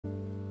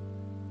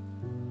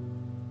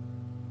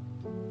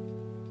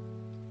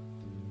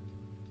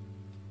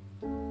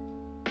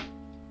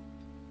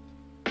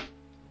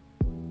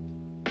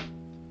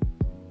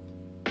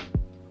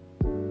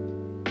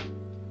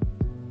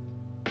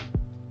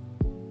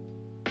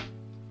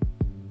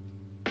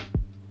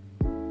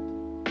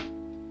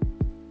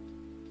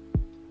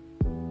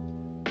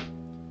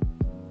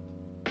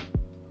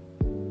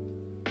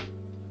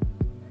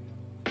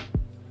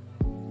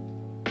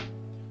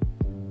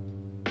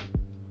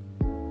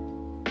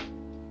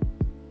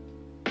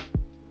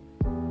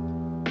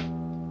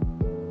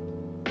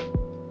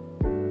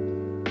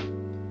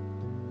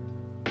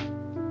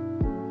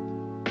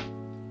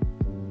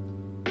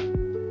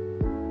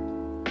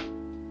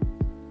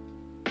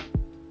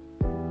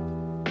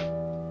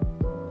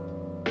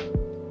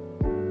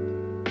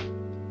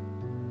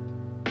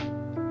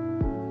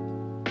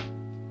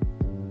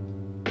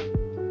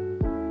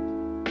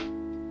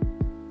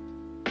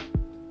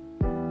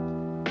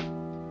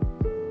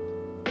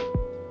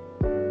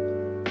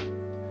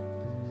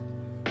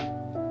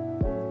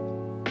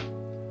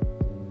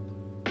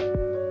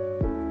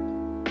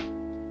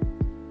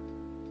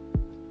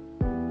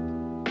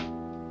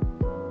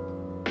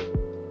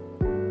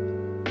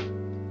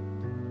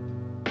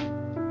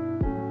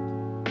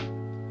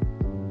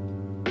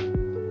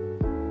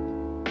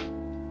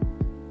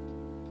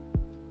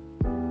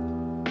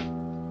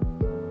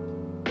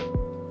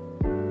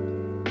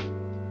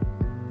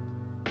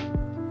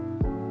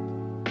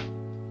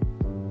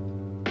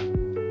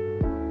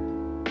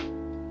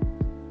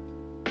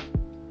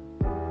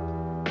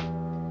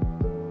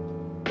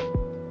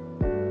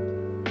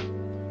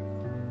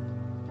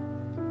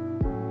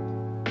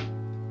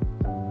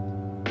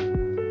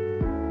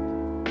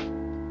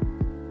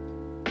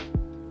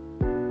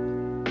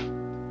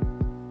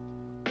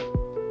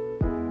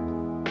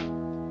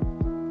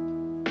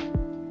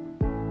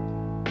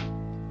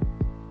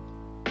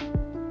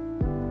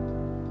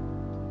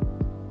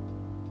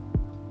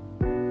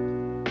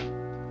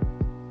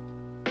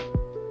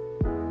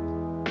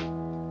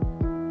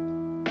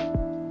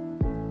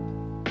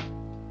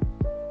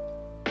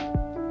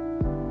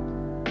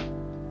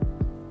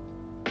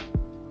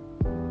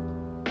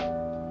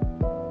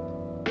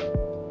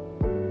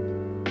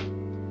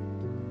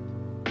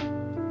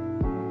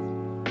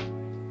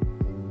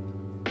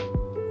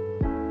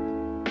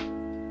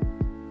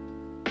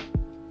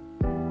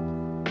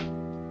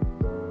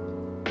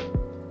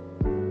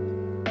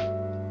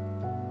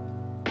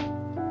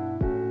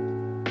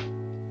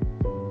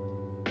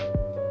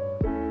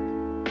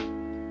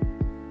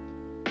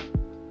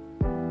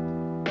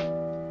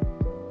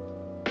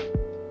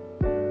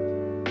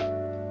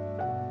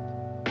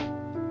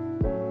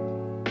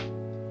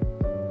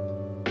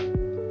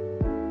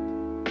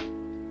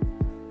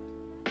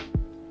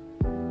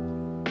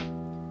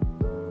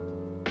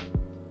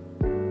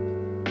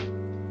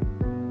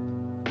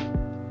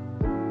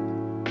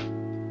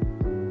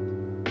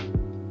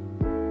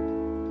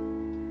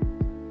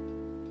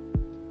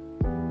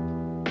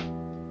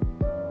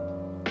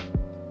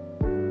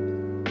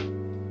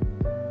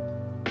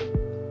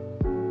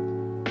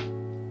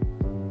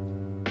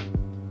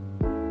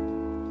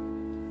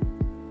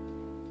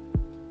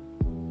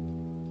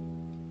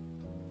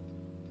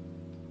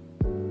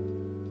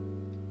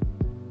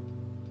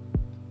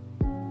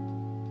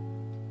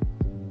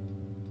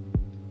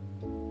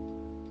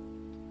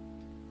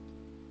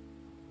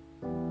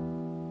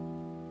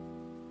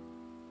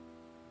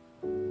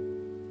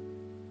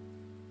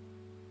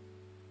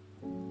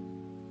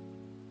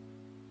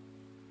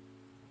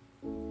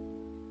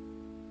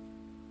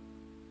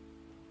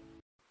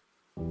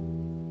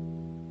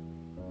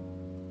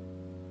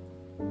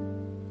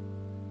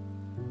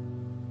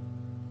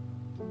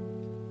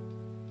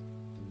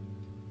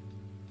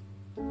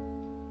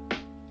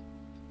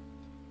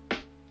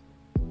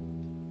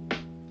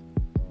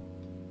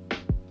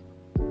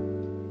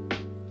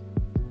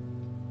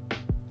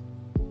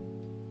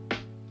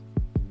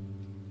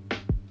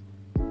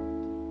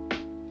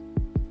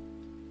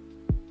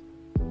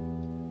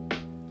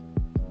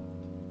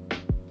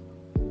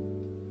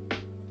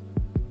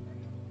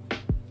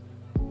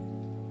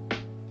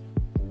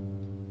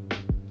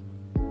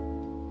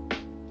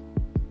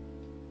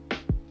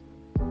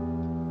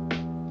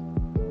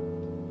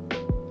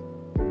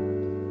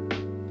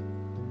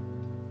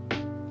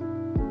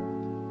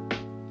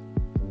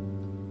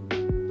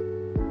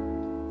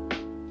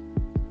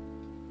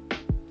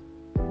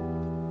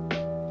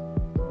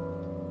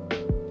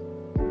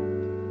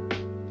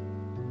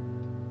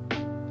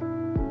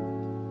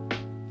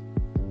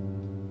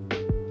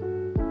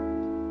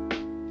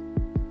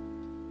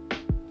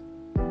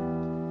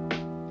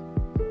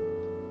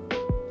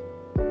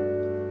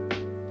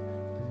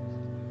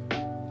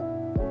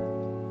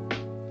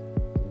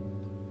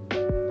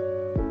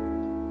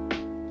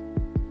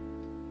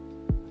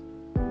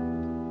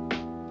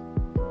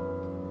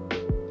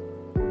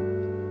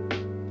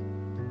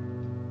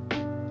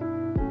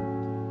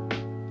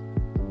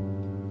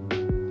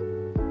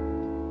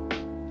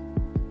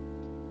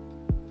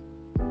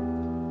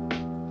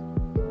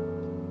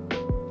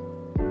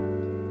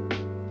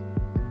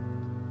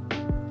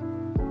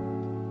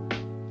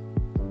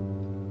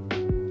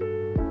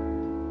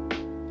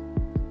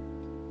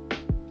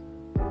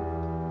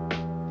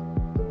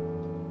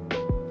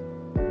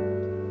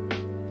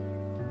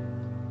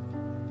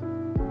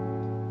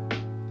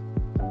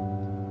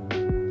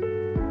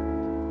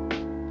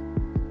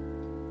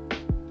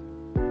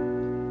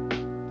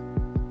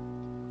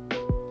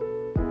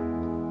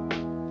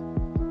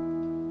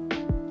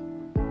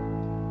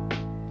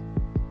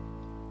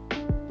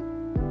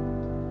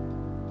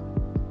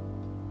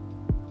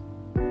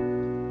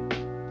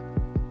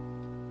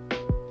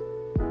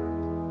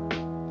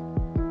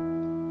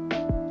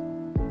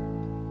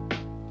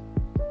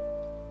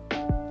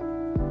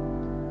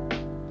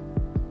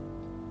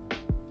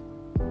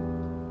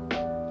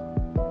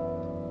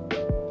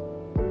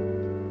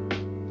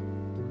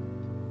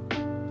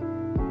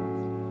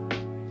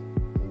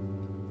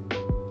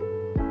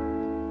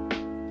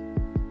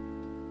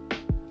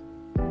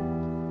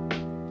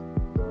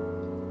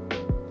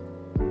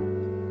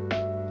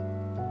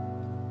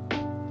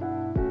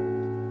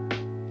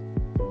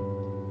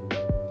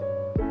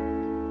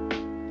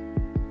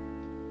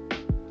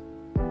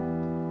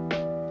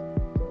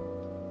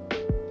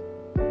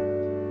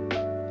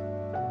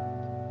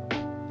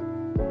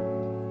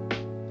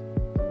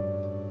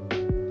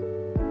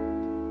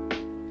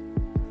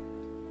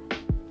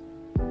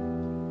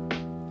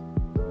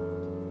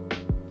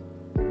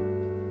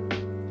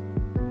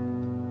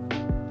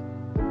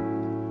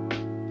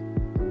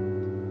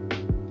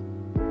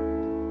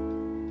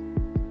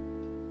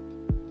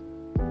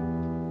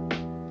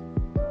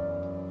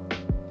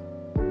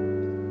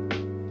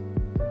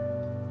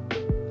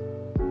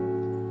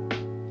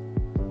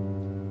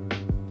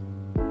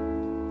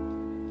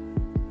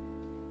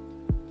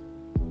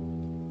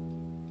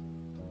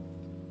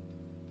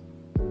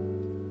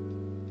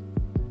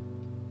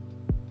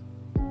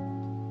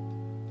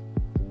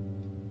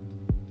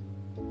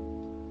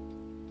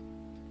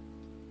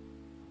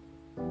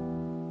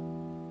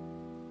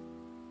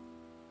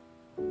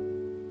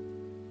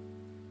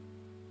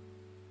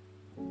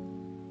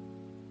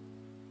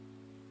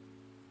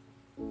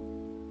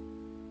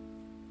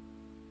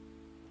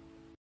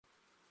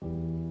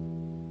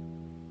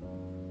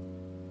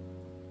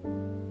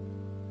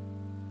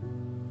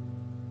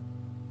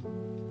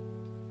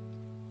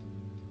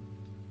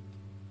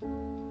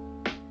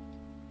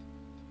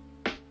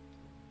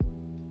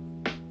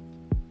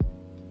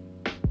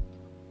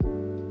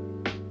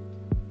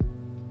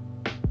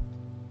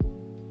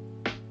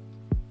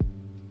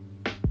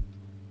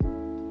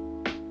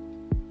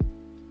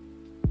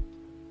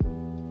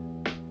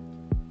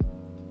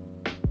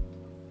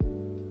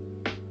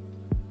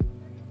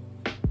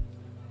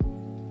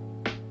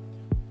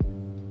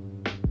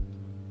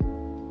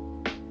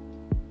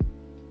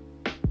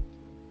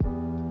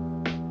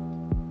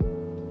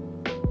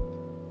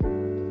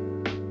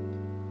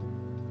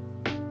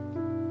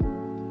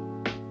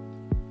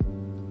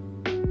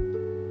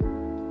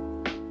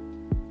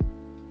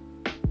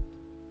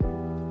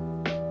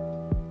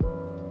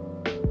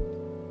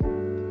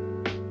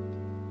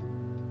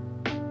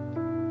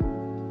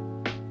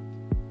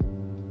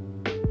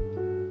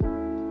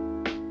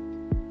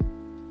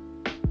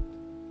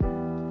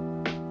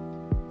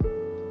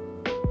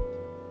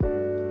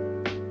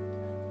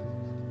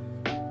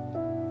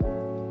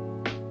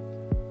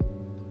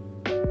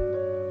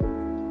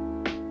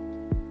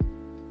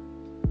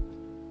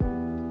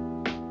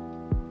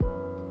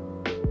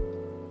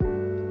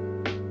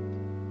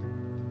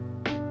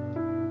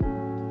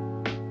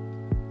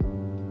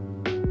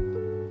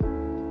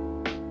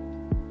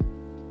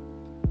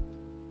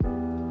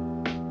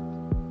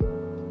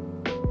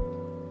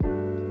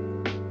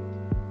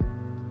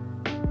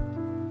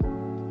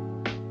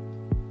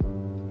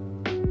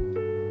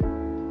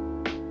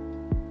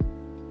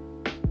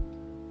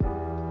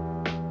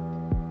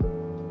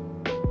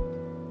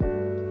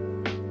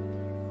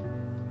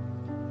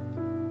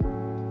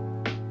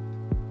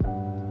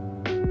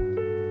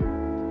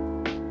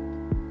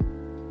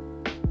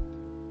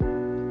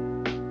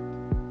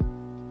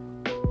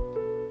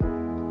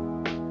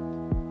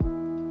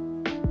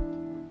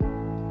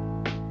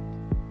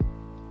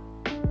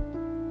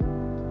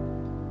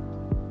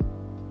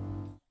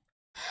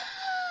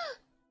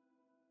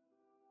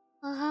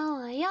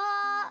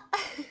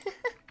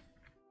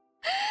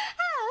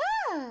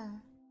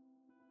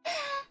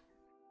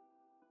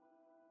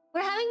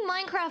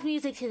Minecraft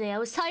music today. I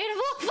was tired of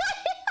all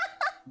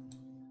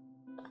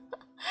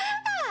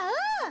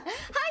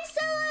Hi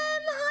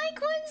Selim! Hi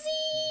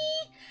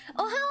Quincy!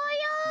 Oh, how are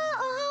ya?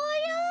 Oh, how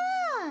are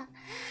ya?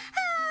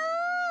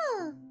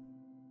 Oh.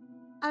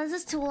 Oh, this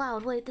is too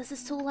loud. Wait, this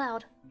is too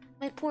loud.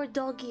 My poor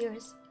dog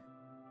ears.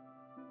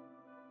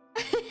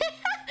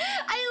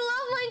 I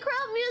love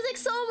Minecraft music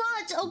so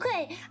much.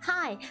 Okay,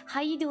 hi.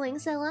 How you doing,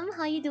 Selim?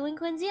 How you doing,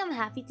 Quincy? I'm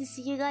happy to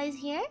see you guys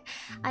here.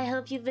 I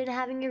hope you've been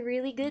having a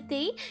really good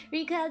day.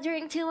 Rika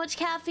drank too much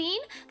caffeine.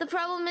 The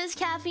problem is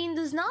caffeine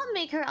does not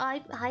make her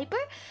hyper.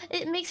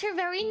 It makes her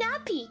very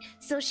nappy.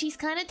 So she's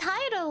kind of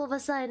tired all of a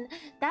sudden.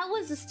 That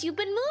was a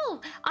stupid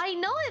move. I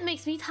know it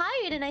makes me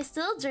tired and I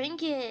still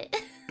drink it.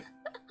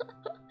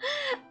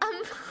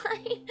 I'm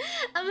fine.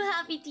 I'm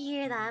happy to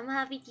hear that. I'm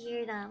happy to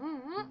hear that.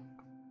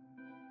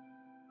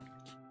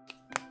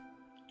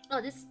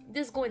 Oh, this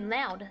is going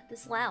loud.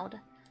 This loud.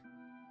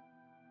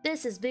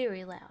 This is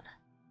very loud.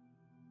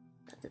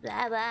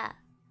 Blah, blah.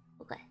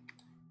 Okay.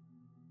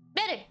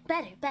 Better.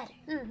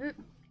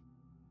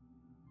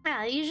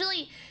 Yeah,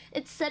 usually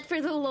it's set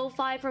for the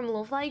lo-fi from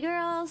Lo-Fi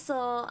Girl,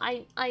 so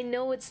I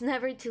know it's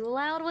never too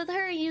loud with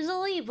her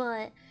usually,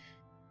 but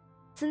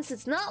since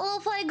it's not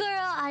Lo-Fi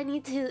Girl, I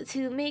need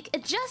to make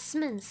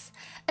adjustments.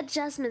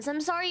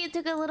 I'm sorry it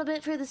took a little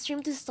bit for the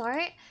stream to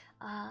start.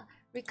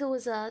 Rika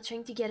was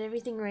trying to get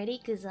everything ready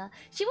because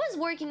she was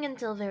working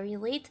until very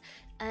late,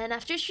 and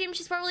after stream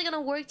she's probably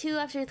gonna work too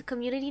after the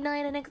community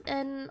night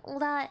and all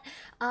that.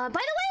 By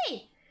the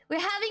way, we're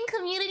having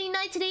community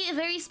night today, a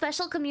very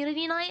special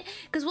community night,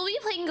 because we'll be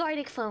playing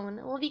Gartic Phone.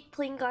 We'll be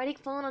playing Gartic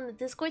Phone on the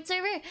Discord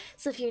server.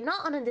 So if you're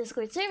not on the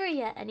Discord server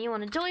yet and you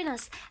want to join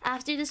us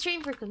after the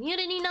stream for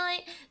community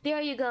night,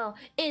 there you go.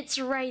 It's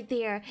right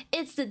there.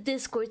 It's the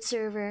Discord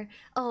server.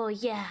 Oh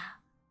yeah.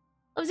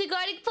 Was it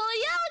Gartic Phone?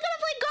 Yeah, I'm gonna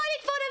play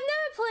Gartic Phone.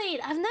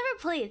 I've never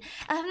played.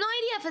 I have no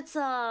idea if it's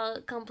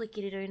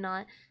complicated or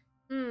not.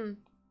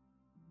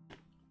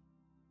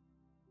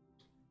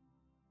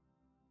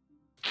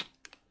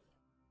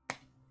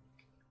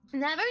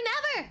 Never.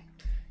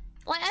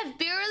 Like, I've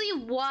barely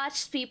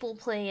watched people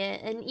play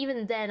it, and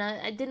even then,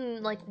 I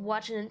didn't like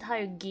watch an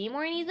entire game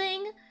or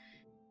anything.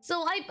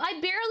 So I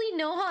barely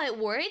know how it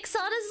works,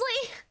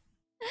 honestly.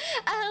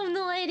 I have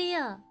no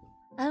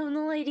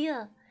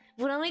idea.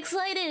 But I'm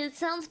excited. It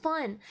sounds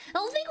fun. I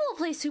don't think we'll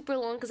play super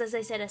long because, as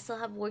I said, I still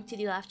have work to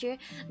do after.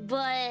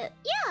 But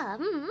yeah,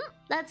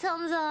 that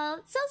sounds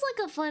like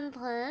a fun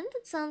plan.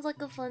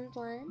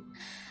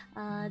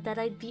 That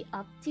I'd be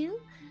up to.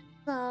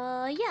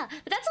 Yeah,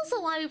 but that's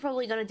also why we're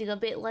probably gonna do a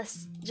bit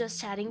less just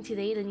chatting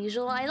today than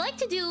usual. I like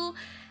to do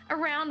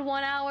around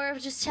 1 hour of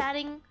just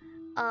chatting,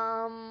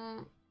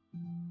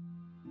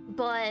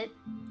 but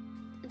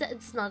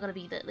it's not gonna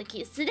be the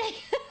case today.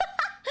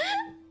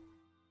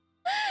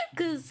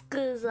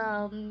 Cause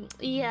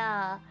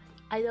yeah,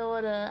 I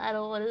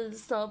don't wanna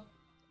stop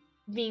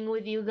being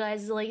with you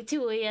guys like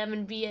 2 AM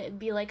and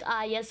be like,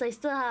 yes, I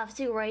still have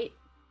to write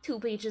 2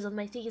 pages of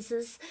my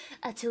thesis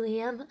at 2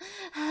 AM.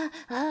 I'm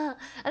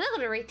not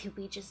gonna write 2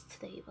 pages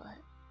today, but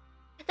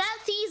that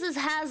thesis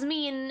has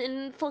me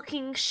in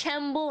fucking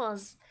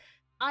shambles.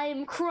 I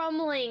am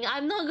crumbling.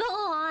 I'm not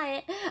gonna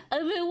lie.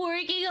 I've been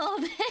working all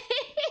day.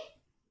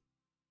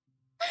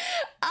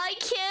 I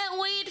can't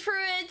wait for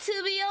it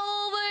to be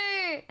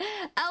over.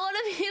 I want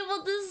to be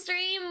able to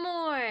stream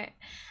more.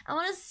 I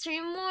want to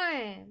stream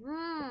more.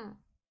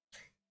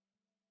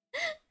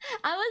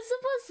 I was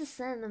supposed to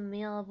send a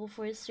mail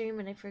before stream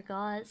and I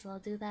forgot, so I'll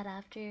do that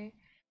after.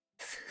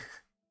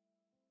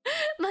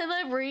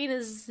 my brain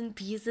is in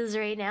pieces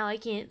right now. I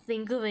can't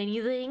think of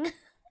anything.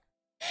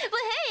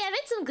 But hey, I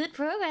made some good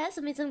progress.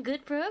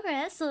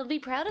 So be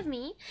proud of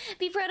me.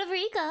 Be proud of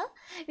Rika.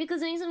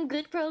 Rika's doing some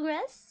good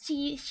progress.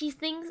 She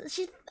thinks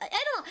I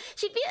don't know.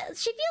 She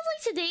feels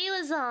like today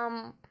was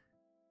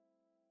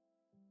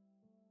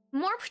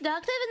more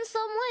productive in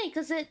some way,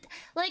 because it,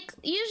 like,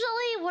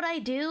 usually what I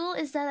do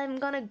is that I'm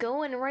gonna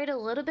go and write a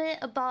little bit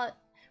about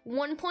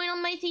 1 point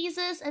on my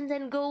thesis, and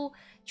then go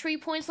 3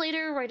 points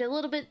later, write a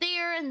little bit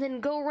there, and then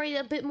go write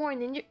a bit more in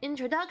the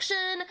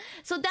introduction.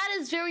 So that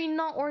is very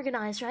not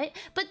organized, right?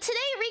 But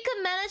today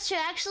Rika managed to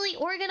actually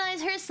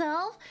organize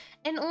herself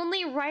and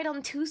only write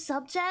on 2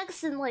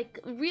 subjects and like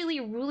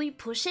really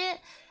push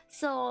it.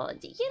 So,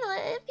 you know,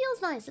 it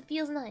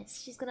feels nice.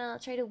 She's gonna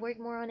try to work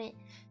more on it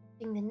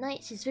in the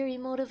night. She's very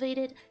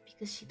motivated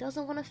because she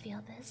doesn't want to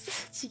fail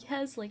this. She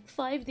has like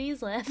 5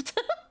 days left.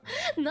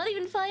 Not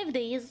even 5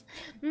 days.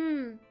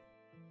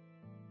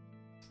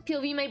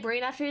 POV my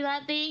brain after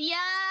that day.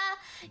 Yeah,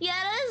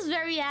 that is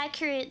very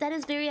accurate.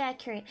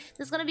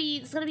 There's gonna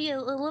be a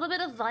little bit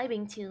of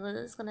vibing too.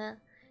 It's gonna.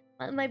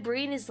 My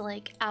brain is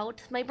like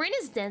out. My brain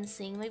is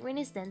dancing. I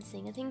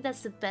think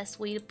that's the best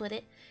way to put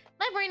it.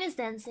 My brain is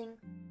dancing.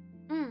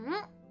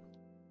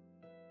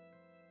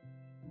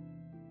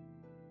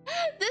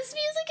 This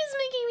music is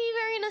making me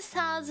very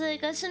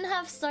nostalgic. I shouldn't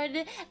have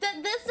started.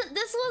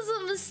 This was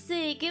a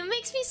mistake. It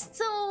makes me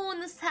so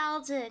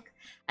nostalgic.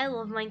 I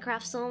love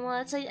Minecraft so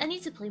much. I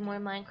need to play more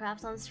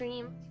Minecraft on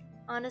stream,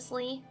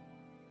 honestly.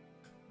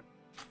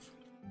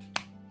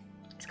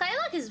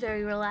 Skyblock is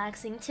very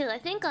relaxing too. I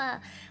think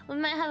we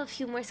might have a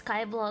few more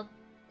Skyblock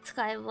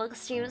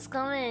streams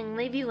coming.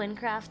 Maybe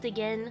Windcraft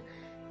again.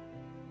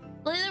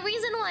 But the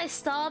reason why I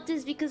stopped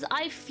is because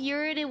I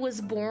feared it was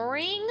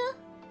boring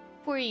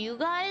for you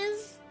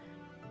guys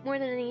more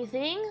than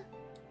anything.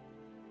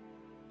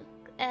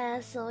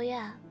 So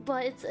yeah,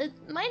 but it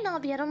might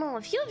not be. I don't know.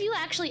 A few of you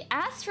actually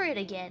asked for it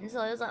again, so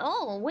I was like,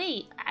 oh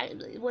wait,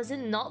 was it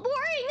not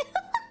boring?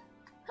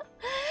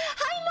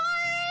 Hi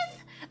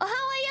North! Oh,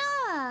 how are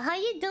ya? How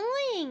you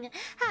doing?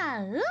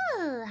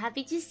 Hello,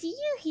 happy to see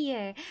you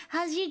here.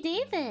 How's your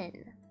day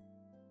been?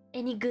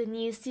 Any good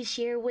news to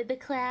share with the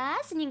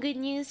class? Any good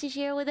news to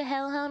share with the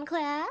Hellhound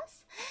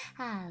class?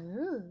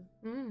 Hello.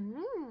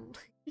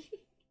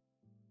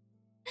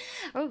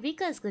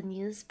 Robika's good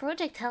news.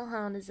 Project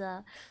Hellhound is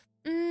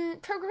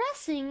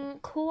progressing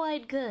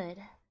quite good.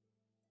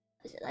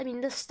 I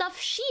mean, the stuff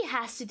she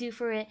has to do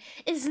for it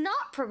is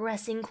not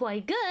progressing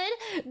quite good,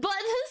 but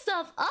the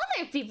stuff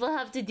other people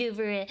have to do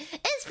for it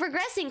is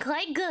progressing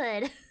quite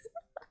good.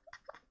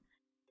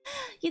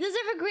 You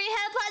deserve a great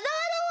head pot. No,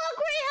 I don't want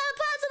great head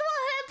pots. I don't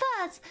want head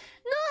pots.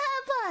 No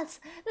head pots.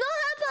 No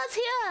head pots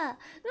here.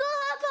 No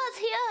head pots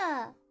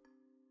here.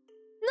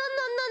 No,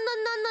 no, no, no,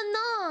 no, no,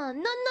 no.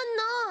 No, no,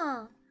 no.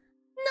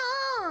 No,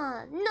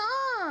 no,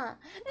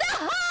 no!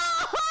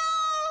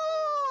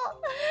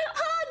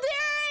 How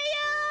dare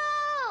you!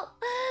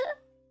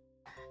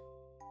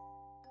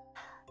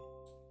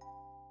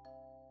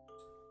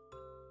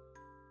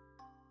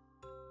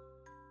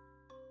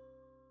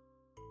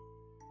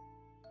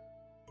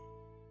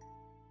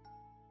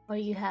 Are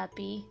you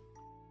happy?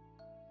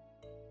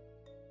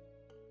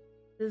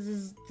 This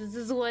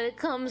is what it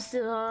comes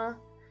to, huh?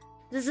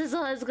 This is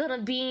what it's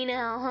gonna be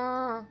now,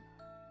 huh?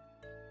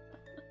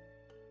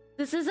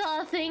 This is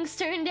how things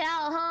turned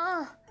out,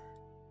 huh?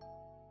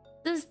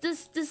 This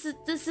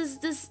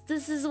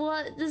is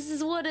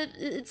what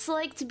it's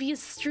like to be a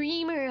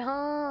streamer,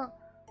 huh?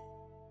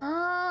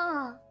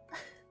 Ah.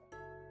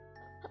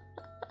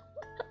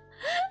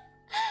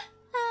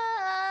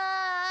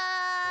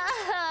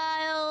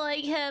 I don't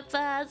like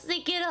headphones.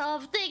 Take it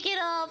off. Take it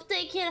off.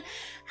 Take it.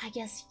 I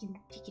guess you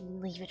can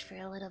leave it for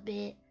a little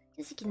bit.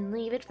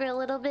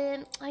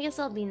 I guess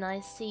I'll be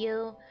nice to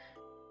you.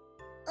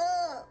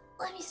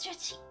 Let me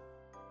stretch.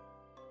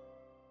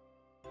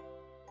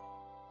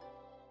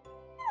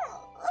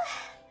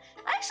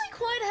 I actually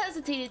quite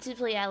hesitated to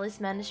play Alice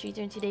Madness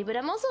Return today, but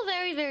I'm also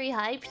very, very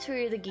hyped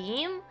for the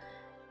game.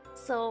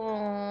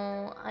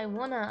 So I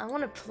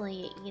wanna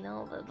play it, you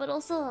know, but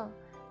also,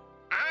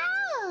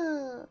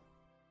 ow!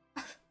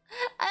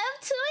 I have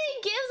too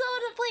many games I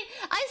want to play.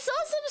 I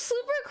saw some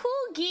super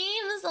cool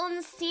games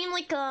on Steam,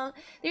 like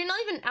they're not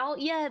even out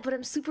yet, but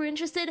I'm super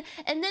interested.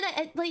 And then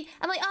I'm like,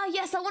 ah,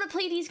 yes, I want to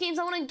play these games.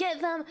 I want to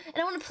get them, and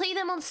I want to play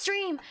them on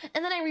stream.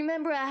 And then I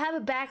remember I have a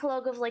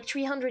backlog of like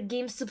 300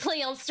 games to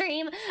play on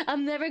stream.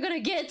 I'm never gonna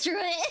get through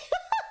it.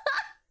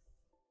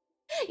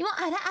 You want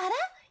ada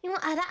ada? You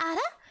want ada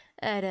ada?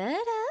 Ada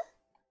ada.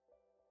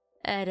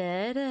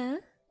 Ada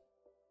ada.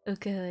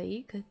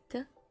 Okay, good.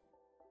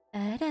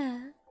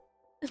 Ada.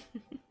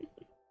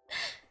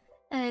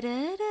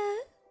 Ada.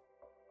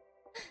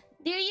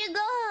 There you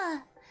go.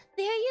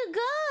 There you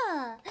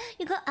go.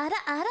 You go ada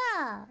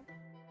ada.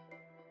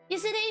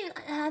 Yesterday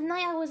at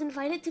night I was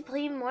invited to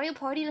play Mario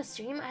Party in a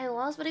stream. I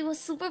lost, but it was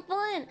super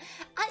fun.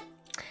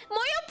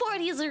 Mario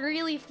Party is a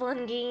really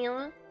fun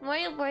game.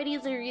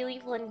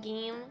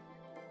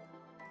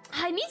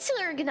 I need to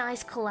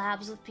organize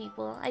collabs with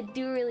people. I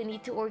do really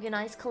need to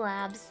organize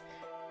collabs.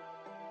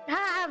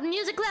 Ah,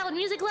 music loud,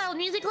 music loud,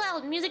 music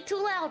loud, music too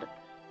loud.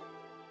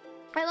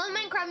 I love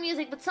Minecraft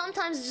music, but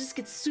sometimes it just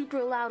gets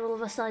super loud all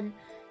of a sudden.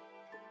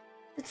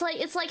 It's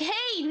like,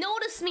 hey,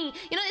 notice me.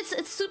 You know,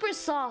 it's super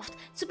soft,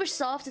 It's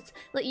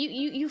like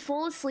you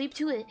fall asleep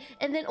to it,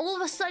 and then all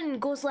of a sudden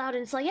it goes loud,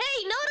 and it's like,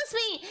 hey, notice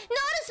me,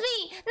 notice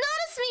me,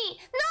 notice me,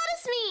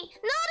 notice me,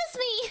 notice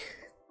me.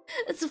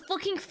 It's a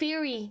fucking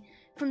fairy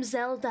from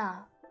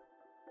Zelda.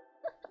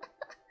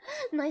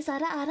 Nice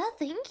ada ada,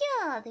 thank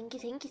you. Hi Quincy!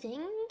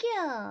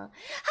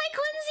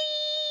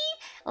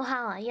 Oh,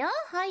 how are ya?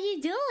 How you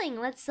doing?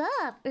 What's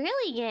up?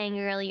 Early gang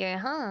earlier,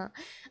 huh?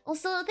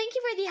 Also, thank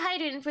you for the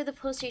hydrant and for the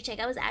poster check.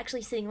 I was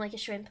actually sitting like a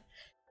shrimp.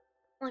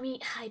 Let me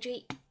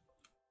hydrate.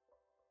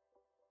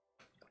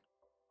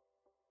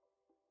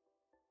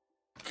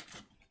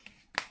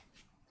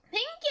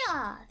 Thank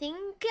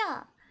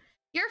ya!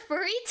 You're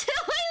furry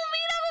too? What do you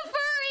mean I'm a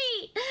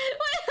furry?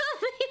 What do you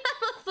mean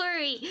I'm a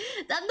furry?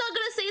 I'm not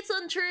gonna say it's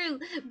untrue,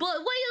 but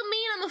what do you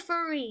mean I'm a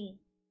furry?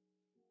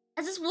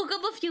 I just woke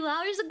up a few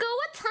hours ago.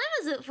 What time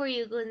is it for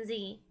you,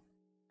 Lindsay?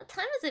 What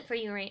time is it for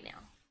you right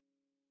now?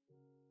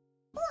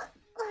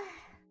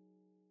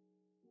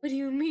 What do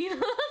you mean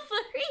I'm a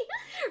furry?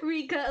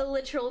 Rika, a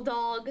literal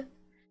dog.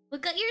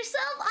 Look at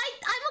yourself.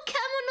 I'm a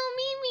Kemono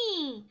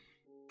Mimi.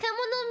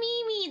 Kemono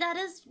Mimi. That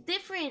is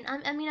different.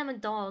 I mean, I'm a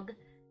dog.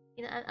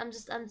 You know, I'm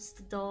just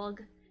a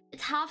dog.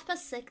 It's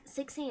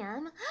 6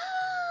 a.m.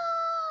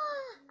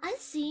 I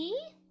see.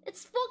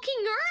 It's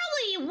fucking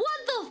early.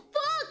 What the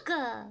fuck?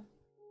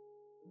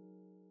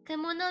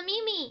 Kemono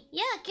Mimi.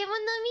 Yeah,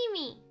 Kemono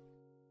Mimi.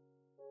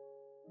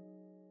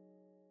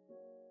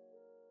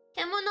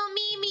 Kemono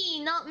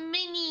Mimi, not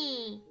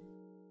Mini.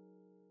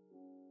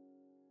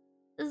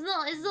 It's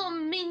not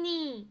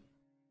Mini.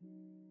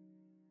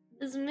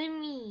 It's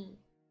Mimi.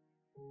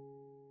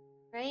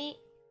 Right?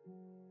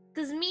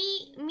 Cause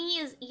me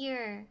is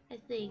ear, I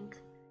think.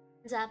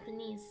 In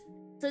Japanese.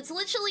 So it's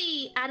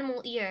literally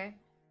animal ear,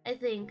 I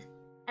think.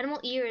 Animal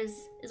ear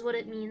is what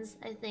it means,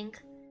 I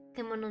think.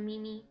 Kemono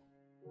Mimi.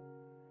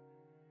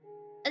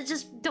 I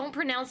just don't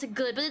pronounce it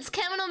good, but it's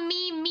Kemono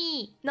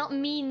Mimi, not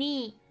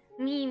Me.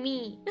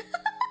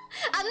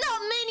 I'm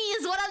not mini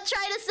is what I'm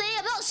trying to say.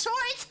 I'm not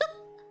short.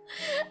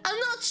 I'm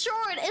not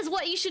short is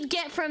what you should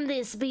get from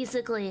this,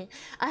 basically.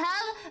 I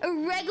have a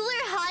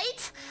regular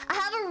height.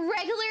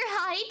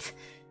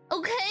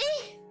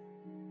 Okay?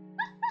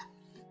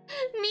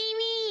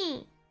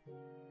 Mimi.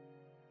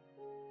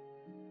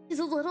 He's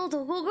a little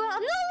dogo girl.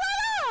 I'm not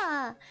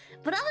little!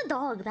 But I'm a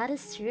dog. That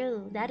is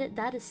true. That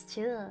is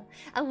true.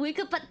 I wake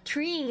up at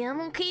 3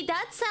 AM. Okay,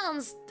 that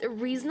sounds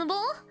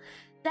reasonable.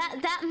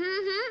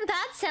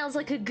 That sounds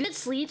like a good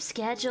sleep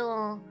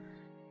schedule.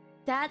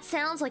 That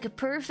sounds like a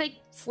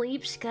perfect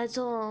sleep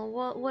schedule.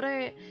 What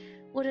are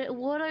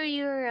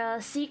your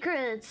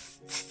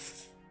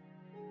secrets?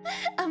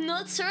 I'm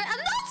not short. I'm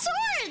not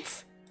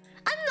short.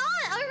 I'm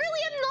not. I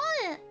really am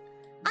not.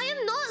 I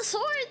am not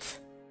short.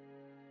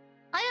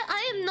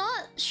 I am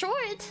not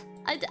short.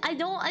 I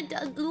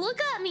don't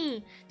look at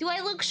me. Do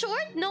I look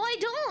short? No, I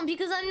don't,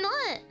 because I'm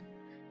not.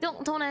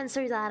 Don't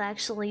answer that,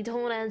 actually.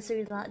 Don't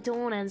answer that. I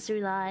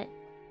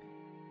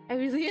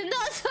really am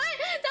not short.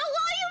 Now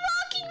why are you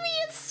mocking me?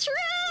 It's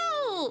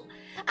true.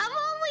 I'm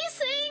only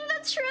saying the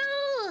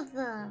truth.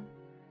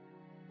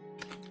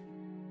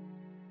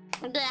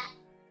 Blech.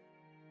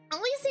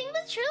 Only saying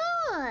the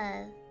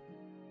truth.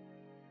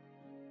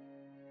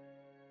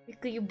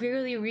 You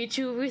barely reach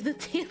over the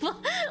table.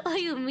 What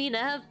do you mean? I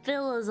have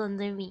pillows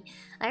under me.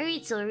 I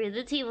reach over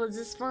the table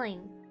just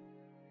fine.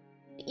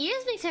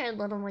 Ears makes her a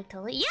little more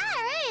taller. Yeah,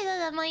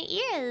 right. My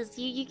ears.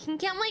 You can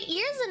count my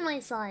ears in my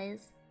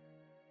size.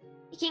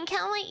 You can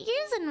count my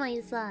ears in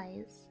my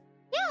size.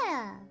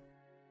 Yeah.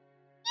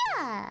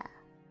 Yeah.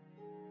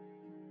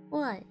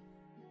 What?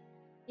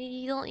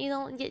 You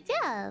don't get.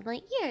 Yeah,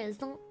 my ears.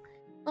 Don't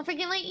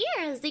forget my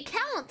ears. They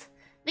count.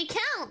 They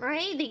count,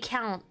 right? They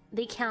count.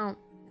 They count.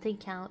 They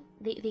count.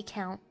 They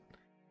count.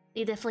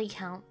 They definitely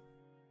count.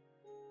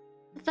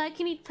 The fact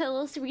you need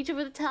pillows to reach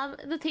over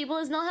the table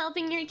is not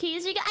helping your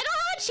case. I don't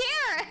have a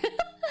chair.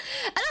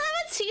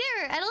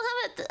 I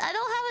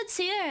don't have a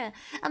chair.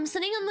 I'm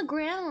sitting on the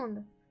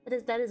ground.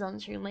 That is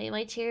untrue.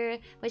 My chair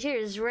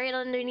is right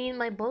underneath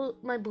my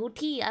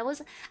booty. I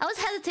was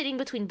hesitating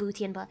between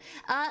booty and butt.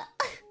 My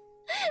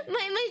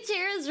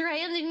chair is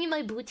right underneath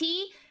my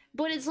booty,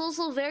 but it's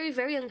also very,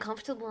 very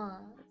uncomfortable.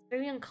 It's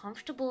very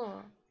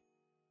uncomfortable.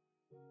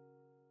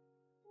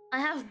 I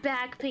have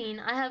back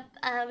pain. I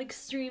have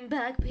extreme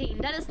back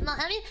pain. That is not.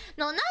 I mean,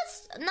 no,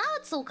 now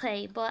it's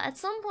okay. But at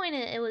some point,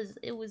 it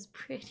was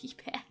pretty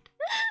bad.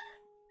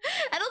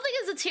 I don't think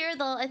it's a chair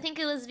though. I think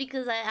it was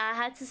because I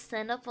had to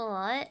stand up a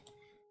lot.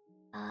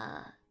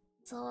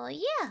 So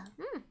yeah.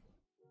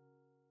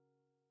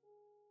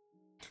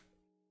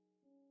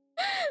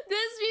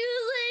 This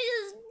music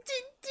is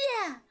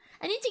yeah.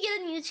 I need to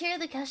get a new chair.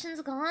 The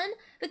cushion's gone.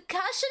 The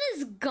cushion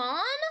is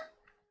gone.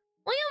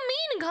 What do you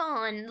mean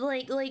gone?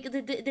 Like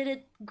did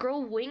it grow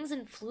wings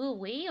and flew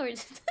away, or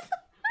did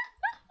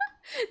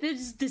it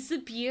just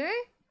disappear?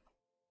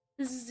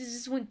 This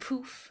just went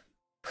poof.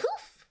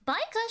 Poof!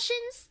 Bye,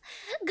 cushions!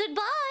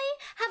 Goodbye!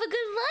 Have a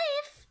good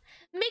life!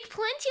 Make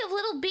plenty of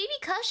little baby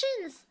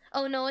cushions!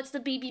 Oh no, it's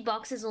the baby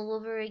boxes all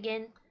over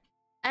again.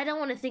 I don't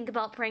want to think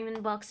about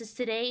pregnant boxes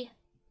today.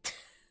 You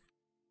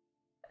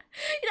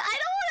know, I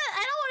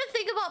don't want to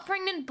think about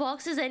pregnant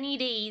boxes any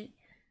day.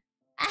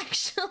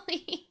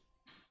 Actually.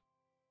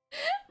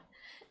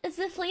 It's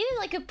deflated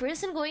like a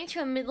person going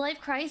through a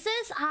midlife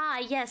crisis? Ah,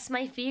 yes,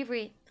 my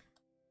favorite.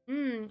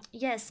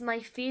 Yes,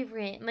 my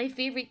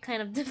favorite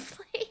kind of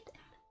deflated.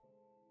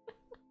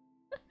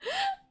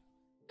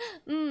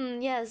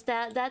 Yes,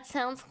 that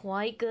sounds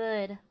quite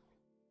good.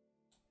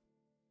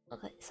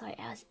 Okay, sorry,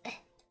 I was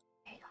there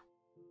you go.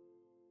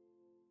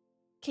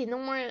 Okay, no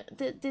more.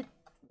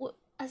 What,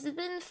 has it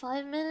been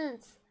 5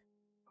 minutes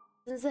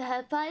since the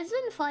headbutt? It's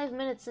been 5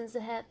 minutes since the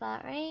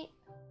headbutt, right?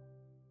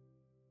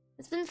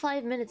 It's been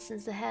 5 minutes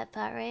since the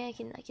headbutt, right?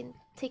 I can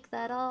take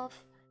that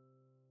off,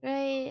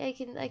 right?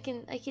 I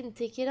can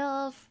take it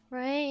off,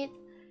 right?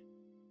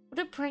 Would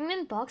a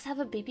pregnant box have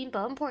a baby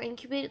bump or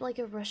incubate it like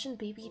a Russian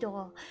baby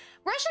doll?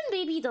 Russian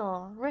baby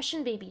doll,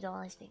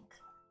 I think.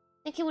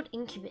 I think it would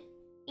incubate,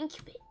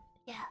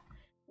 yeah.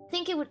 I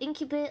think it would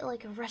incubate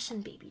like a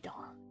Russian baby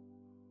doll.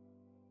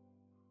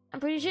 I'm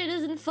pretty sure it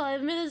isn't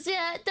 5 minutes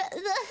yet.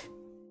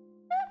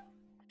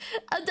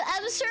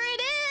 I'm sure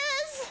it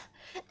is.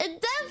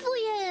 It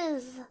definitely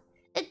is.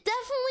 It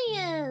definitely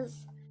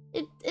is.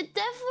 It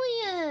definitely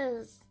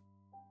is.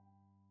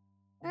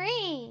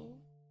 Right.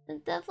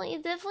 It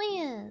definitely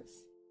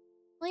is.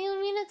 What do you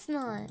mean it's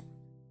not?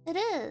 It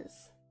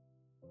is.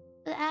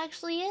 It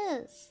actually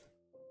is.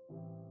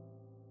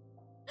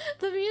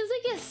 The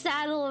music is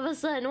sad all of a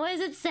sudden. Why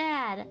is it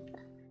sad?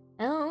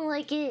 I don't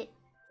like it.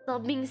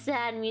 Stop being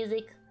sad,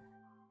 music.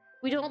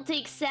 We don't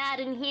take sad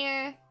in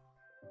here.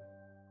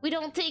 We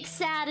don't take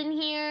sad in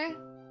here.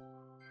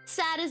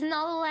 Sad is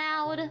not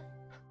allowed.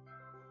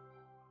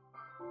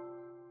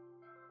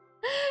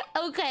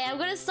 Okay, I'm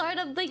gonna start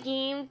up the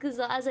game because,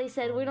 as I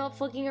said, we're not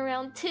fucking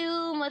around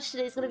too much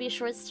today. It's gonna be a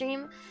short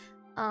stream.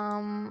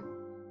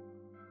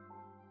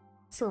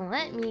 So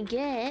let me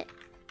get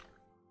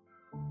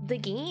the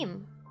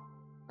game.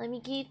 Let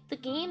me get the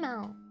game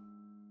out.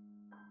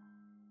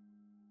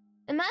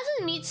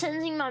 Imagine me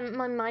changing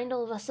my mind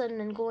all of a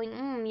sudden and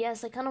going,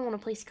 yes, I kind of want to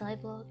play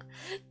Skyblock.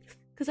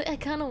 Because I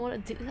kind of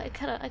want to do, I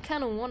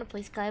kind of want to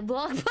play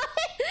Skyblock,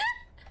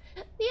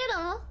 but you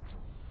know.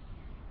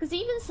 Because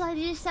even said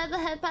you said the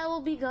headpad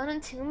will be gone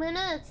in 2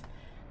 minutes.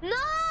 No,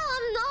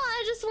 I'm not.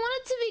 I just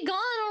want it to be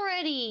gone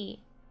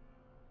already.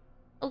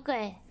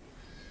 Okay.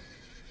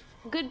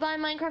 Goodbye,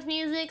 Minecraft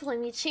music. Let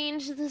me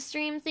change the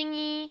stream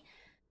thingy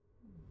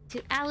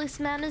to Alice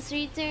Madness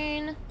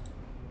Return.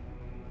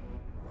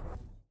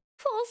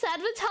 False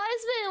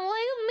advertisement. What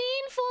do you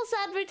mean false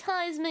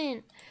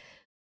advertisement?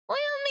 What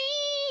do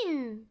you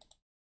mean?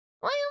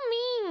 What do you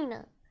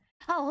mean?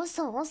 Oh,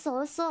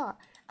 also.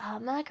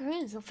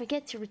 Macaroons, don't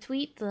forget to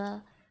retweet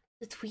the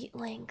tweet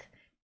link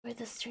for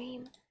the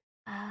stream.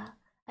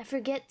 I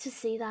forget to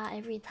say that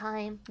every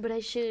time, but I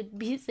should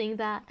be saying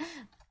that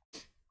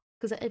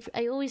because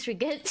I always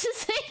forget to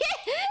say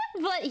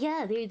it. But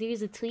yeah,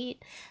 there's a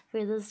tweet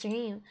for the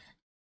stream.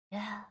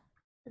 Yeah,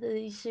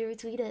 you should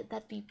retweet it.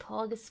 That'd be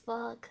pog as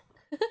fuck.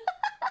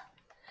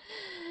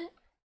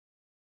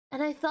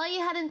 And I thought you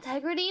had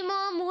integrity,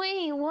 Mom.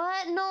 Wait,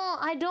 what? No,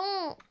 I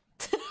don't.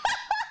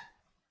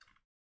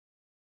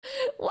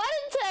 What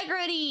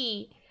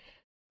integrity?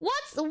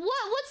 What's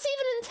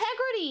even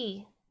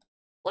integrity?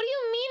 What do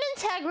you mean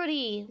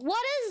integrity?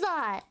 What is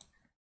that?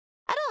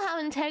 I don't have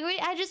integrity.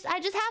 I just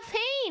have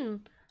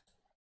pain.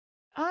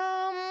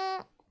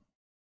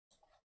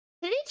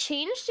 Did it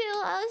change to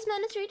Alice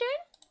Madness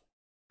Return?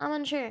 I'm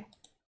unsure.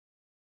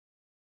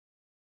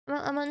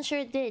 I'm unsure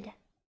it did.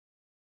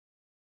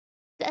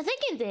 I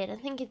think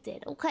it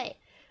did. Okay,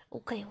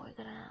 we're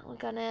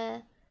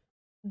gonna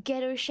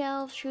get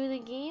ourselves through the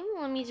game.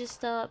 Let me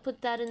just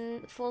put that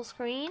in full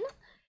screen.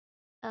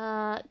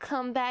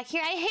 Come back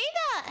here. I hate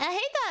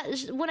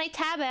that when I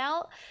tab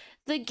out,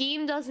 the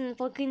game doesn't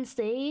fucking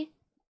stay.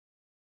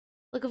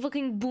 Like a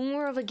fucking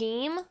boomer of a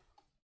game.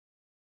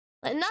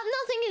 Like,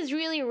 nothing is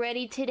really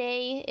ready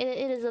today.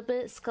 It is a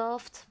bit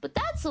scuffed, but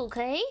that's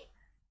okay.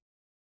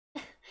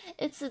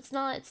 It's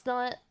not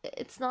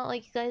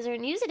like you guys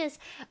aren't using this.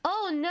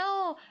 Oh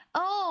no!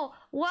 Oh,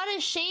 what a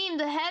shame!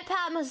 The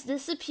headpad must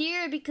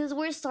disappear because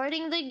we're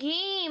starting the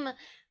game.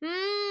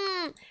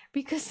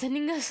 Because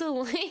sending us a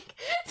link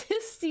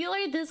to steal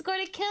our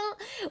Discord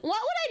account. What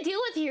would I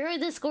do with your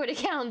Discord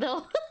account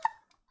though?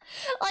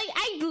 Like,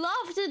 I'd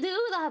love to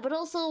do that, but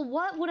also,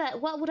 what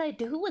would I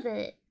do with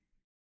it?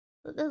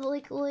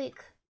 Like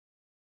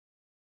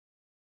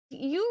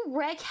you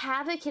wreak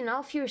havoc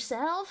enough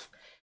yourself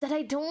that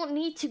I don't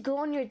need to go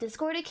on your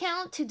Discord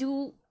account to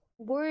do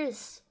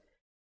worse.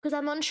 Because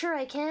I'm unsure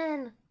I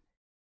can.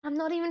 I'm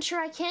not even sure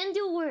I can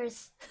do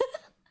worse.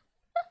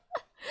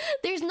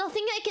 There's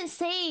nothing I can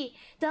say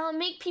that'll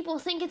make people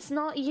think it's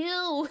not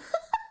you.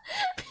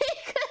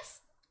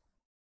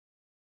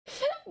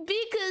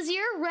 because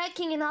you're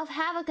wrecking enough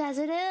havoc as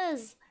it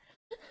is.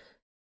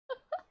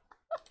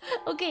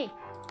 Okay.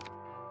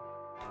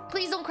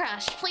 Please don't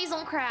crash. Please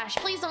don't crash.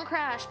 Please don't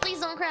crash. Please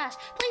don't crash.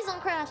 Please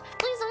don't crash.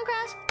 Please don't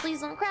crash.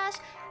 Please don't crash.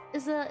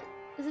 Is it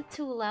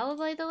too loud,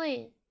 by the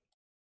way?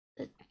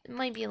 It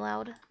might be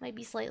loud. Might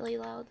be slightly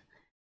loud.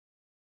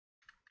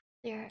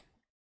 There.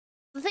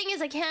 The thing is,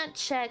 I can't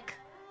check,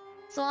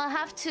 so I'll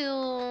have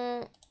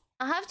to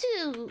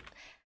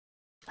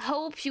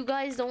hope you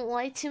guys don't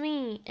lie to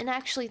me and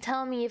actually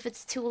tell me if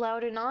it's too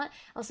loud or not.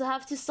 I also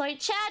have to start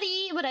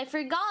chatty, but I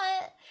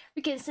forgot.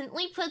 We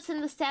constantly puts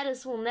in the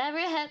status, "We'll never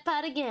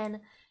headpad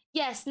again."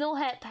 Yes, no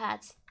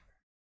headpads.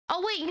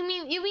 Oh wait, you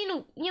mean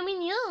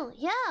you?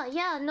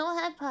 Yeah, no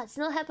headpads.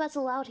 No headpads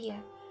allowed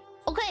here.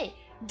 Okay,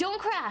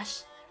 don't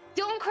crash.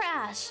 Don't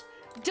crash.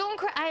 Don't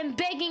crash. I am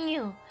begging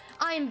you.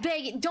 I am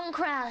begging. Don't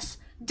crash.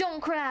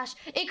 Don't crash.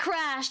 It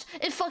crashed.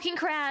 It fucking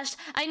crashed.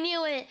 I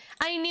knew it.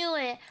 I knew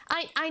it.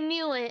 I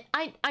knew it.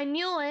 I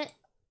knew it.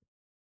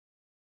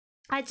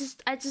 I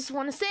just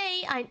want to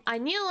say I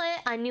knew it.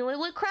 I knew it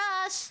would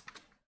crash.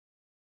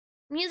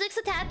 Music's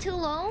a tad too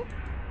low.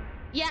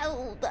 Yeah,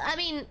 I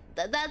mean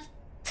that's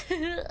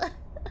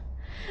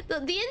the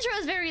intro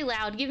is very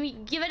loud. Give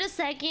it a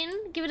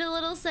second. Give it a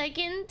little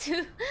second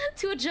to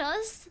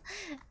adjust.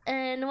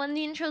 And when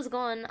the intro's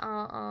gone,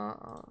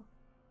 I'll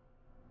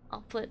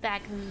put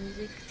back the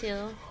music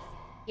to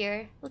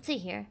here. Let's see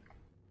here.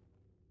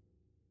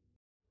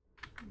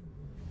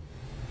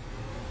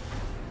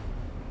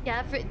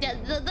 Yeah,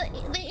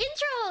 the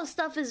intro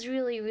stuff is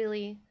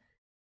really.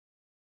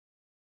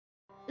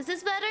 Is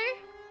this better?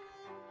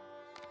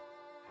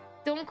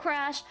 Don't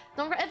crash.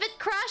 If it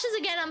crashes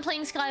again, I'm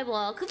playing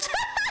Skyblock.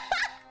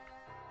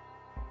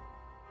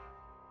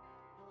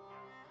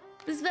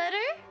 This better?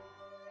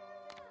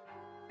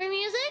 For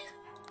music?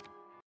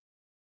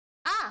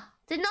 Ah!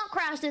 Did not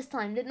crash this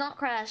time. Did not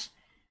crash.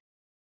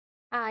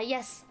 Ah,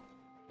 yes.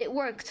 It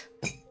worked.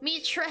 Me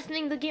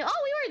threatening the game.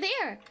 Oh, we were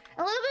there!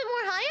 A little bit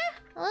more higher?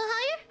 A little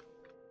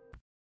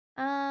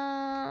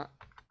higher?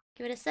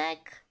 Give it a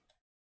sec.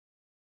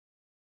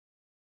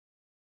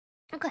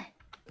 Okay.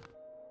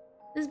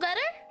 This better?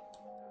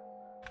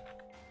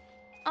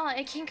 Oh,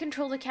 I can't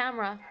control the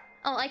camera.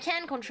 Oh, I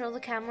can control the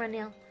camera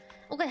now.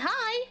 Okay,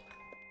 hi!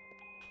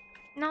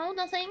 No,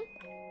 nothing.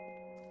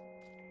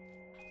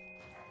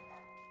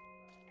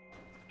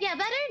 Yeah,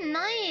 better?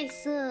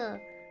 Nice!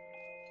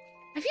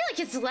 I feel like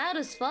it's loud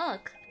as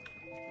fuck.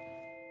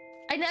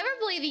 I never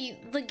play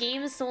the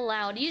game so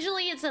loud.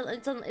 Usually it's at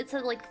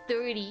like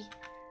 30.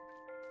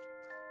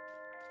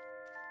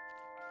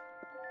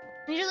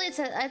 Usually it's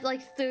at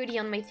like 30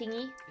 on my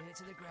thingy. Ear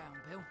to the ground,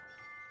 Bill.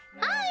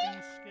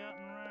 Hi!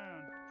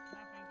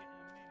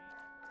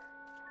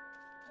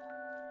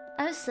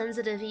 I have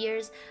sensitive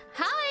ears.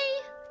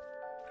 Hi!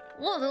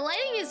 Whoa, the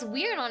lighting is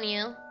weird on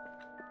you.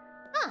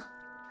 Huh.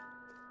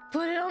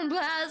 Put it on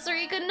blast or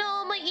you could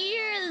know my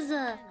ears.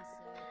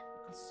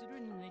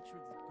 Considering the nature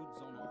of the goods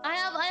on offer.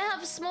 I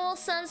have small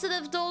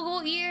sensitive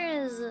doggo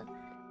ears.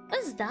 What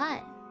is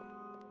that?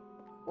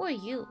 Who are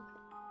you?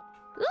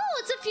 Ooh,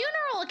 it's a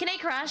funeral. Can I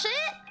crash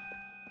it?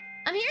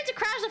 I'm here to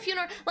crash the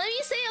funeral. Let me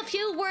say a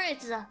few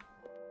words.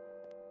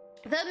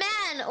 The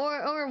man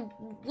or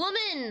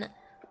woman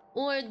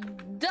or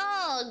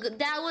dog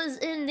that was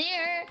in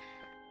there,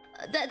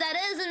 that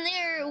is in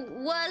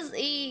there, was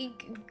a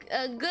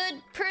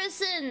good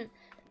person.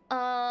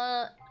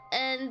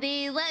 And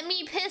they let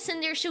me piss in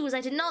their shoes.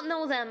 I did not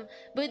know them,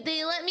 but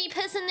they let me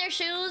piss in their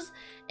shoes,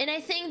 and I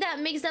think that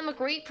makes them a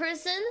great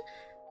person.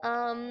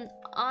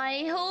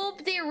 I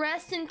hope they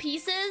rest in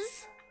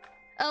pieces.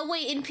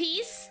 Wait, in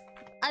peace?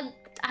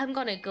 I'm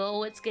gonna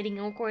go. It's getting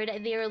awkward.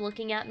 They're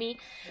looking at me.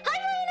 Hi,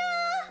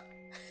 Marina!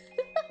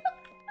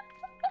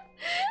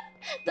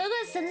 Dog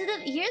has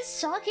sensitive ears?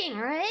 Shocking,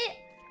 right?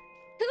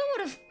 Who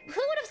would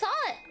have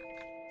thought?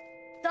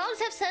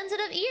 Dogs have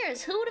sensitive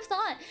ears. Who would have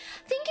thought?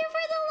 Thank you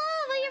for the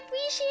love. I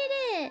appreciate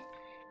it.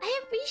 I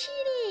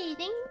appreciate it.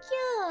 Thank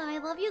you. I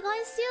love you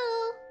guys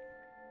too.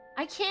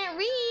 I can't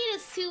read.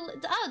 It's too...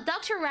 Oh,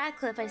 Dr.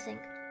 Radcliffe, I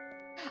think.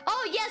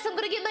 Oh, yes, I'm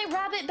gonna get my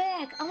rabbit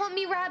back. I want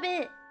me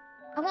rabbit.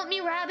 I want me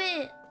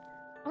rabbit.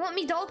 I want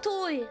me dog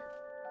toy.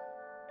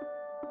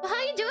 Well, how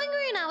are you doing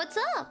right now? What's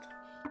up?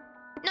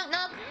 Knock,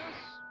 knock.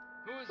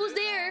 Yes. Who's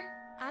there?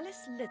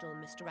 Alice Little,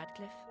 Mr.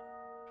 Radcliffe.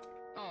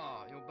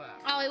 Ah, you're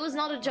back. Oh, it was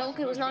not a joke.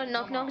 It was not a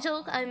knock-knock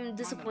joke. I'm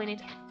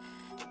disappointed.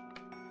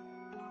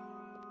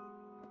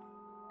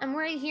 I'm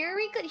right here,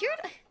 Rika. Why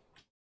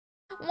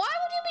would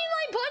you be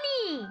my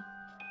bunny?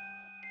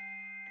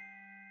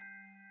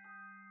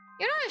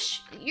 You're not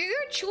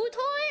you're a chew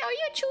toy? Are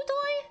you a chew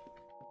toy?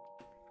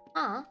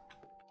 Huh?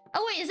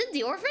 Oh wait, is it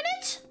the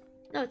orphanage?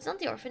 No, it's not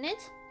the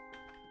orphanage.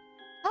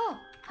 Oh,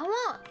 I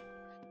want.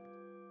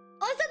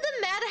 Oh, is that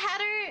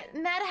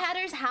the Mad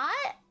Hatter's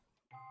hat?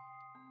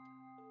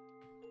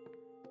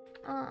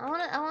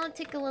 I wanna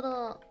take a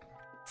little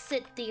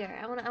sit there.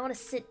 I wanna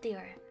sit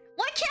there.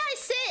 Why can't I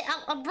sit?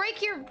 I'll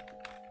break your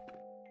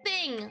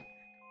thing.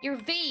 Your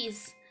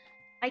vase.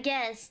 I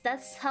guess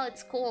that's how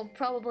it's called,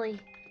 probably.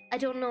 I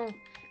don't know,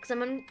 because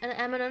I'm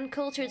an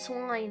uncultured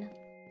swine.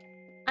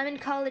 I'm in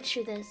college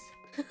for this.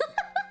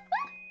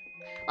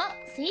 Well,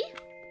 see?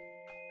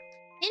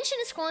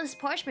 Ancient scroll is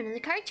parchment, and the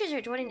characters are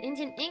drawn in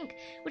Indian ink,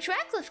 which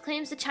Radcliffe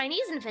claims the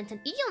Chinese invented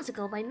eons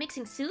ago by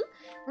mixing soup,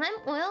 lime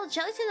oil,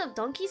 gelatin of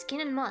donkey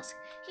skin, and musk.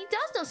 He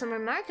does know some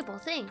remarkable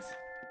things.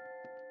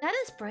 That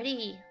is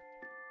pretty.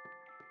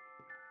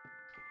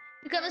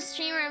 Become a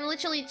streamer, I'm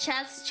literally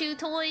chat's chew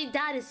toy.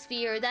 That is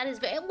fear. That is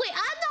very. Wait,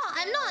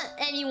 I'm not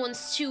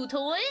anyone's chew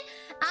toy.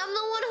 I'm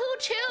the one who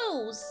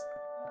chews.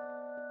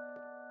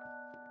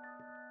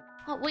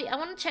 Oh wait, I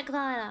want to check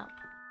that out.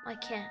 I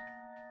can't.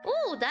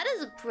 Oh, that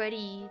is a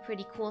pretty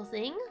cool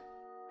thing.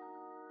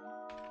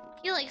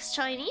 He likes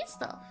Chinese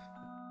stuff.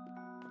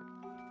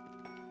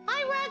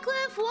 Hi,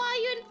 Radcliffe. Why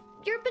are you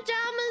in your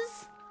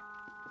pajamas?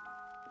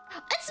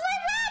 It's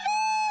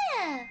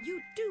my rabbit!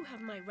 You do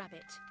have my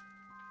rabbit.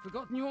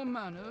 Forgotten your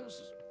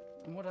manners?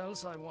 And what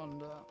else, I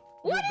wonder?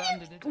 Why You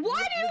abandoned it.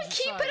 why do you Let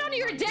keep it on aside,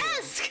 your my dear.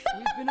 desk?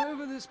 We've been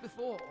over this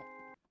before.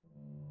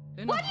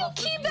 In Why a do you huff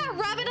of keep that youth,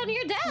 rabbit on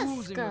your desk?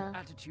 Oozing with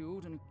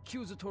attitude and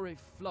accusatory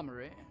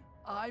flummery,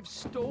 I've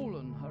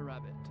stolen her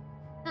rabbit.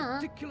 Huh?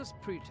 Ridiculous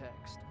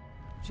pretext.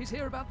 She's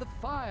here about the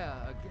fire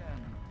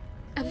again.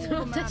 I'm All the the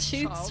one that mad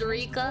shoots child wants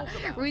Rika. to talk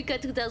about. Rika My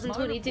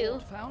 2022.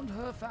 report found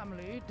her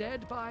family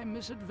dead by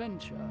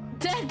misadventure.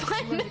 Dead by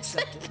She won't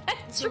accept it. It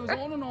misadventure. goes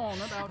on and on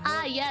about her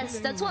Ah, yes,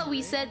 killing that's what we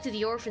Mary said to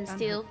the orphans and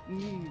too. her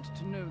need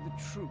to know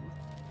the truth.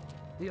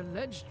 The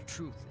alleged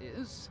truth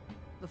is,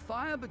 the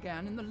fire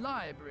began in the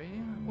library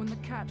when the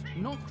cat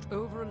knocked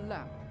over a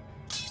lamp,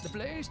 The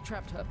blaze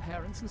trapped her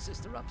parents and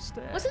sister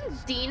upstairs.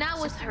 Wasn't Dina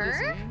with Sister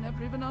her? Lizzie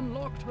never even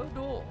unlocked her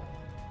door.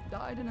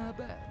 Died in her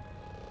bed.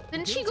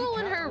 Didn't The she guilty go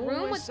in cat her room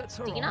always with sets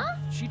her Dina?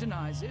 off. She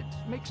denies it.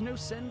 Makes no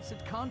sense.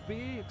 It can't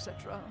be,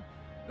 etc.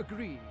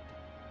 Agreed.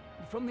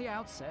 From the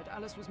outset,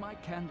 Alice was my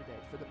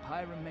candidate for the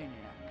pyromaniac.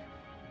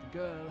 The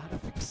girl had a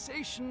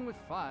fixation with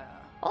fire.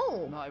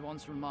 Oh. And I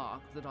once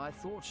remarked that I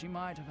thought she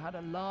might have had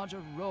a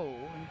larger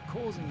role in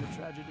causing the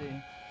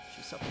tragedy.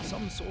 She suffered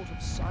some sort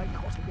of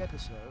psychotic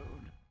episode.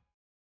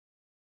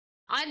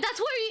 That's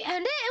where you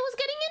ended? It was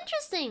getting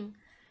interesting.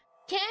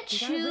 Can't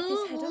Did I rip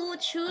his head chew, off?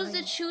 choose the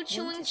I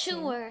chewing wanted to.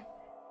 chewer.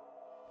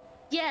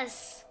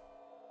 Yes.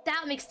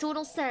 That makes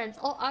total sense.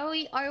 Oh, are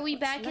we What's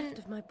back in... left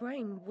of my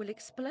brain will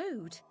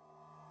explode.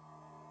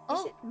 Oh.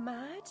 Is it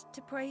mad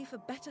to pray for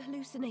better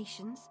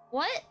hallucinations?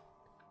 What?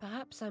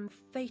 Perhaps I'm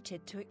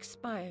fated to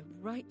expire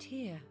right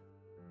here.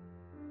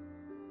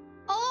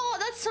 Oh,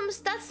 that's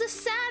the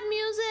sad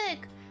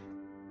music.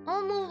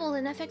 All movable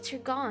and effects are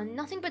gone.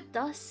 Nothing but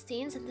dust,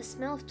 stains, and the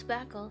smell of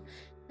tobacco.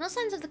 No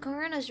signs of the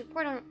coroner's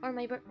report or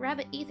my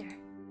rabbit either.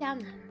 Damn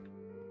them.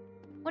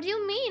 What do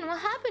you mean? What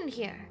happened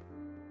here?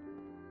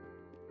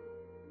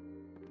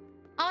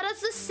 Oh, that's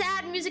the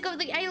sad music of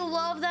the... I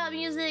love that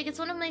music. It's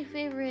one of my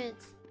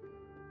favorites.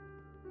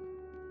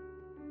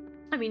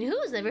 I mean,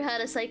 who's never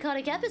had a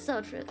psychotic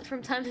episode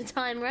from time to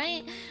time,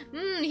 right?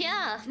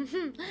 Yeah.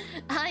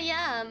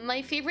 Yeah,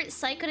 my favorite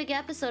psychotic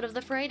episode of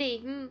the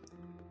Friday.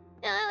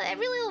 Yeah,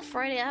 every little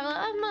Friday I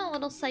have my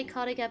little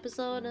psychotic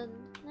episode, and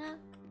yeah.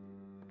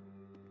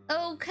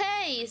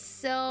 Okay,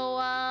 so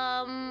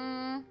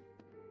I'm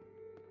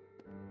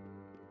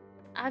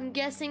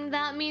guessing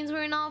that means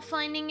we're not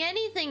finding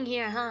anything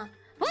here, huh?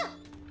 What?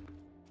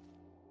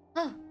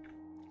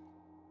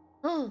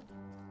 Oh,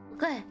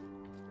 okay.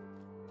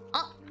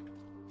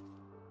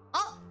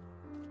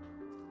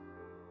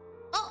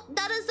 Oh,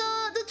 that is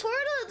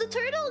the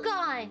turtle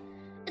guy.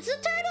 It's the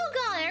turtle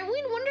guy. Are we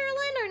in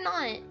Wonderland or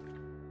not?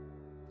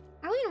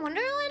 Are we in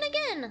Wonderland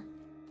again?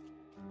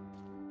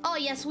 Oh,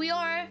 yes, we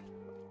are.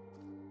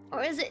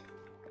 Or is it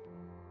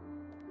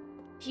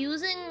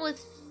fusing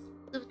with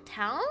the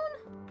town?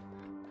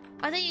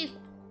 Are they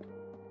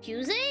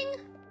fusing?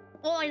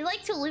 Oh, I'd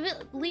like to leave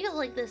it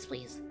like this,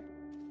 please.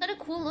 Kind of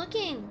cool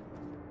looking.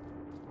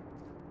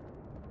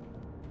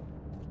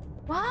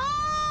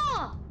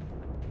 Wow!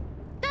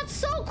 That's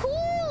so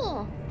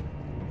cool!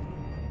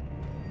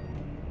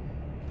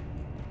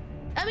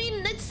 I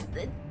mean, it's,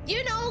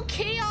 you know,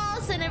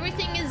 chaos and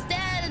everything is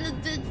dead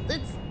and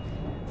it's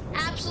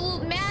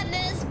absolute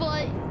madness,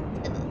 but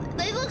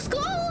it looks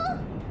cool!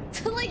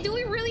 So, like, do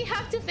we really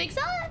have to fix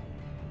that?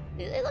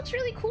 It looks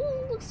really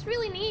cool, it looks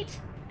really neat.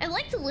 I'd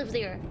like to live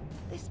there.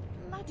 This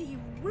bloody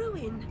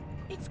ruin.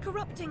 It's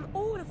corrupting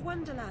all of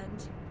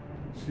Wonderland.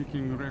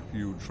 Seeking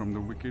refuge from the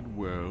wicked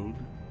world?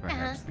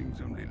 Perhaps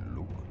things only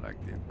look like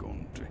they've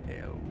gone to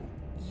hell.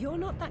 You're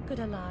not that good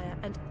a liar,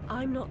 and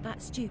I'm not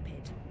that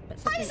stupid.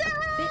 But something Sarah!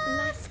 a bit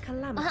less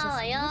calamitous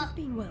would have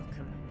been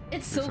welcome.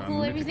 It's so This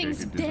cool,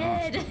 everything's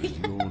dead. unmitigated disaster is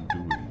your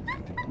doing,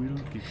 and it will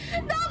get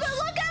worse. No, but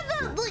look at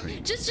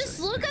the just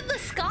look at the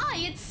sky.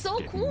 It's so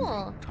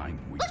cool.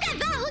 Look at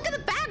that. Look at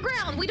the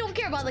background. We don't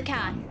care about the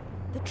cat.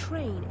 The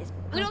train is.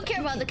 We don't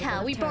care about the perfectly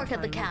cat. We capable bark of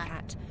at the terrifying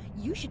cat.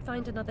 that You should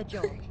find another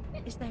job.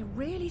 Is there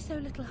really so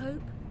little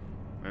hope?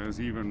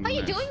 There's even How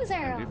you less, doing,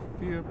 Zara? and if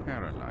fear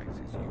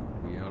paralyzes you,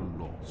 we are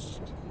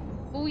lost.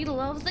 We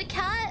love the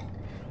cat.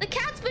 The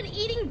cat's been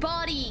eating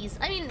bodies.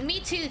 I mean, me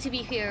too, to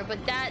be fair,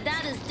 but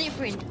that is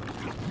different.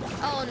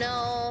 Oh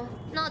no,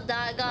 not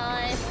that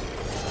guy.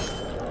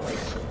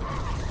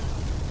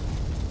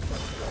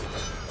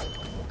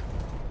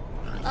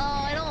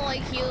 Oh, I don't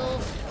like you.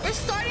 We're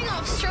starting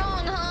off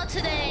strong, huh,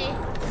 today?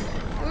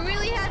 We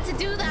really had to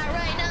do that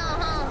right now,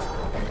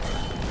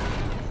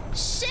 huh?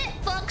 Shit,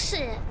 fuck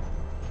shit.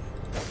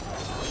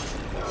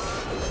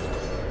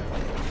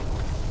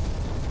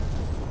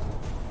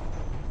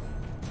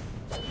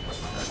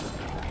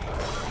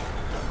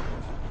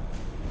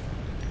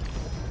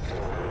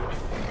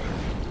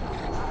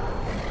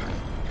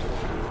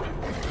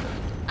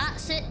 Ah,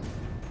 shit.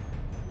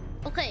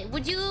 Okay,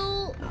 would you...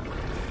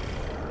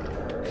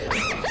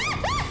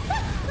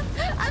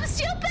 I'm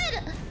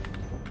stupid!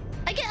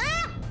 I get...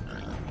 Ah!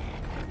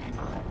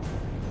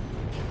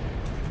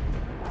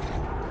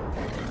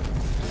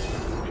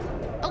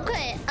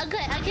 Okay,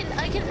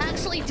 I can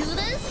actually do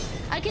this.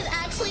 I can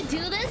actually do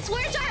this.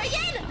 Where's our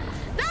again?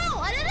 No,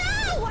 I don't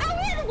know. We're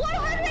in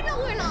 100. No,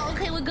 we're not.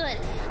 Okay, we're good.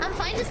 I'm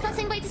fine. Just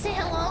passing by to say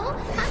hello.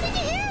 Happy to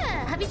hear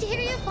it. Happy to hear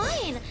you're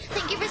fine.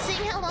 Thank you for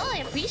saying hello. I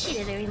appreciate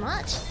it very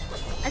much.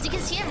 As you can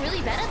see, I'm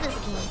really bad at this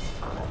game.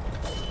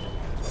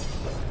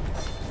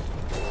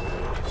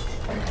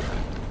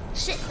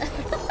 Shit.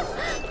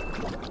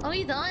 Are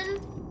we done?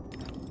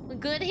 We're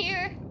good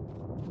here?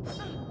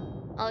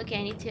 Okay,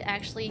 I need to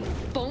actually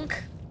bonk.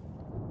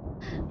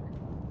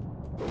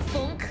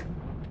 Bonk.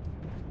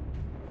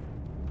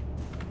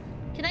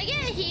 Can I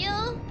get a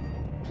heal?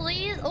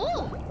 Please?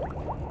 Oh!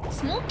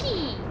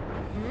 Smoky!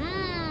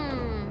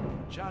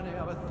 Mmm. Journey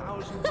of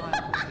 1,000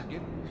 miles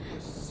begins with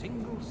a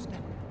single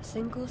step.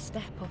 single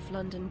step off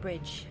London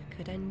Bridge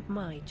could end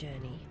my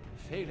journey.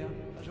 Failure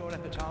as your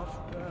epitaph.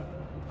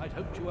 I'd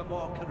hoped you were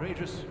more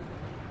courageous.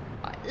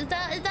 Is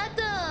that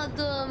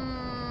the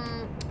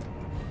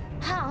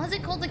how's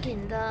it called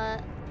again?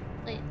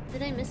 Wait,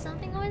 did I miss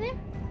something over there?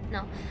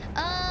 No.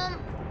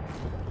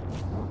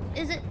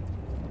 Is it?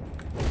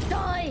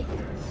 Die!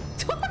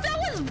 That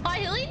was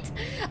violent!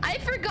 I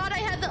forgot I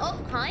had the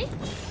hi?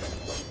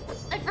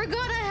 I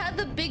forgot I had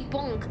the big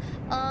bonk.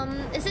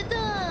 Is it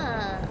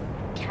the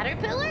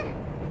caterpillar?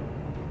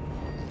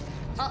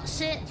 Oh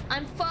shit,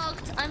 I'm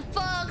fucked! I'm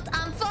fucked!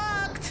 I'm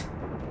fucked!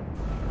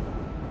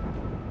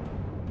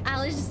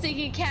 Ali's just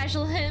taking a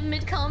casual hit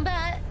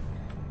mid-combat.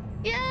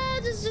 Yeah,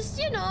 just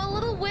you know, a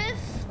little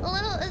whiff.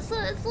 It's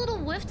a little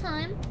whiff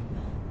time.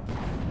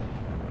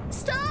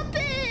 Stop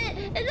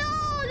it!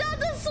 No, not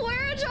the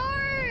swear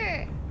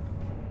jar!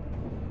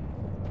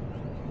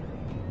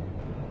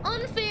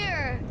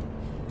 Unfair.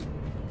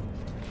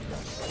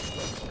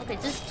 Okay,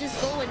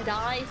 just go and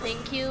die.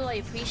 Thank you. I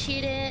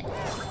appreciate it.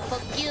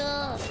 Fuck you.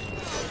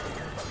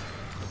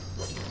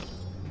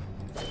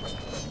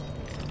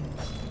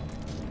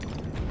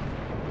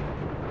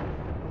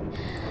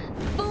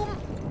 Boom.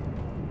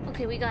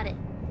 Okay, we got it.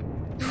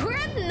 We're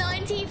at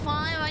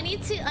 95. I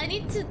need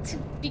to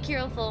be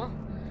careful.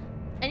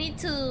 I need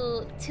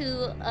to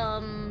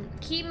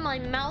keep my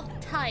mouth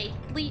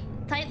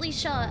tightly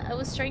shut. I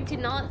was trying to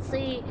not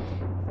say.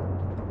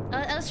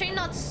 I was trying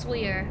not to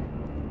swear.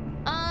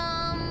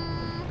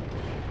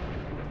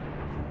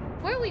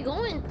 Where are we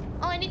going?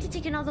 Oh, I need to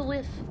take another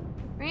whiff,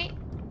 right?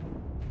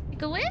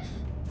 Take a whiff?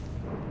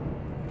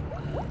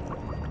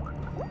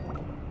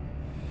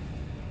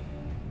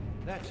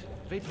 That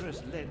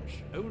vaporous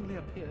ledge only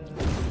appears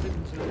as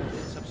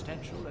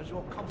insubstantial as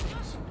your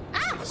confidence.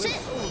 Ah,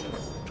 shit!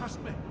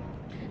 Trust me.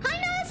 Hi,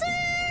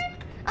 Nasser!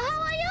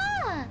 How are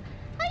ya?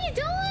 How you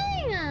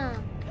doing?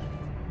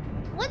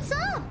 What's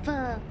up?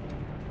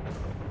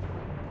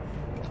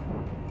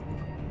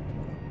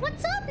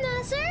 What's up,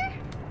 Nasser?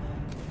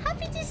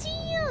 Happy to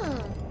see you.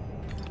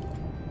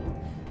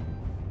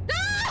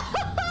 No!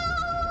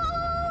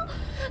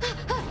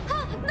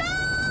 No!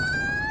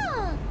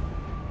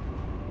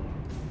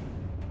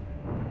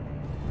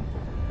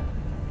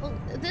 Well,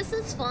 this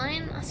is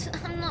fine.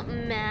 I'm not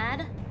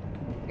mad.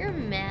 You're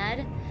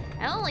mad.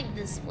 I don't like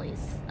this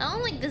place. I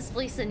don't like this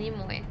place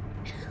anymore. I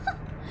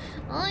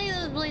don't like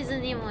this place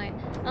anymore.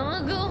 I'm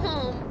gonna go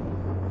home.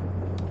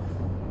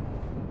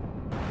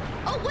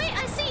 Oh wait,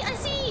 I see.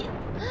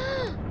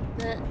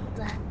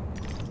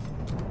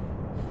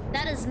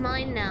 That is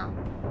mine now.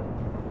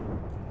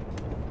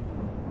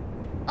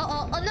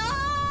 Oh no!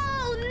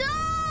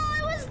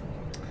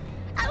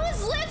 I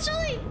was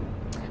literally.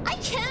 I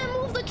can't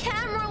move the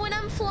camera when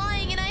I'm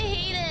flying, and I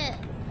hate it.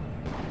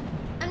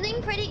 I'm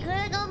doing pretty good.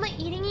 I got my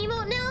eating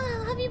emote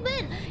now. How have you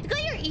been? You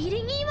got your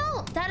eating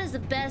emote? That is the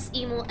best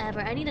emote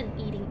ever. I need an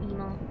eating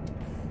emote.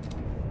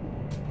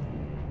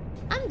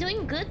 I'm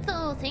doing good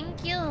though,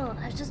 thank you.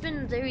 I've just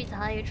been very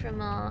tired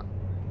from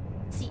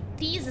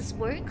thesis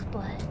work,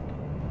 but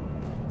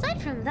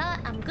aside from that,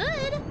 I'm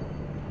good.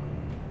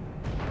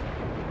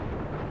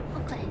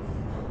 Okay.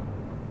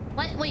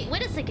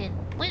 Wait a second.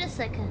 Wait a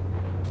second.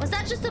 Was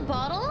that just a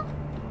bottle?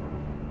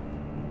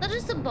 Was that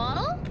just a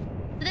bottle?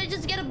 Did I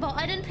just get a bottle?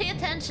 I didn't pay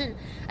attention.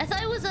 I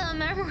thought it was a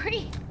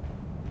memory.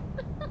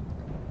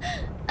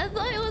 I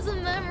thought it was a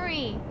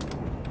memory.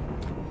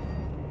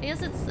 I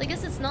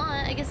guess it's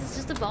not. I guess it's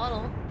just a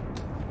bottle.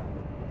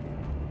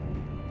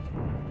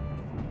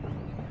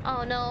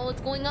 Oh no,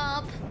 it's going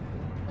up.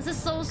 This is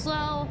so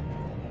slow.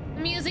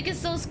 The music is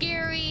so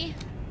scary.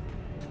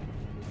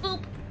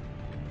 Boop.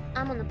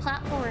 I'm on the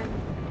platform.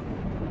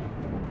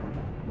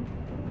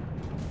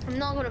 I'm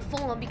not gonna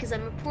fall because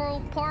I'm a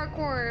pro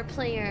parkour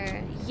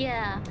player.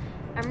 Yeah,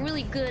 I'm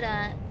really good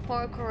at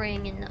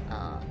parkouring and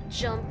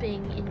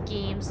jumping in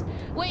games.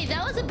 Wait,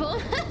 that was a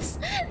bonus?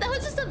 That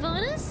was just a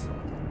bonus?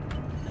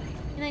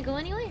 Can I go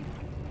anywhere?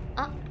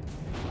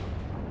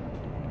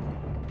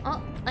 Oh,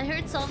 I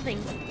heard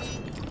something.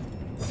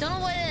 Don't know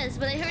what it is,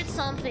 but I heard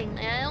something.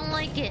 And I don't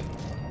like it.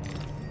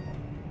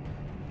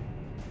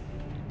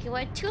 Okay,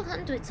 we're at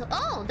 200. So,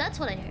 oh, that's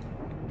what I heard.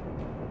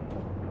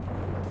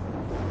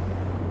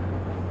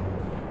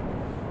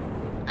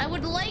 I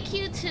would like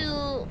you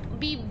to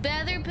be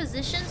better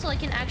positioned so I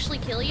can actually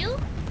kill you.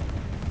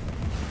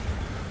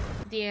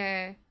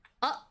 There.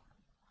 Oh.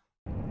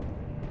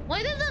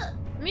 Why did the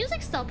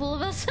music stop all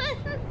of a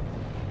sudden?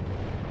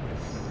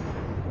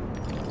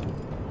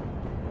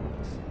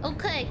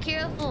 Okay,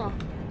 careful.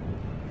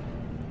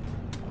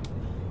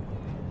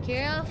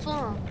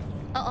 Careful.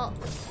 Uh-oh.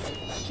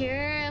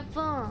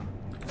 Careful.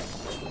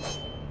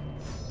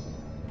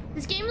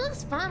 This game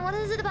looks fun. What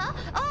is it about?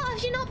 Oh,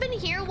 have you not been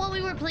here while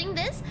we were playing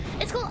this?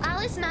 It's called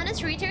Alice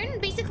Madness Return.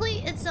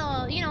 Basically, it's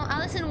you know,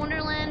 Alice in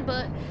Wonderland,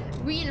 but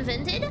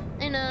reinvented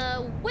in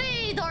a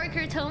way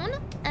darker tone.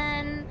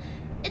 And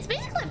it's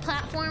basically a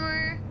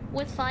platformer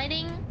with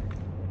fighting.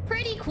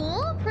 Pretty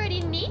cool,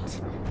 pretty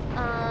neat.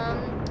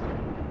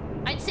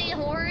 I'd say a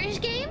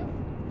horror-ish game.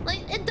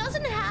 Like, it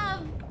doesn't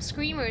have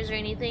screamers or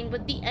anything,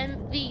 but the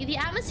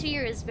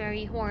atmosphere is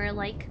very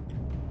horror-like.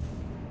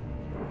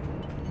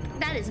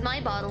 That is my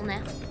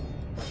bottleneck.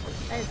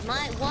 That is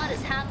what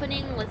is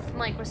happening with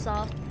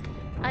Microsoft.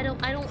 I don't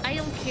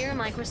care,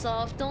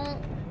 Microsoft.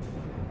 Don't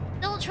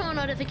throw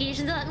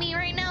notifications at me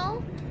right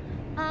now.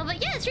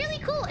 But yeah, it's really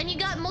cool. And you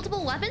got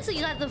multiple weapons. So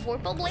you got the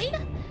Vorpal Blade.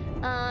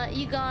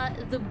 You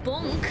got the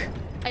Bunk.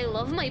 I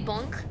love my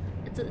Bunk.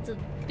 It's a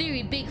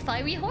very big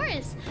fiery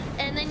horse.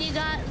 And then you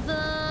got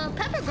the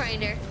Pepper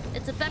Grinder.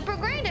 It's a Pepper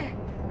Grinder.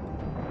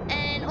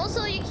 And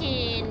also you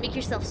can make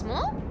yourself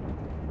small.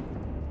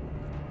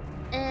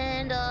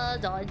 And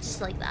dodge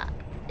just like that.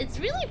 It's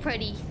really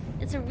pretty.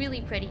 It's a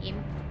really pretty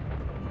game.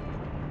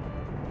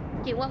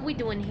 Okay, what we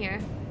doing here?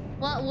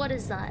 What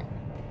is that?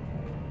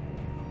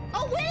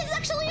 Oh wait, it's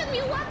actually a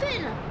new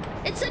weapon!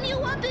 It's a new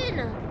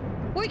weapon!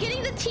 We're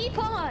getting the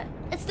teapot!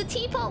 It's the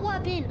teapot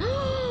weapon!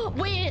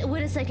 Wait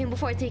a second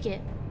before I take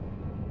it.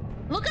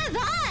 Look at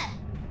that!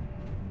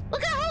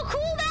 Look at how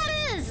cool that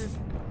is!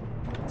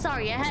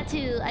 Sorry, I had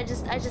to. I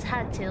just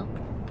had to.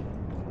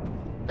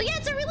 But yeah,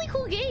 it's a really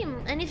cool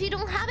game, and if you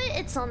don't have it,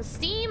 it's on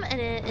Steam, and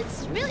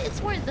it's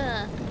worth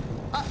the.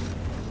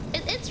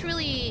 It's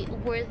really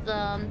worth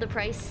the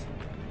price.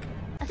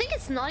 I think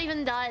it's not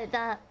even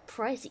that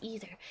price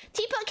either.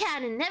 Teapot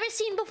cannon, never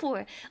seen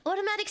before.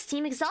 Automatic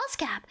steam exhaust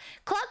cap.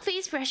 Clock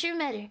phase pressure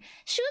meter.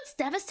 Shoots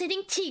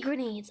devastating tea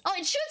grenades. Oh,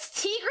 it shoots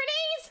tea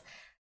grenades?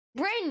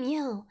 Brand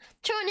new.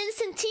 Throw an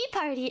instant tea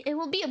party. It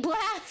will be a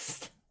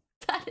blast.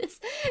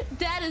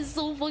 That is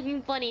so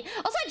fucking funny.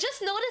 Also, I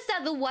just noticed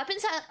that the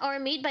weapons are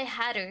made by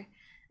Hatter.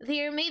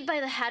 They are made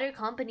by the Hatter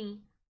company.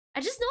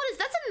 I just noticed.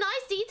 That's a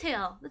nice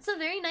detail. That's a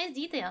very nice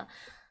detail.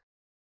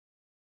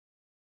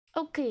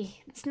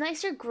 Okay, it's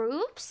nicer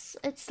groups.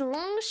 It's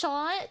long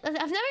shot. I've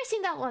never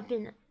seen that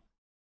weapon.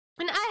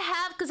 And I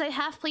have, because I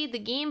have played the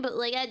game, but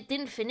like I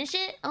didn't finish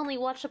it. I only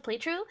watched a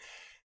playthrough.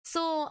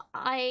 So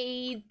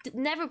I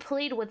never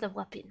played with the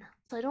weapon.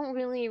 So I don't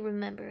really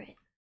remember it.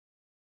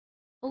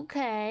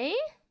 Okay.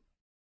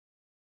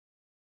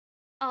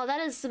 Oh,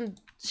 that is some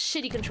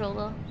shitty control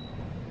though.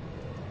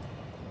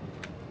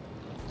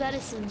 That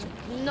is some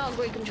not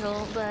great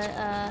control, but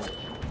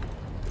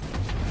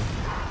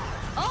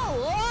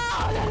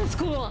Oh, that is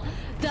cool.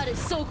 That is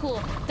so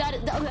cool.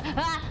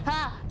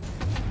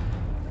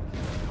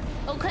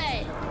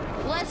 Okay,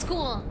 less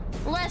cool.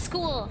 Less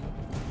cool.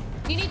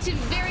 You need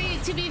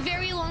to be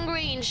very long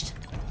ranged.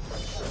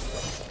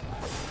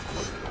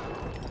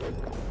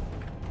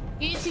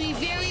 You need to be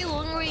very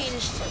long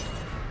ranged.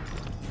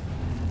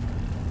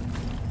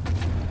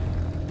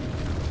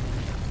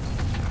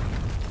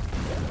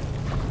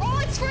 Oh,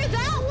 it's for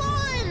that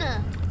one!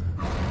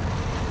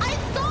 I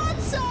thought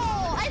so!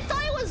 I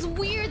thought it was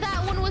weird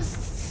that one was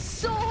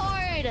so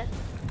hard.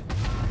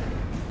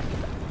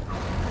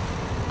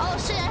 Oh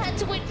shit, I had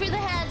to wait for the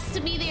hats to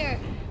be there.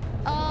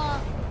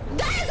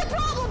 That is a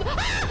problem!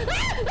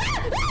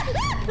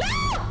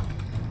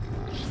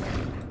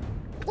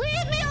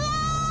 Leave me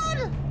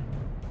alone!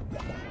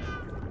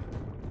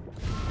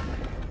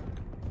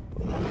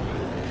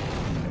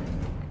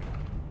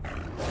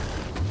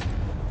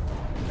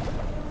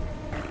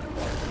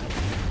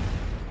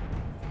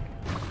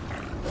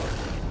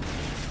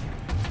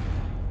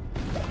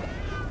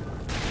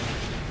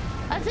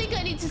 I think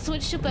I need to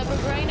switch to Pepper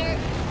Grinder.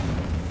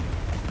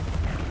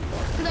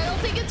 Because I don't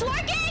think it's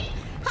working!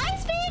 Hi,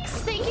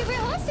 Speaks! Thank you for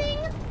hosting!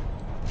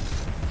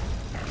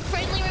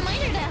 Friendly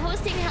reminder that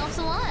hosting helps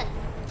a lot.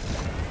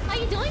 How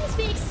you doing,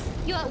 Speaks?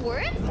 You at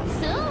work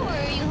still, or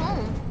are you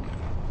home?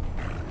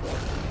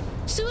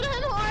 Shoot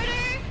him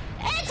harder!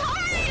 It's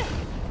hard!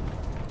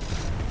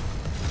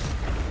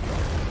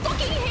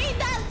 Fucking hate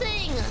that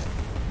thing!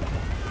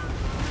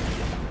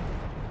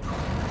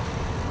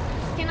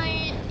 Can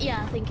I...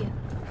 Yeah, thank you.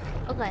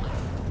 Okay.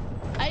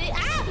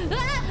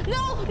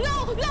 No!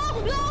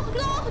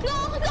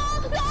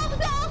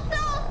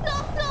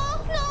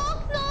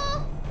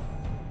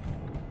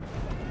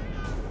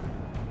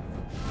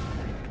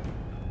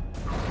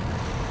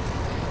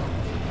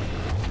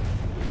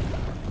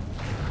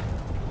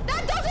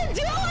 That doesn't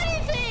do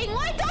anything!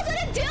 Why doesn't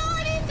it do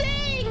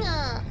anything?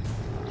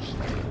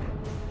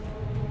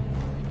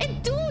 It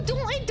don't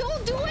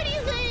do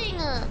anything!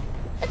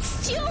 It's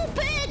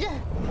stupid!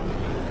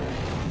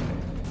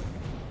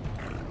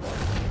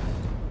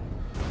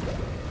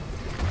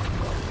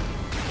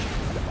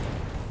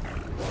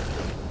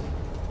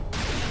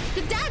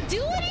 Did that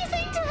do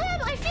anything to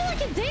him? I feel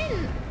like it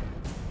didn't.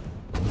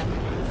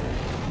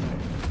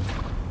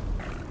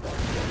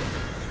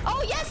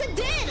 Oh yes, it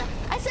did.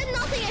 I said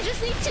nothing. I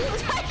just need to.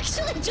 I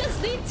actually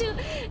just need to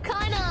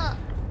kind of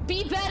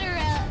be better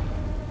at.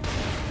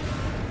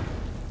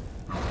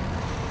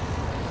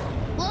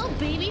 Little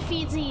baby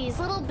feedsies.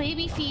 Little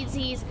baby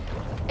feedsies.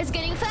 It's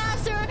getting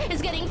faster.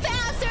 It's getting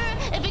faster.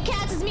 If it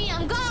catches me,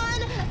 I'm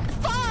gone.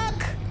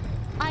 Fuck.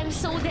 I'm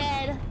so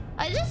dead.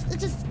 It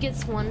just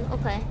gets one.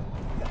 Okay.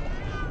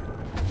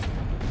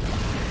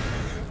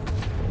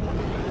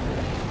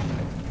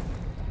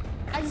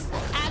 I just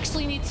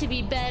actually need to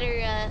be better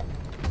at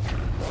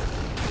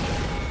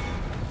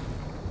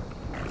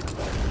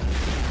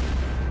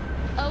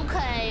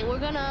Okay, we're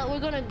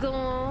gonna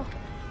go.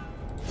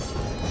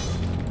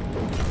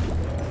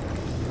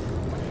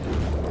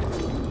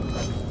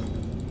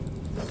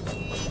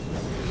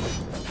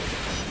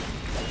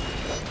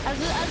 I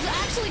was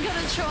actually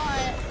gonna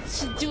try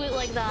to do it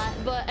like that,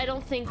 but I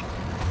don't think.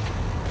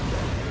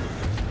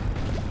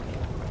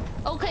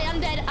 Okay,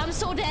 I'm dead. I'm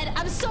so dead.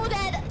 I'm so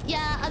dead.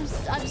 Yeah, I'm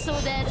so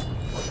dead.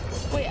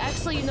 Wait,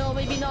 actually, no,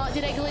 maybe not.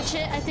 Did I glitch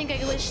it? I think I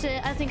glitched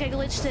it. I think I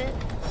glitched it.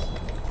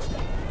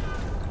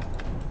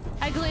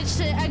 I glitched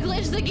it. I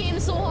glitched the game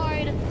so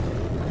hard.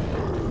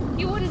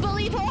 You wouldn't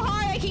believe how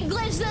hard I can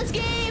glitch this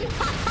game.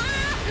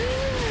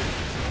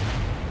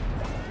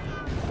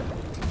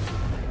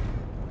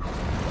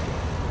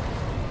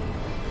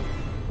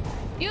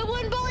 You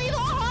wouldn't believe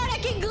how hard I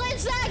can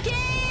glitch that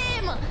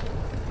game.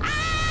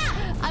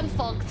 Ah! I'm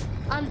fucked.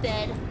 I'm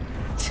dead.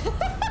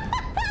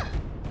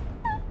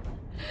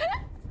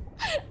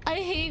 I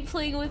hate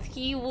playing with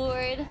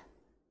keyboard.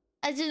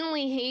 I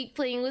genuinely hate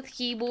playing with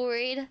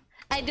keyboard.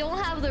 I don't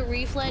have the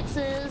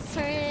reflexes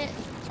for it.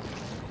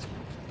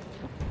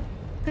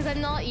 Because I'm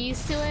not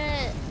used to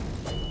it.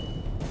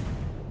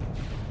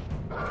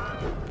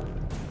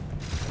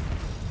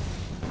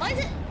 Why is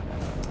it?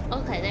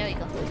 Okay, there we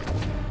go.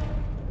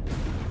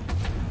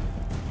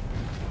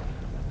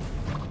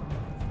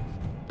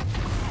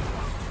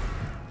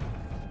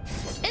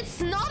 It's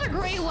not a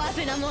great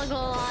weapon, I'm not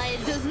gonna lie.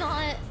 It does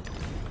not...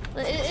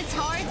 It's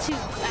hard to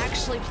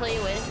actually play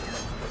with.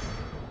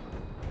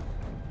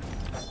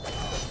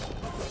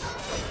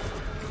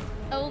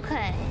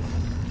 Okay.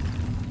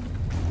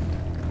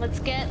 Let's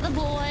get the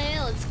boy.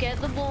 Let's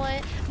get the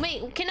boy.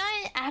 Wait, can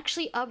I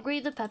actually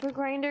upgrade the pepper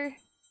grinder?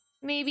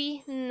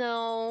 Maybe?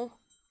 No.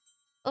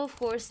 Of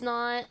course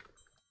not.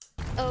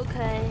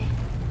 Okay.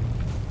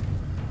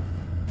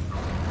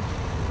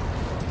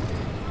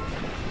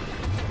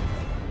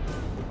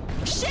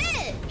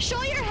 Shit!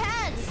 Show your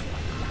heads!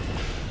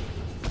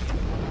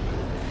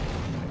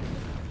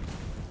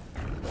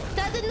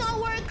 That did not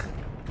work.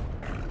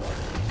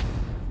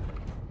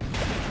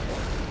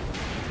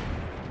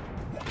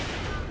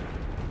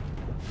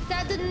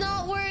 That did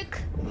not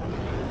work.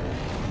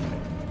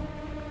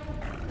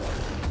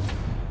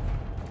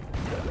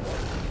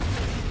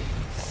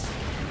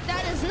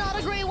 That is not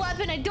a great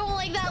weapon. I don't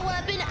like that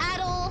weapon at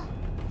all.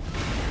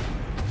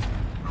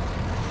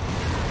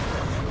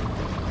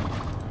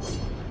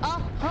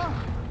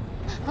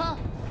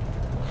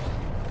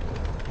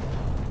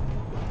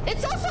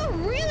 It's also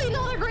really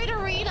not a great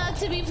arena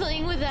to be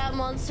playing with that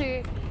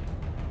monster.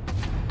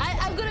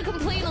 I'm gonna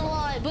complain a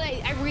lot, but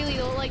I really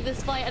don't like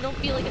this fight. I don't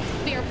feel like it's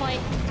a fair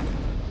fight.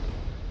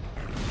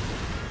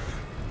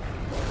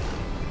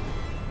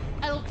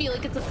 I don't feel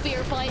like it's a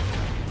fair fight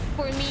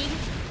for me.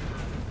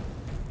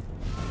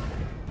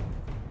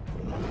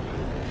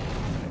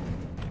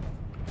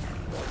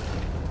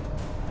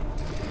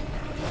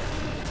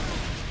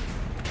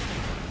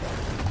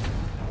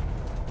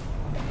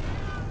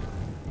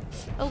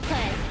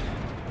 Okay.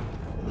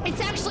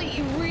 It's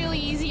actually really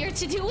easier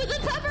to do with a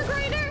pepper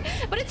grinder,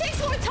 but it takes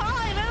more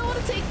time. I don't want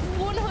to take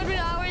 100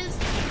 hours.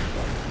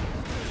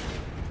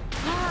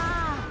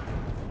 Ah.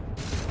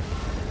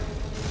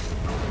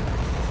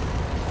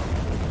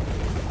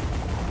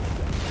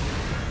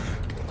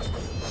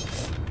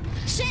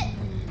 Shit.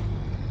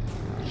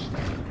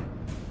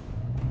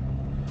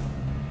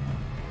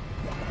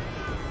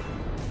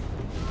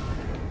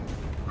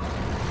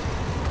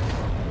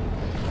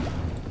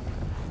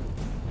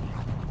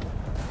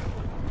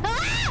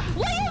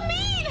 What do you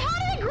mean? How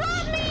did it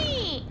grab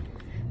me?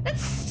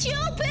 That's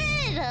stupid!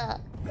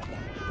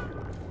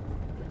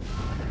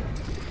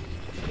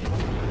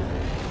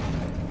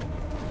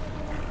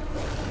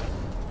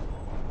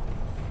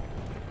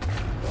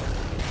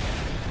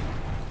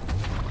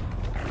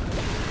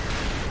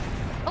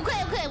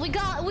 Okay, we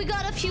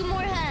got a few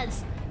more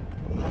heads.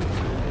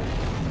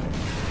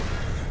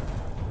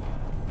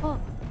 Oh.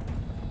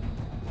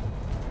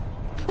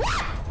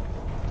 What?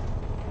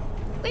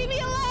 Leave me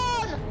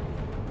alone!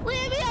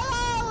 Leave me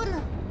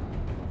alone!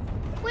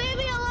 Leave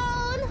me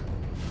alone!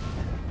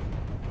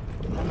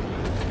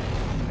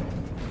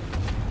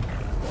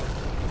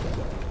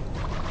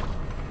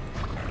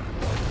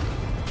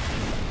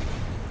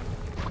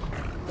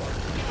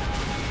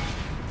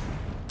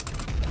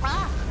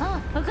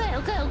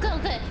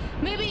 Okay.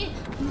 Maybe...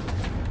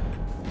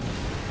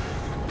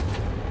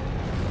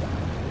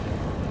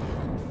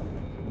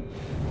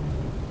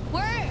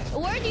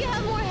 Where do you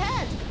have more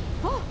heads?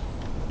 Oh.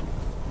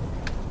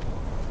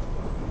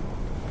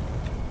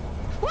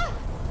 What?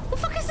 The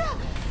fuck is that?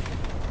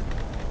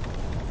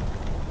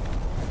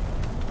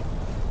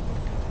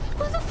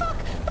 What the fuck?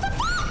 What the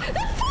fuck?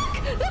 The fuck?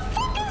 The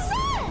fuck is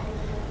that?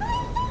 What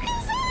the fuck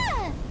is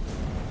that?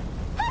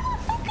 How the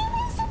fuck am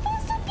I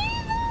supposed to be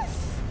this?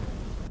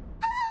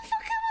 How the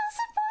fuck am I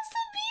supposed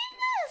to be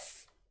this?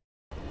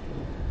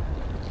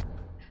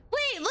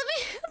 Wait, let me...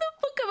 How the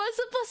fuck am I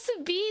supposed to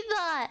be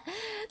that?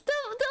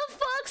 The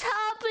fuck's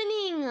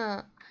happening?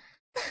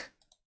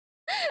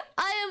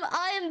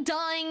 I am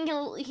dying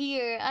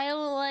here. I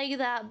don't like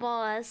that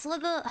boss.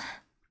 What the...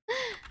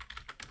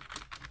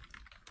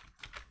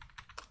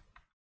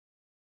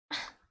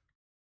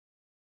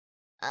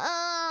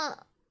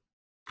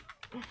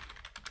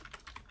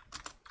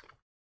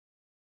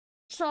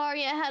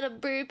 sorry, I had a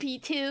burpee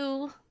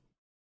too.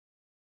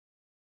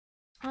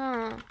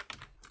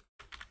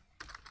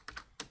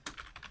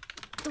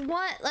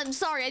 What? I'm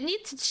sorry, I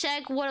need to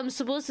check what I'm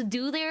supposed to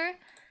do there.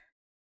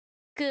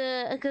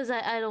 Cause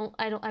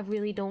I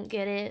really don't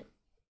get it.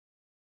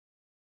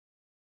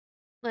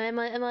 Like,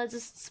 am I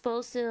just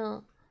supposed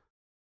to...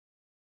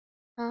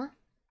 Huh?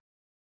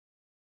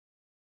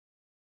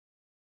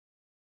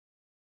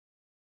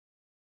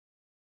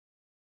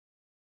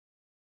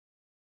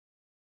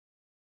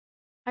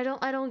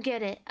 I don't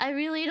get it. I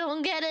really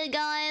don't get it,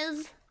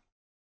 guys.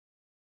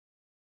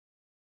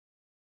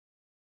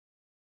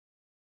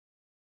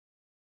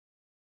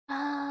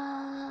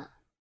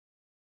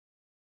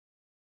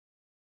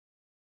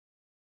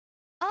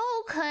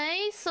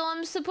 Okay, so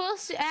I'm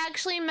supposed to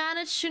actually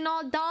manage to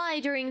not die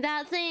during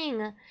that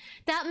thing.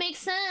 That makes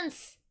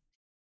sense.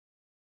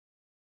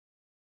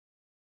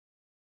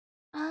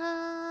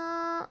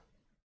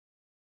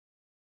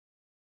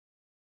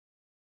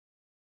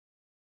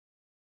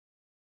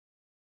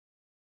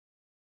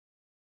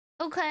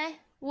 Okay.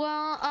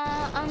 Well,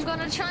 I'm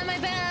gonna try my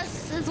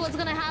best, is what's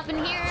gonna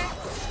happen here.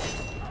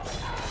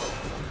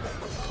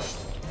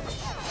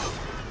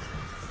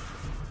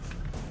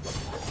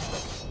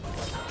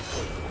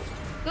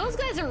 Those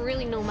guys are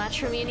really no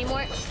match for me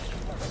anymore.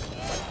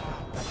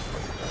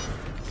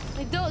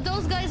 Like,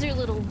 those guys are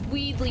little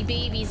weedly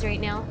babies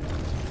right now.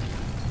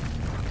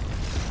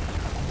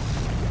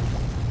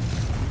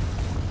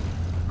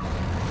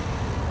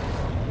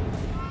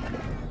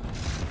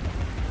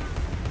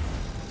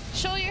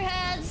 Show your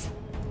heads.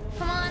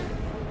 Come on.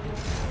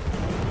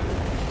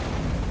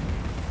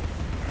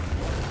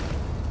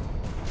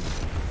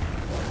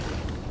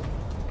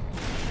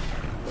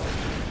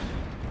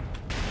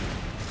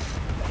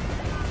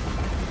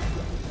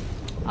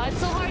 Oh, it's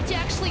so hard to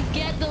actually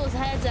get those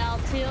heads out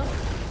too.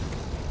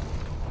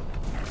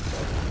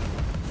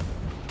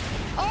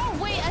 Oh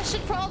wait, I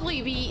should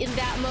probably be in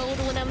that mode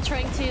when I'm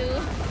trying to...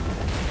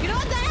 You know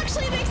what? That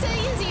actually makes it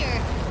easier.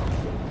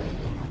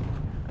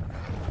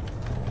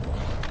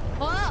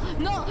 Oh,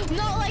 no,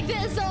 not like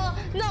this,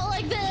 not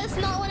like this,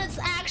 not when it's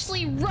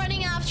actually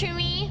running after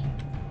me.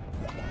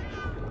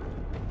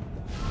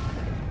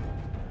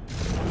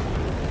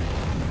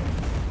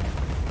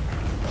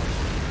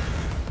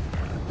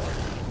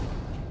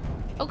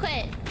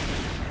 Okay.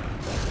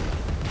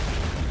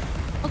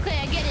 Okay,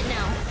 I get it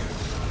now.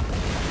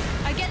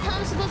 I get how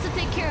I'm supposed to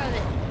take care of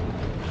it.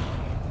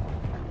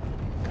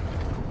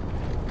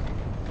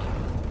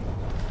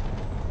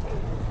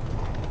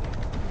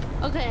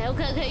 Okay,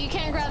 okay, you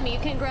can't grab me, you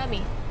can't grab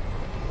me.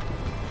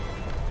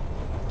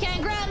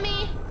 Can't grab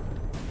me!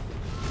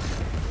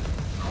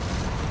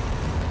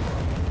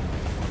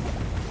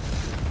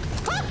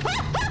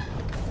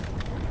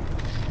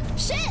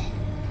 Shit!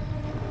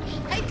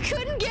 I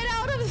couldn't get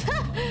out of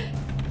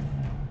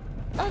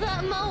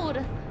that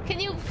mode. Could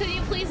you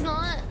please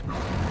not?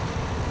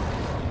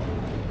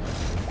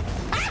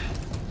 Ah!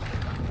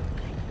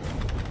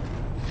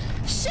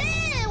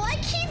 Shit! I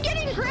keep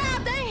getting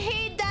grabbed. I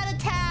hate that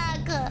attack.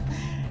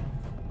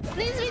 It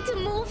needs me to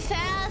move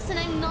fast, and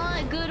I'm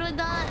not good with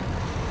that.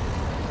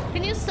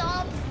 Can you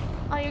stop?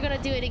 Oh, you're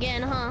gonna do it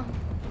again, huh?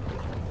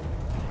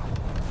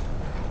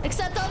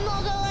 Except I'm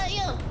not gonna let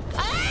you.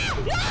 Ah!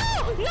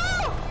 No!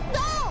 No!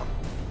 No!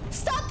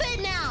 Stop it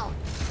now!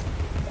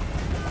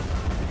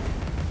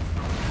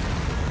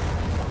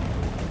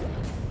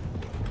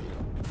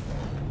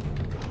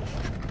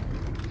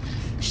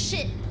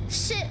 Shit,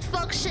 shit,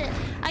 fuck shit.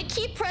 I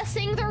keep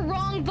pressing the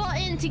wrong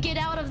button to get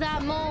out of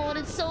that mode.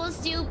 It's so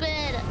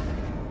stupid.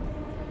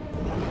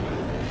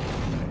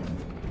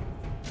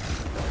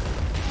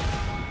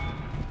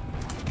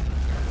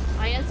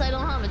 I guess I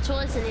don't have a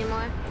choice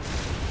anymore.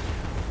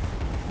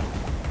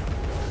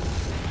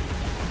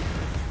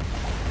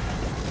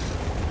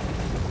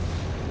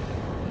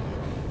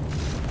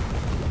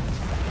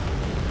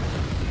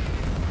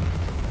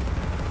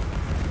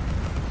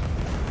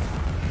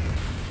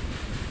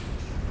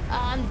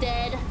 I'm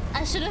dead.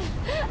 I should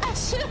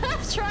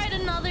have tried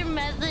another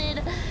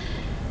method.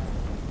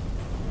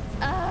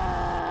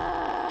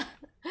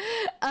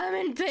 I'm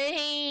in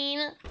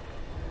pain.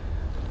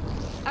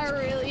 I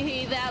really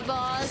hate that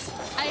boss.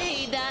 I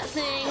hate that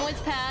thing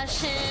with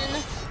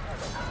passion.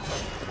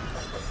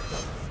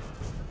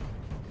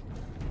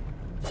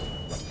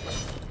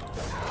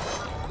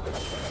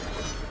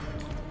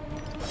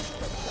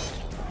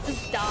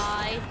 Just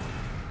die.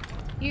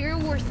 You're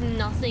worth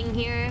nothing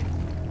here.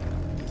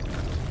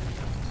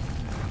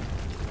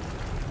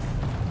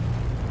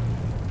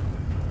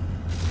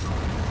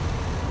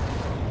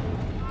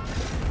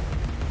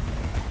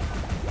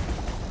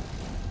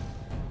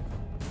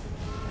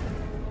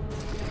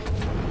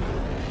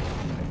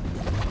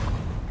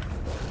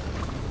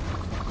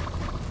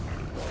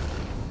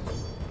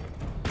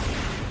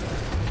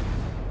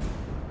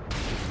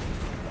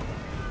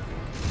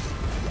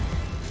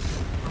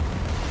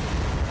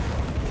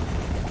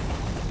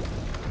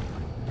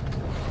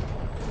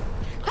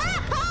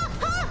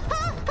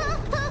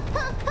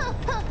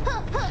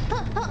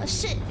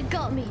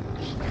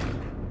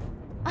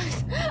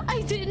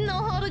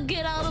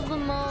 get out of the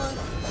mode.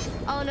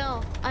 Oh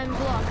no, I'm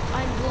blocked.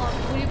 I'm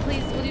blocked. Would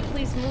you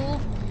please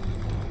move?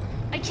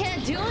 I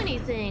can't do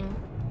anything.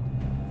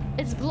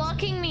 It's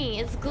blocking me.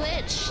 It's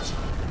glitched.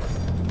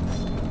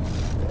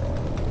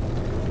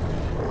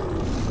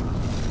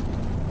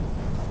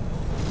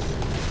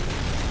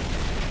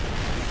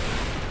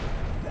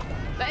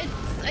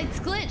 It's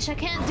glitched. I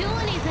can't do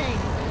anything.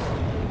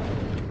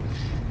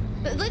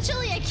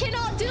 Literally, I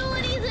cannot do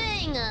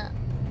anything.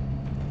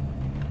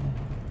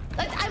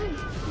 I'm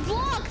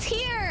blocked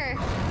here.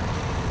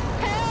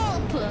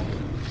 Help!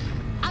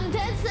 I'm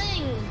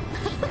dancing.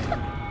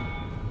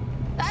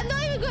 I'm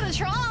not even gonna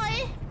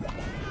try.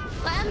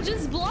 I'm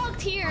just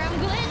blocked here. I'm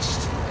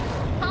glitched.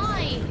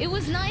 Hi. It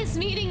was nice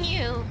meeting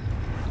you.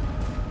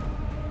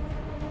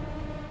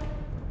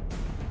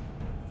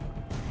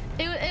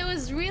 It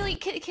was really.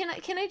 Can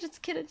I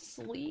just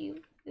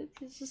leave?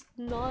 It's just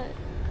not.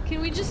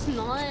 Can we just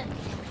not?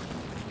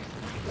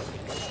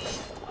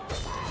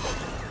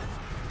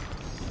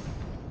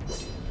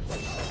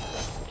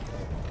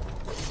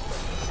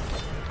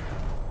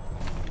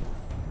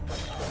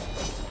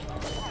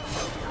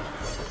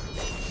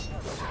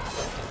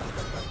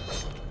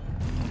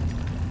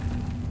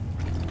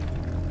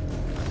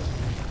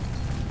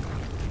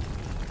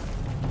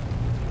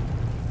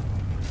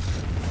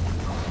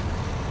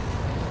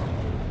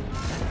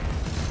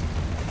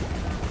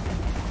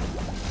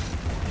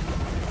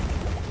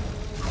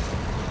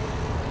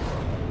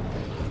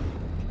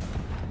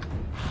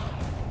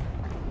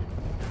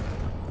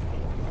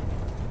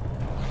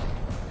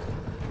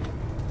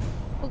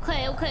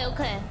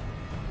 Okay.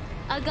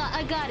 I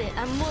got it.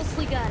 I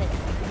mostly got it.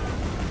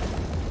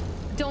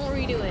 Don't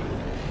redo it.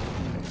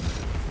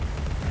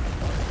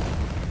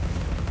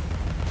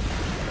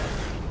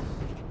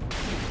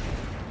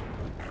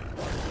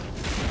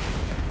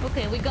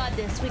 Okay, we got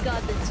this. We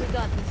got this. We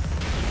got this.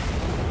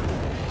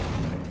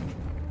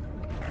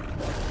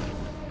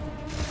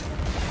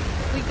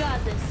 We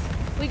got this.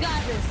 We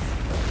got this.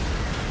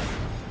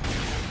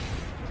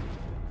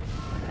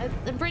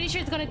 I'm pretty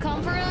sure it's gonna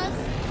come for us.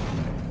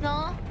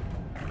 No?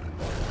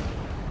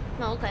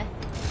 No, okay.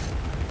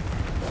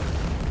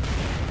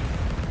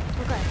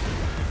 Okay.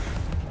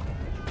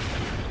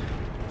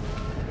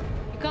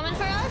 You coming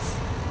for us?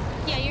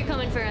 Yeah, you're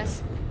coming for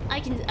us. I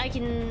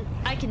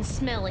can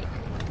smell it.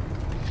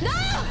 No!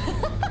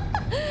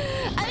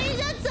 I mean,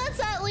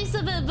 that's at least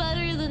a bit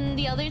better than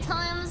the other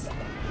times.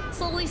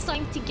 Slowly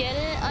starting to get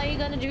it. Are you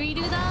gonna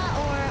redo that,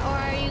 or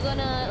are you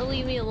gonna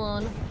leave me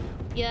alone?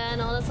 Yeah,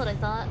 no, that's what I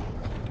thought.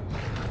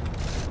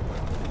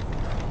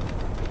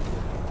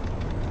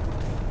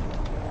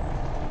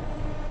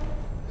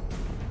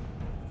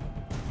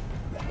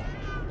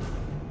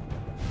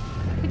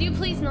 Could you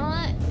please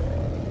not?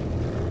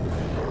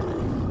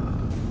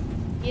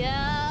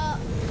 Yeah.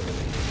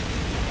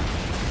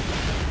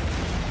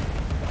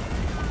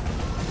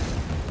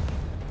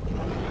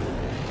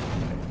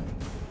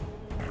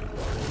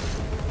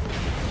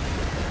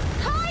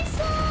 Hi,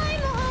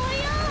 Slime! How are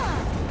ya?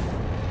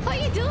 How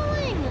you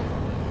doing?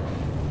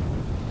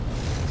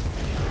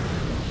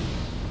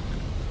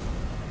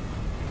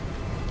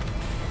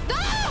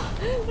 No!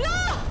 No!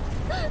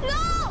 No!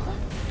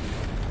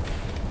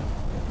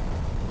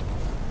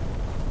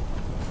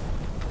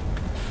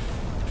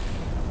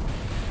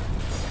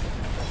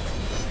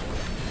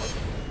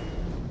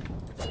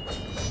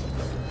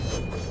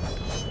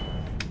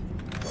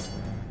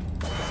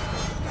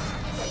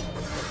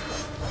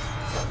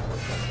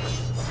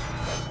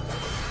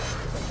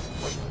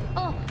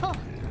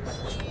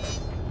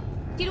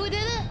 We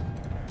did it?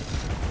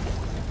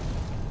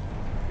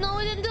 No,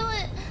 we didn't do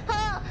it.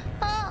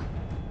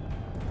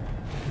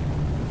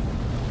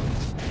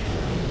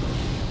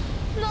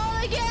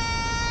 Not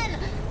again.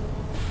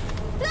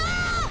 No!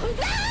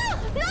 No!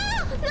 No! No!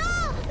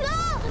 No! No!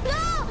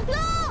 No!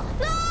 No!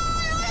 I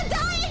want to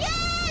die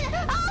again!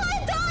 I want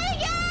to die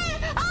again!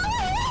 I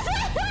want to...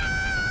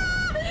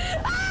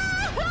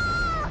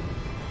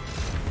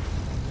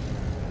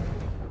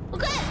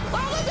 Okay,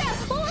 we're almost there!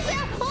 Almost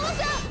there! Almost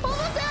there!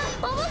 Almost there!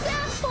 Almost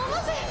there!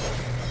 Almost there!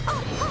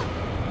 Oh!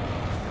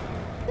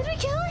 Did we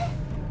kill it?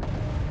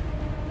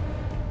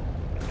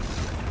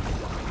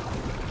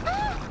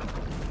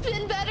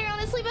 Been better,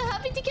 honestly, but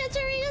happy to catch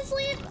Arena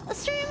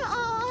stream.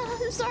 Oh,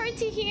 I'm sorry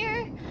to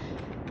hear.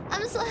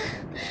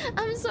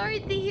 I'm sorry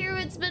to hear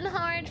it's been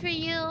hard for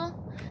you.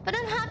 But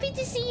I'm happy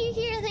to see you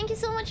here. Thank you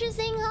so much for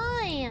saying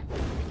hi.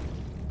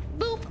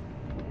 Boop.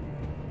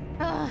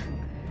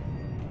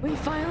 We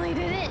finally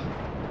did it.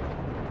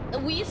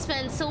 We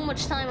spent so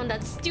much time on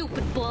that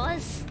stupid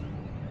boss.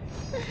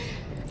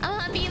 I'm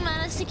happy you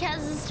managed to catch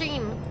the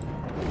stream.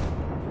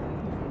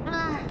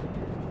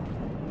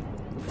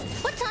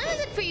 What time is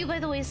it for you, by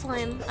the way,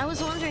 Slime? I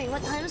was wondering,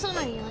 what time zone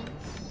are you in?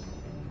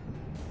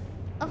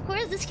 Of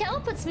course, this cow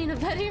puts me in a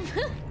better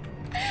mood.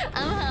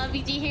 I'm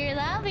happy to hear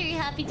that. Very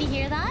happy to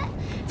hear that.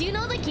 Do you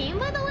know the game,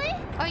 by the way?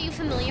 Are you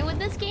familiar with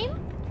this game?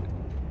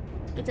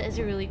 It's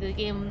a really good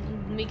game.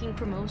 I'm making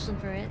promotion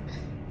for it.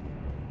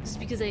 Just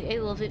because I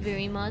love it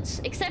very much.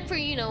 Except for,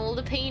 you know, all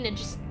the pain it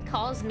just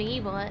caused me,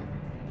 but...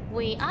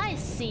 Wait, I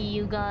see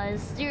you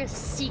guys. There's a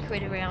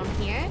secret around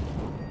here.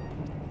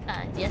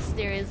 Yes,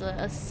 there is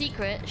a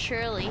secret,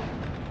 surely.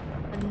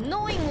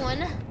 Annoying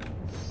one.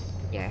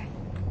 There.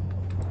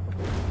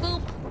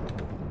 Boop.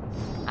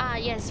 Ah,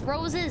 yes,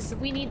 roses.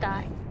 We need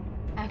that.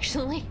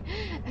 Actually,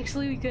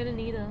 we kinda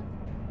need that.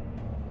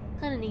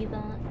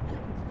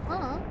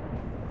 Huh?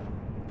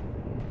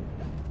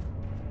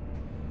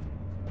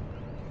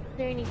 Is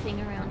there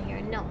anything around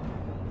here? No.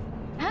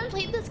 I haven't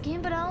played this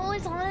game, but I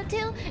always wanted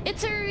to.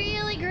 It's a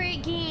really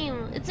great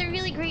game.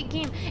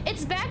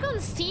 It's back on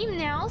Steam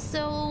now,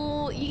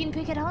 so you can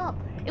pick it up.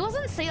 It was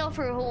on sale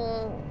for a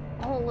whole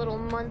little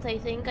month, I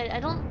think.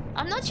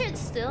 I'm not sure it's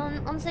still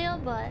on sale,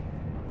 but...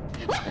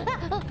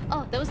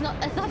 Oh, that was not...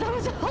 I thought that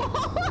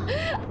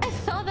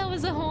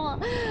was a hole.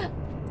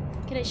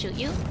 Can I shoot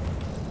you?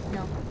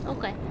 No.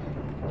 Okay.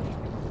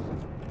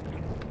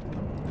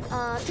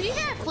 To be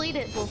fair, I've played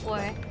it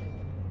before.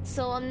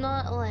 So I'm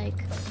not like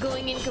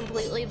going in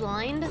completely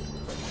blind,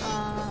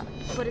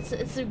 but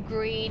it's a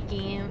great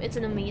game. It's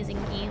an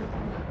amazing game.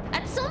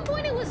 At some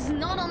point it was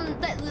not on.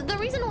 The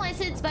reason why I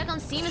say it's back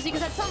on Steam is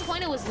because at some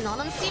point it was not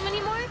on Steam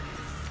anymore.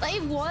 Like,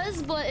 it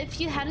was, but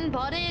if you hadn't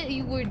bought it,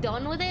 you were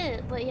done with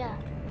it. But yeah,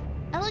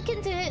 I look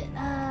into it.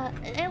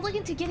 I look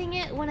into getting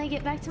it when I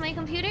get back to my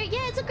computer.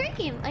 Yeah, it's a great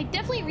game. I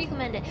definitely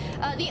recommend it.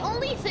 The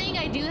only thing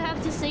I do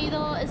have to say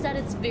though is that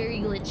it's very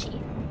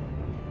glitchy.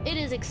 It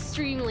is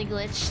extremely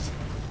glitched.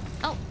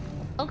 Oh,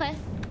 okay.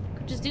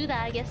 Just do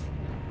that, I guess.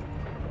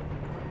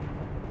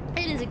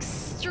 It is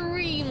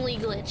extremely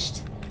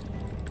glitched.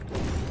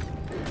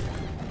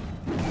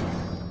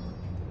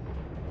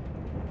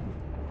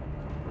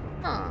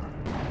 Huh.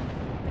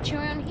 What's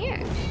around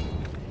here?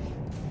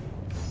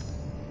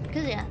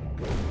 Cause yeah,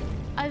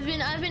 I've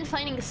been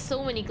finding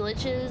so many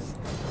glitches.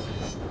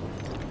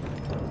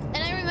 And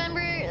I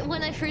remember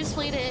when I first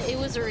played it, it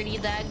was already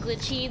that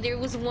glitchy. There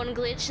was one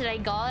glitch that I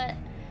got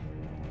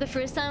the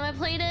first time I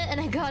played it,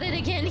 and I got it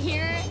again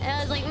here, and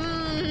I was like,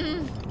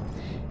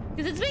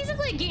 because it's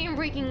basically a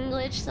game-breaking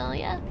glitch, so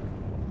yeah.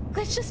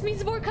 Glitch just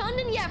means more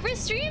content. Yeah, for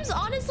streams,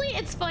 honestly,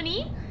 it's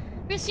funny.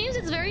 For streams,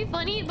 it's very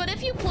funny, but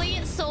if you play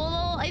it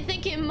solo, I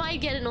think it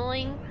might get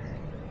annoying.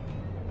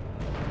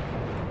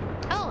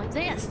 Oh,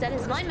 yes, that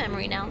is my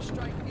memory now.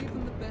 Strike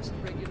even the best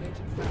regulated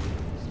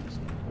families.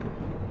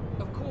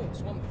 Of course,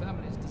 one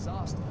family's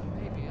disaster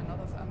may be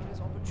another family's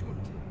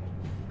opportunity.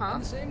 Huh?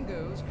 And the same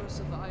goes for a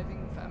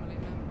surviving family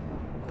member.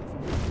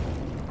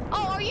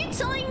 Oh, are you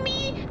telling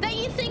me that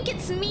you think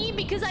it's me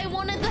because I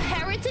wanted the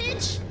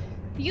heritage?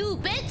 You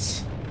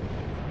bitch!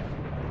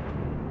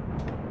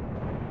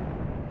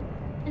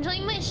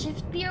 Enjoying my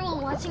shift beer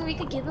while watching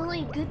Rika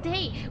giveaway. Good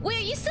day. Wait,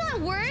 are you still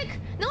at work?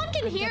 No one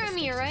can hear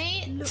me,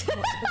 right? Look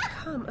what's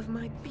become of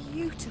my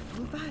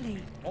beautiful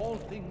valley. All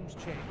things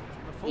change.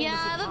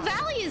 Yeah, the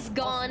valley is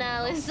gone,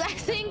 Alice. I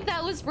think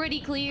that was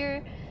pretty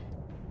clear.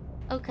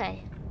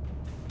 Okay.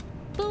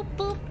 Boop,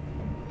 boop.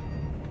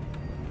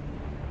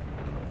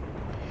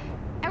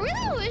 I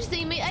really wish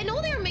they made... I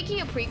know they're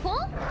making a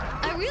prequel.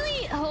 I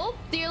really hope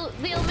they'll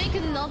make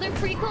another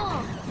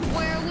prequel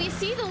where we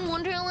see the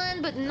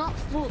Wonderland but not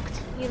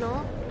fucked, you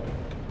know?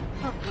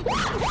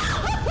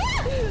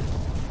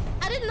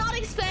 I did not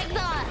expect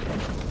that.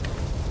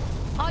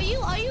 Are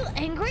you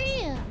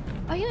angry?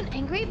 Are you an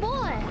angry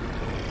boy?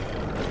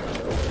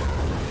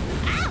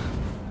 Ah!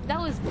 That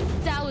was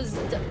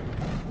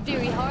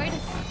very hard.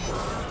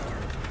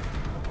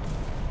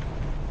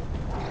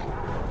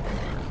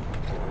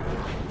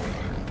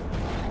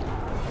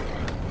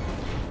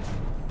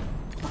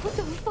 What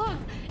the fuck?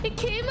 It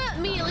came at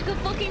me like a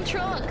fucking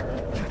truck.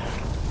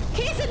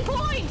 Case in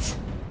point!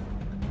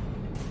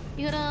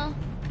 You gotta...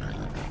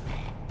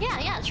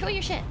 Yeah, throw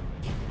your shit.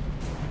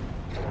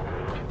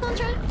 Come on,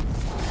 try.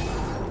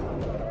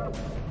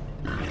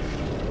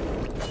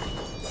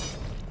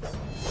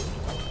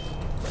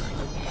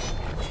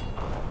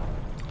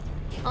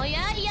 Oh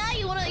yeah,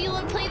 you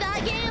wanna play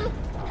that game?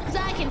 'Cause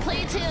I can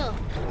play it too.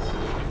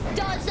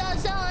 Dodge.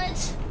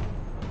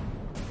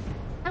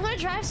 I'm gonna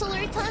drive so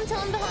Larry tell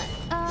him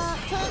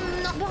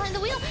not behind the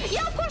wheel.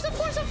 Yeah, of course.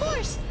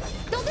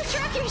 Don't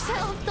distract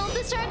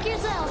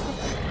yourself.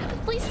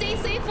 Please stay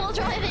safe while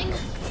driving.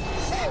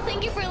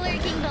 Thank you for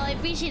lurking though, I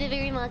appreciate it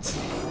very much.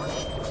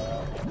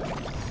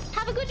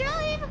 Have a good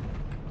drive.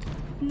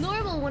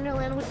 Normal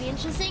Wonderland would be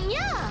interesting,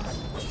 yeah.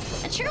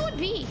 It sure would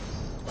be.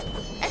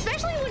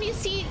 Especially when you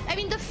see, I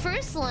mean, the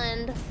first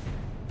land.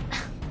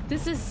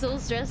 This is so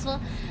stressful.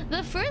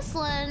 The first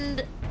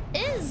land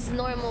is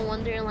normal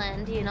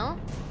Wonderland, you know?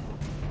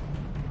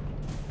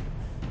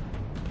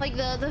 Like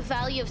the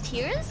Valley of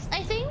Tears,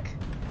 I think?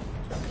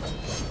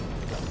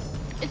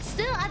 It's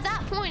still, at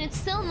that point, it's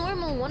still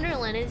normal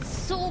Wonderland. It's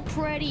so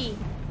pretty.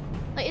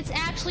 Like, it's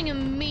actually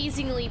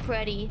amazingly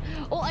pretty.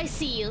 Oh, I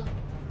see you.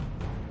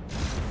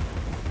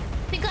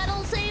 Think I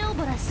don't see you,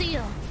 but I see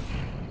you.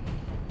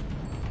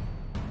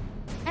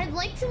 I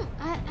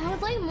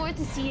would like more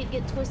to see it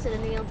get twisted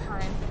in real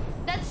time.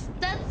 That's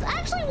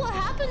actually what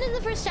happened in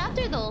the first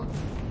chapter, though.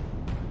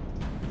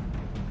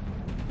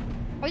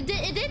 Or it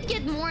did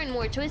get more and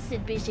more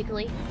twisted,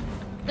 basically.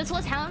 That's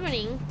what's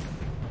happening.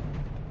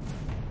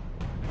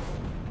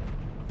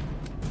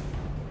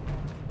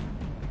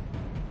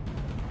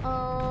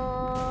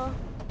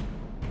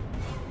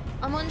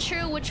 I'm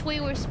unsure which way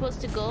we're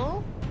supposed to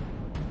go.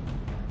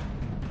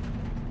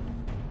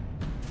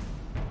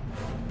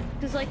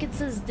 Cause like it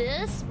says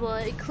this,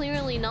 but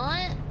clearly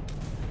not.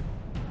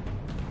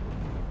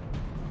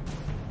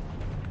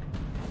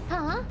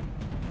 Huh?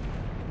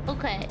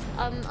 Okay,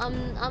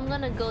 I'm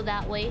gonna go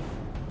that way.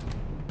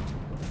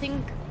 I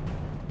think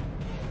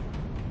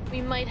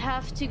we might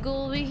have to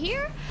go over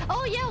here.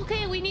 Oh yeah,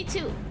 okay, we need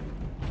to.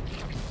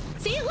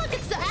 See, look,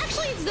 it's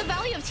the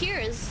Valley of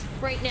Tears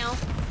right now.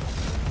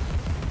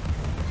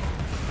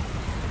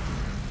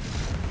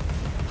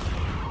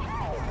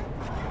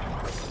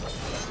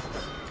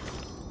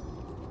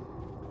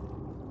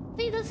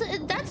 See,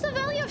 that's the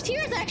Valley of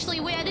Tears actually.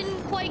 Wait, I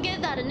didn't quite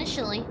get that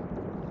initially.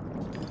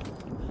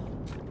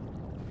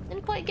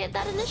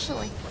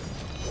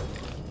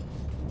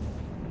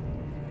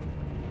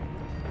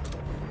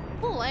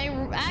 Oh,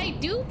 I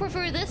do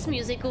prefer this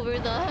music over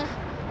the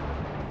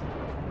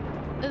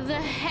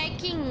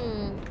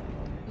hecking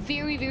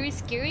very, very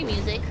scary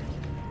music.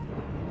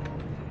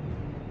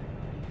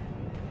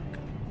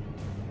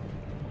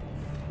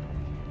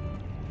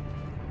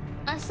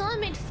 I saw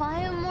him made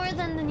 5 more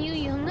than the new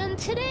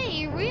Youngun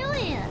today.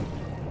 Really?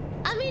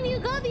 I mean, you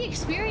got the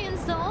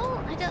experience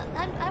though.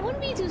 I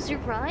wouldn't be too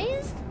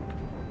surprised.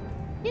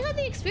 You got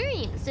the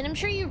experience, and I'm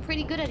sure you're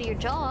pretty good at your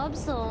job,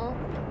 so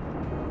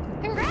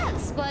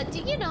congrats. But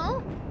you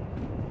know,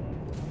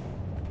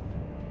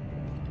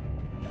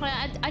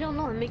 I don't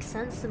know. It makes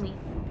sense to me.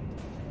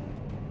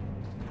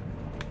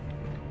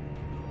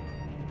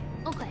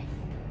 Okay,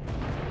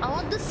 I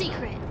want the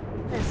secret.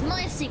 That's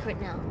my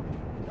secret now.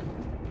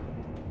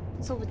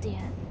 What's over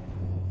there?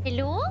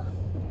 Hello?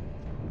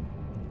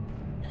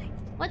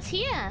 What's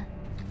here?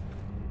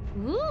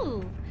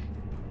 Ooh.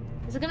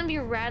 Is it gonna be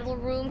a rattler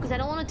room? Because I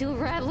don't want to do a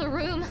rattler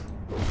room.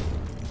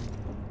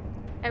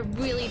 I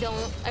really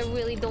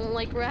don't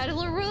like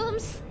rattler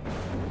rooms.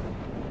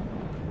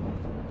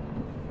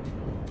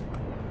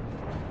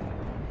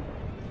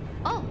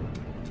 Oh.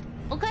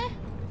 Okay.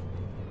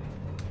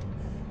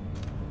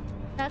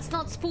 That's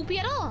not spoopy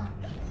at all.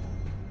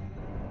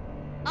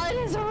 Oh, it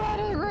is a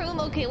rattler room.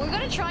 Okay, we're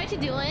gonna try to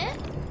do it.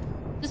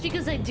 Just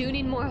because I do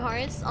need more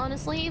hearts,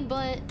 honestly,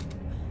 but...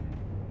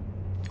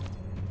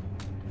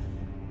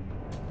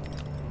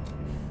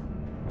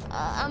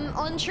 I'm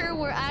unsure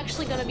we're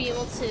actually gonna be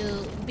able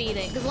to beat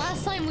it, because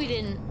last time we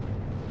didn't.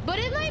 But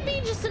it might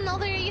be just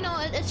another, you know,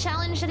 a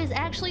challenge that is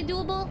actually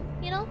doable,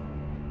 you know?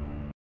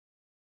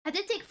 I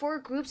did take 4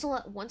 groups all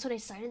at once when I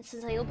started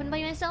since I opened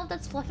by myself.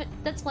 That's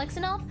flex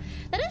enough?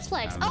 That is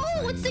flex.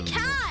 Oh, it's the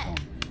cat!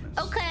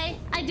 Okay,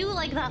 I do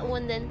like that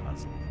one then.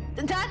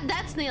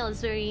 That snail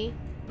is very...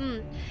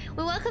 We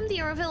welcome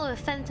the arrival of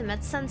a phantom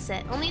at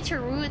sunset, only to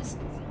rue its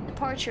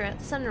departure at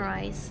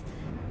sunrise.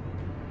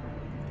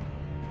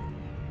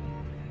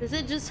 Is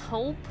it just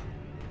hope?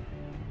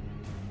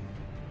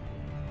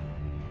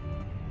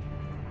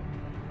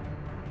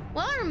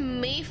 What are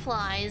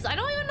mayflies? I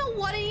don't even know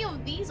what any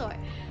of these are.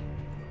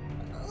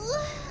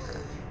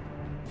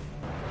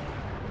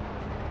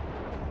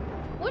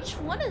 Which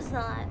one is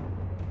that?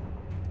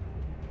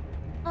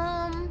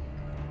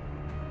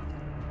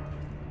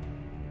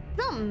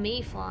 Not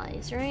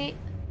mayflies, right?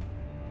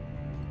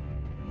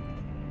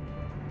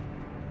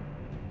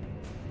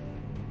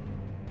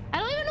 I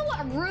don't even know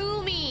what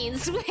rue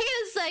means. Wait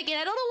a second,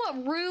 I don't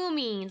know what rue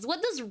means.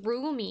 What does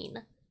rue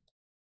mean?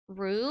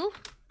 Rue?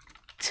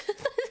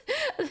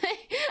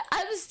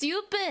 I'm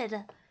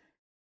stupid.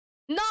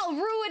 Not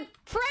ruined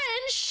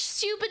French.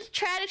 Stupid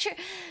tradition.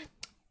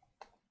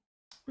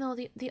 No,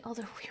 the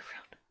other way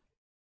around.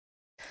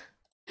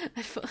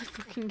 I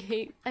fucking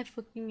hate it. I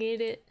fucking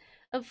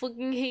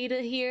hate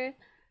it here.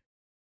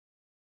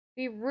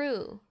 Be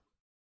rue.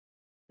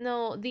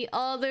 No, the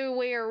other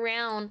way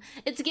around.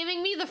 It's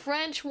giving me the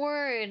French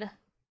word.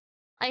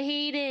 I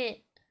hate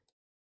it.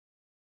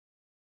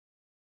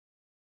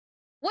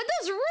 What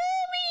does rue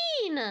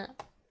mean?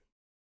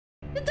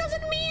 It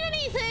doesn't mean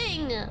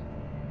anything.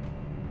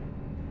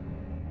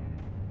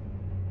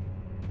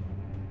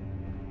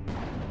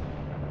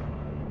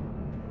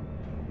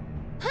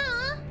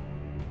 Huh?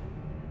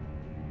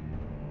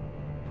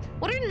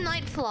 What are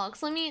night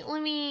flocks? Let me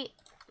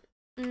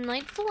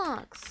night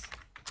flocks.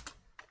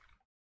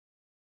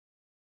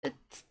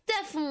 It's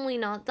definitely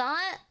not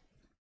that.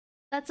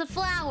 That's a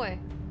flower.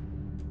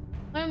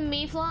 Or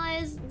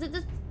mayflies.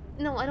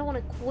 No, I don't want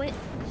to quit.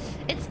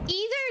 It's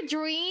either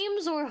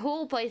dreams or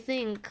hope, I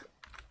think.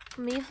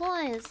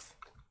 Mayflies.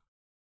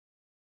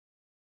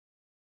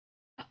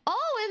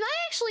 Oh, it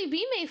might actually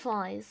be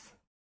mayflies.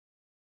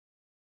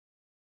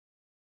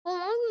 How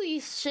long do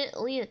these shit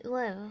live?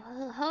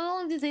 How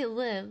long do they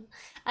live?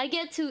 I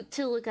get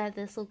to look at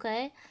this,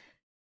 okay?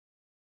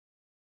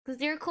 Because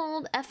they're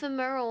called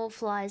ephemeral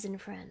flies in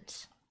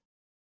French.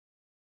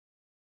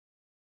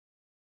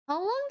 How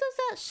long does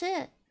that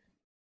shit?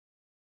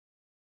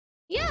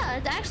 Yeah,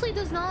 it actually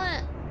does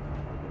not...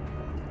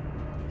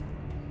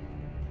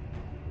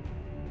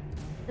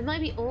 It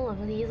might be all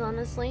of these,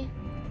 honestly.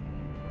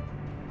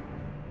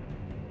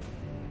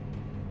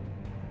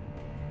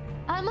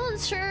 I'm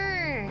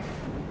unsure.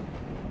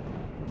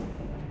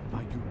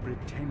 Are you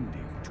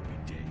pretending to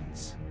be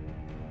dense?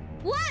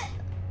 What?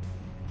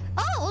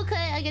 Oh,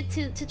 okay. I get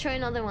to try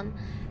another one.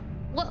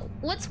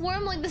 What's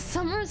warm like the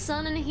summer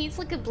sun and heats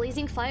like a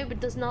blazing fire but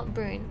does not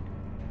burn?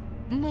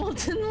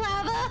 Molten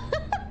lava.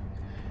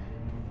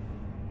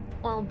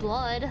 Well,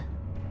 blood.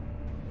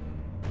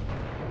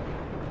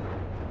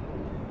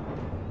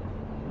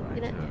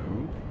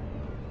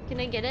 Can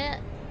I get it?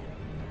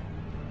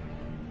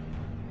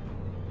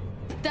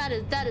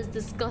 That is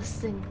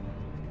disgusting.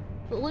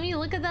 Let me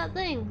look at that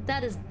thing.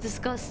 That is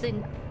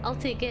disgusting. I'll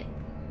take it.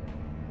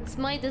 It's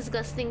my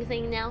disgusting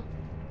thing now.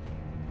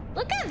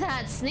 Look at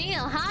that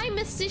snail. Hi,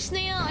 Mr.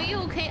 Snail. Are you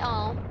okay?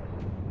 Oh.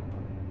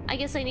 I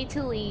guess I need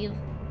to leave.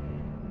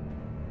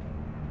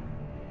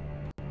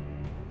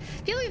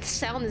 I feel like the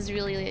sound is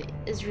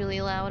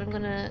really loud. I'm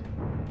gonna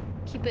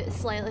keep it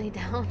slightly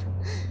down.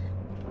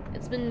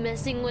 It's been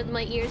messing with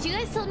my ears. You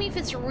guys tell me if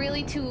it's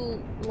really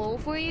too low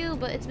for you,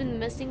 but it's been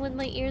messing with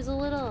my ears a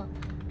little.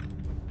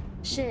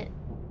 Shit.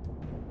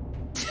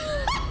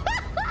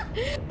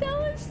 That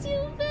was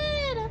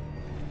stupid.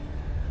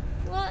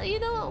 Well, you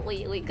know what?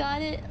 We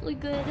got it. We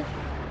good.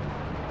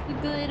 We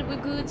good. We're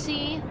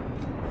Gucci.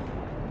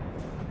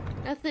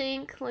 I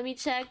think. Let me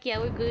check. Yeah,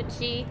 we're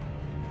Gucci.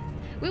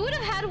 We would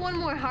have had one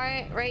more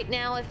heart right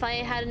now if I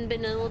hadn't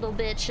been a little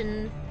bitch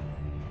and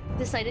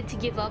decided to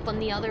give up on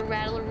the other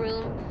rattler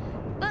room.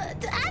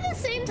 But at the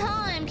same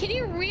time, can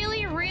you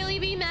really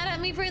be mad at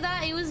me for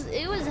that? It was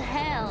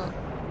hell.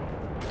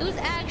 It was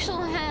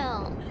actual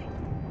hell.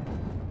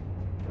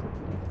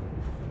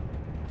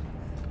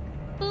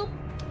 Boop,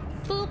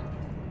 boop,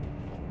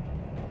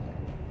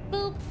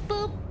 boop,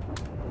 boop,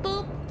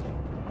 boop.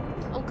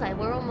 Okay,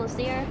 we're almost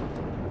there.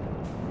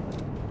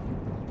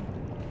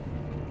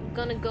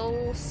 Gonna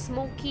go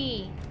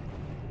smoky.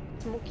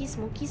 Smoky,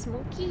 smoky,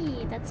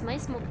 smoky. That's my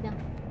smoke now.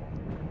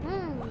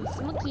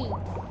 Smoky.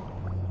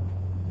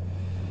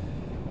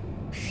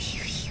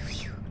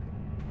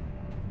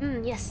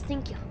 Yes,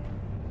 thank you.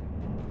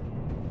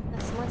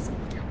 That's my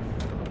smoke now.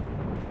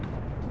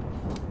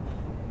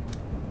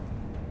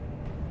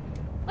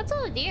 What's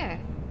over there?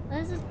 What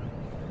is this?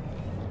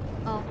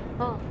 Oh.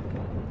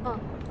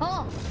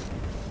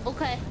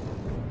 Okay.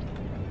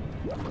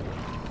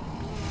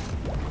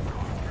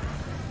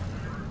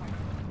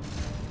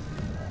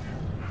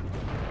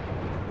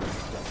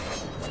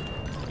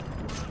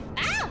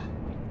 Ah!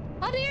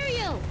 How dare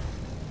you?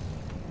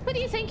 Who do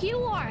you think you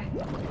are?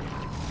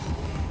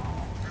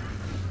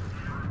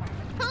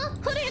 Huh?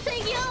 Who do you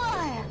think you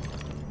are?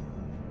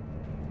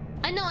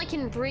 I know I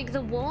can break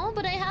the wall,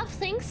 but I have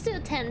things to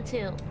attend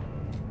to.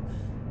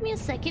 Give me a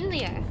second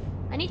there.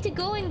 I need to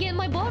go and get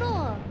my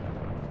bottle.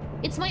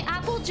 It's my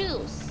apple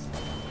juice.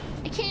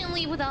 I can't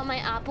leave without my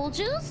apple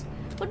juice.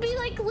 Would be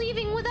like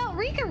leaving without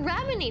Rika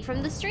Ramune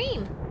from the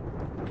stream.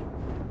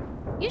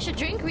 You should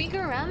drink Rika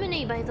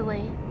Ramune, by the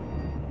way.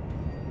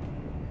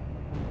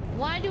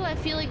 Why do I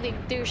feel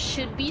like there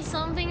should be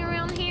something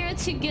around here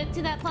to get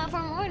to that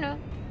platform? Or no?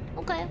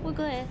 Okay, we're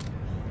good.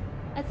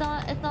 I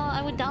thought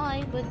I would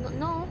die, but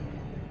no.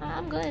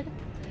 I'm good.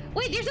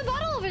 Wait, there's a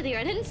bottle over there.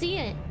 I didn't see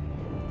it.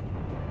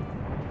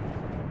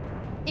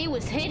 It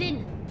was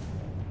hidden.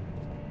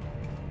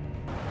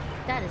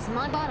 That is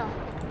my bottle.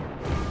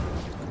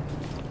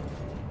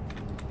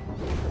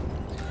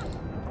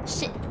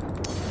 Shit.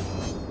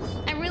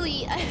 I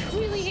really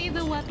hate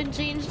the weapon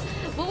change.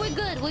 But we're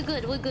good. We're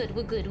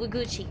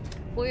Gucci.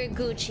 We're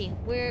Gucci.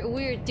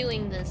 We're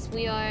doing this.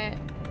 We are.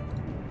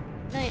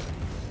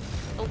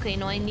 Okay,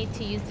 no, I need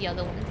to use the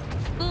other one.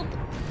 Boop.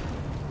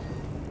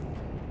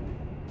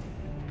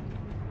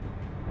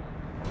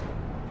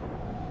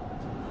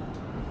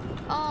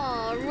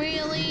 Oh,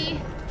 really?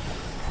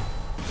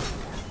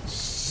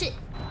 Shit.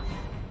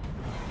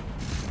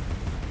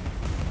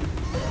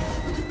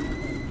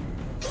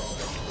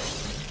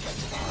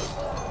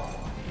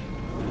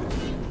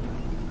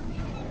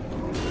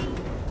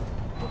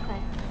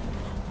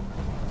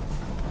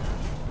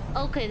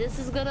 Okay, this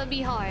is gonna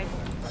be hard.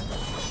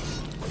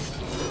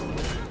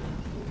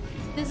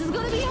 This is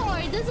gonna be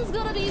hard. This is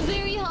gonna be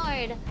very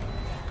hard.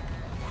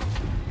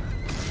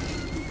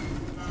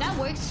 That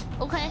works.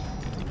 Okay.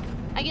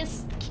 I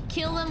guess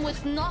kill them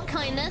with not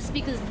kindness,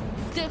 because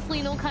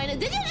definitely no kindness.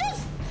 Did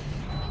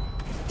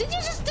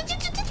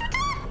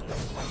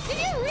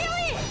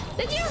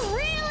you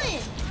really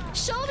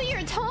show me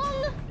your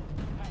tongue?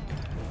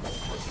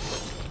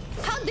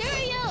 How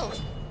dare you?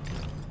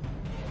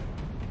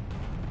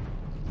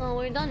 Oh,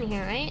 we're done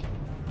here, right?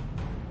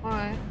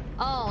 Or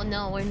oh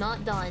no, we're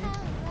not done.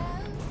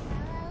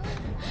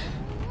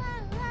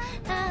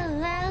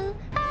 Hello.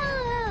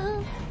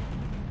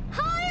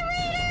 Hi,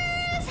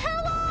 readers!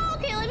 Hello!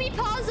 Okay, let me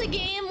pause the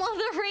game while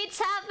the raid's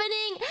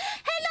happening.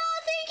 Hello!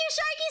 Thank you,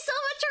 Sharky, so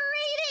much for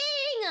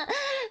raiding!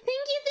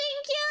 Thank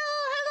you!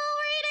 Hello,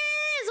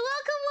 raiders!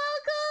 Welcome!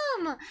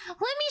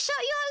 Let me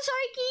shout you out,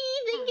 Sharky!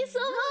 Thank you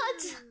so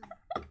much!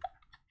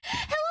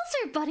 Hello,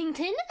 Sir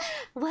Buddington.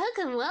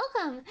 Welcome,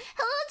 welcome.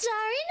 Hello,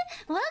 Jaren.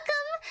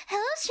 Welcome.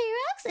 Hello,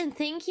 Shirax. And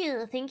thank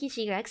you,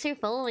 Shirax, for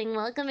following.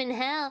 Welcome in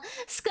hell.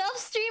 Scuff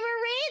Streamer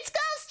Raid.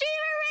 Scuff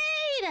Streamer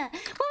Raid.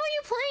 What were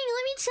you playing?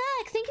 Let me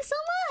check. Thank you so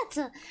much.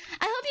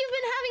 I hope you've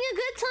been having a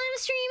good time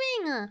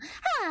streaming.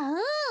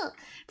 Ah,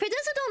 for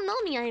those who don't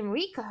know me, I am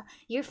Rika,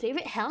 your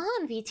favorite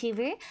Hellhound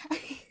VTuber.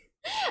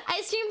 I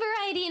stream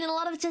variety and a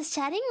lot of just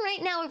chatting.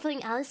 Right now we're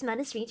playing Alice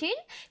Madness Return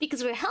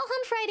because we're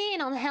Hellhound Friday,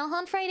 and on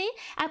Hellhound Friday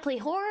I play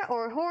horror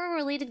or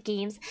horror-related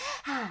games.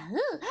 You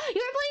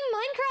were playing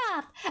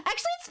Minecraft!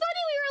 Actually, it's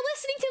funny, we were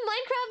listening to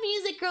Minecraft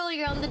music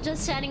earlier on the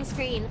just chatting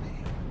screen.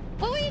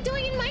 What were you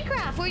doing in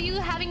Minecraft? Were you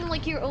having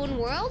like your own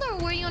world, or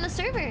were you on a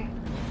server?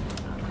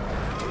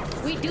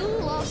 We do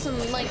love some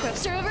Minecraft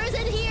servers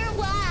in here,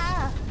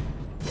 wow!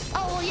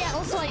 Oh, well, yeah,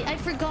 also, I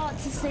forgot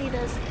to say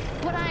this,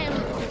 but I am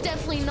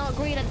definitely not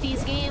great at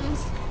these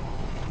games.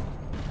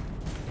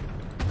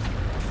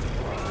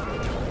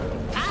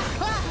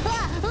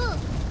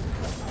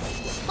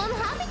 I'm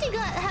happy to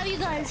have you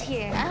guys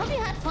here. I hope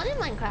you had fun in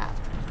Minecraft.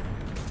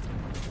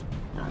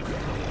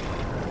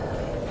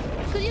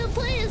 Could you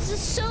please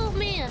just show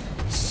me?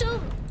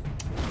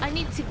 I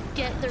need to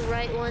get the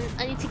right one.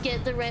 I need to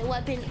get the right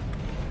weapon.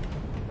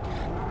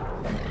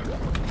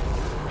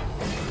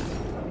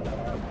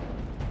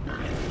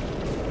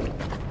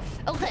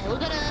 Okay, we're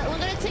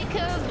gonna take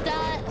care of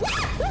that.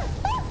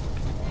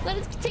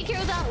 Let's take care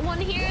of that one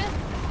here.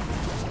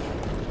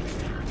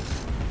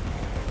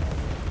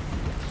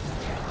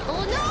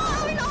 Oh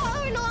no,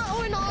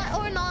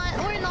 we're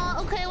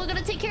not. Okay, we're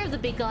gonna take care of the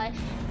big guy.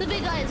 The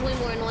big guy is way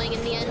more annoying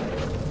in the end.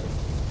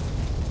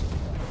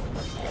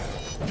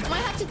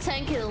 Might have to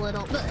tank it a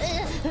little, but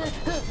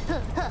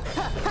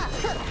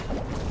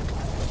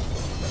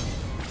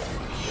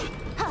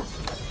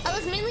I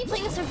was mainly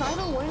playing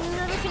survival, warning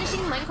never finishing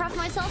Minecraft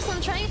myself, so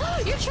I'm trying.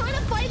 You're trying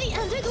to fight the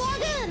Ender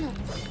Dragon!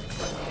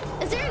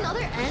 Is there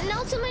another end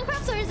now to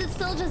Minecraft, or is it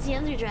still just the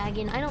Ender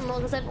Dragon? I don't know,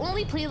 because I've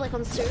only played like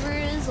on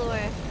servers or,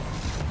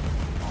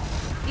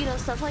 you know,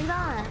 stuff like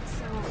that.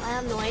 So I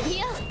have no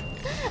idea.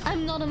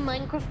 I'm not a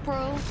Minecraft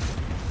pro.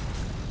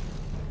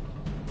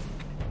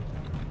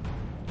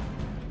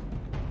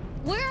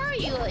 Where are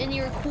you in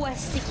your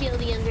quest to kill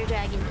the Ender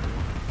Dragon?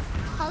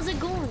 How's it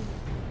going?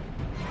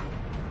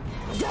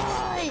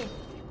 Die!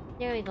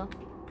 There we go.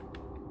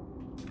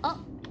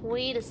 Oh,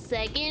 wait a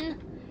second.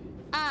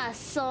 I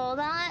saw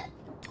that.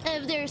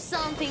 If there's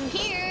something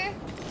here...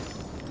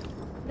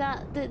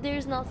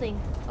 There's nothing.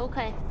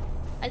 Okay.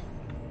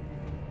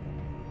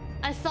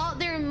 I thought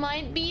there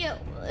might be a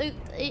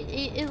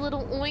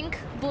little oink,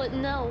 but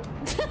no.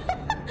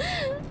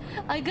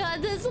 I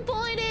got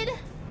disappointed.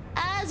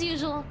 As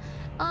usual.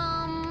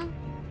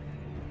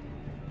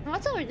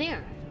 What's over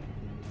there?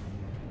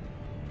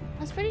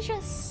 I was pretty sure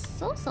I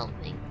saw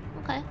something.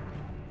 Okay.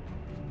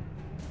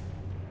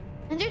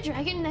 Ender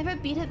Dragon, never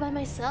beat it by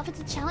myself. It's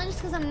a challenge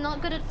because I'm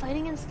not good at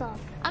fighting and stuff.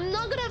 I'm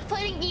not good at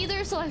fighting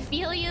either, so I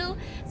feel you.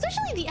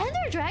 Especially the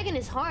Ender Dragon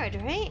is hard,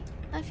 right?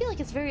 I feel like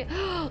it's very...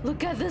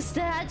 Look at the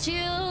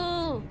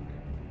statue!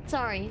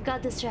 Sorry,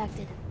 got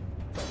distracted.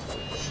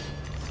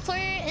 So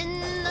we're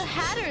in the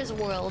Hatter's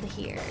world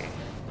here.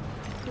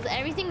 Because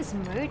everything's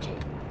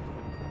merging.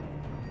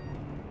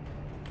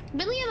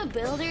 Really, I'm a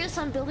builder,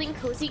 so I'm building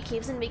cozy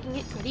caves and making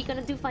it pretty.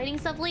 Gonna do fighting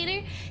stuff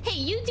later. Hey,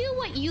 you do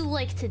what you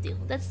like to do.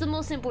 That's the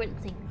most important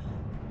thing.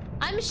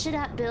 I'm shit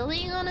at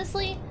building,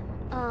 honestly.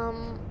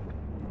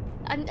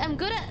 I'm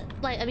good at,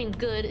 like, I mean,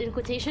 good in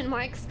quotation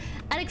marks,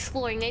 at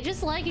exploring. I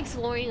just like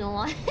exploring a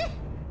lot.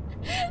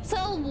 So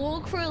I'll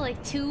walk for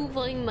like 2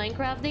 fucking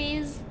Minecraft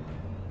days,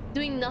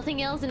 doing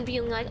nothing else and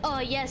being like, oh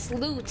yes,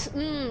 loot.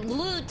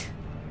 Loot.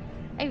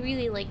 I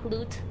really like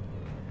loot.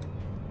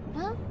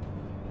 Huh?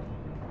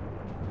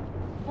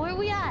 Where are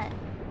we at?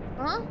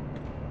 Huh?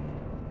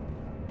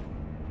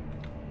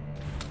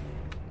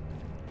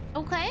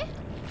 Okay.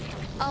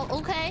 Oh,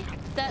 okay.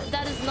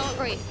 That is not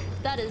great.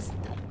 That is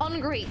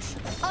ungreat.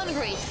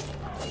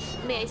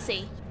 Ungreat. May I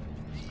say.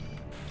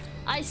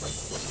 I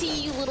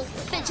see you little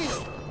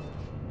bitches.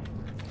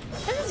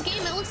 And this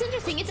game, it looks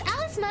interesting. It's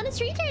Alice Madness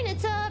Return.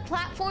 It's a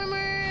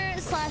platformer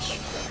slash...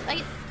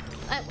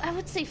 I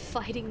would say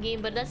fighting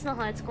game, but that's not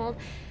how it's called.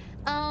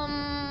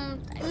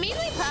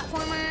 Mainly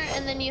platformer,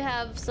 and then you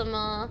have some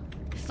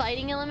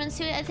fighting elements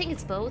to it. I think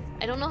it's both.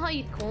 I don't know how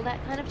you'd call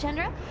that kind of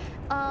genre.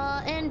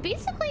 And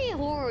basically a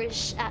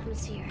horror-ish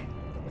atmosphere.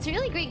 It's a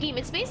really great game.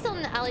 It's based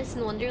on Alice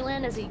in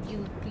Wonderland, as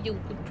you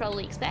would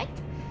probably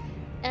expect.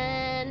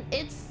 And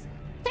it's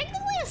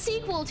technically a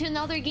sequel to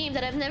another game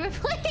that I've never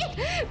played,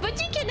 but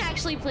you can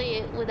actually play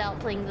it without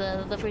playing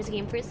the first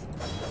game first.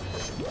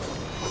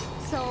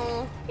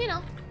 So, you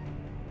know.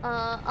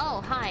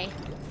 Oh, hi.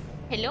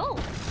 Hello.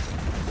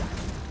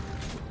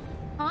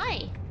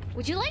 Hi.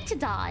 Would you like to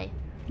die?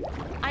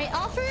 I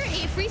offer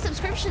a free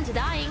subscription to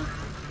dying.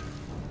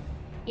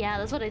 Yeah,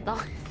 that's what I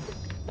thought.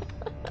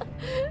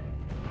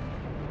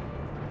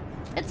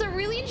 It's a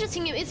really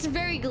interesting game. It's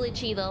very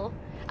glitchy though.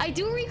 I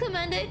do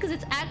recommend it because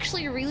it's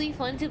actually really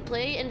fun to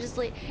play and just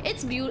like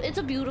it's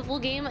a beautiful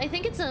game. I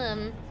think it's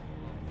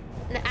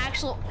an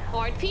actual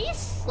art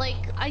piece. Like,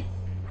 I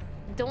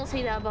don't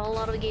say that about a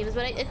lot of games,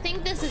 but I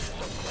think this is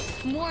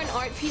more an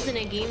art piece than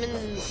a game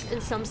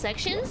in some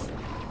sections.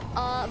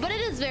 But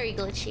it is very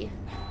glitchy.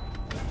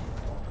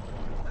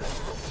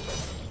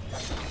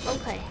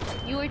 Okay,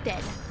 you are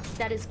dead.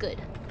 That is good.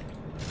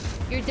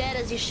 You're dead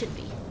as you should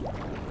be.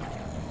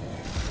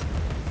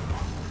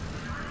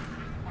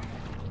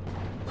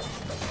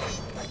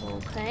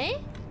 Okay.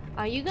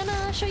 Are you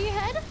gonna show your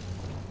head?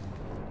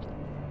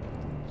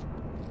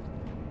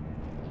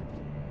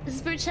 This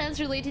is perchance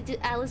related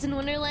to Alice in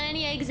Wonderland?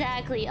 Yeah,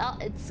 exactly. Oh,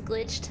 it's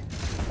glitched.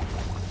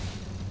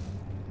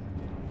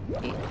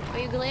 Are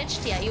you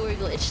glitched? Yeah, you were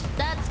glitched.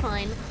 That's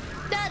fine.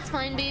 That's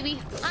fine, baby.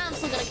 I'm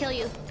still gonna kill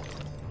you.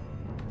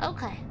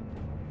 Okay.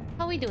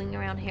 How are we doing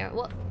around here?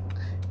 What?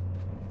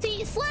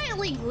 See,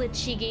 slightly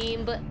glitchy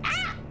game, but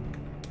ah!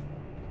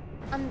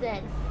 I'm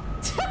dead.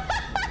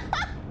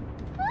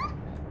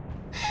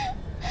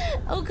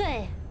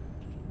 Okay.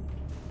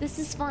 This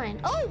is fine.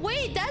 Oh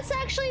wait, that's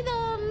actually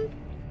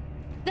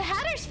the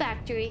Hatter's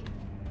factory.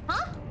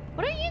 Huh?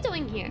 What are you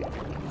doing here?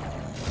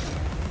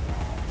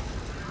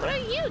 What are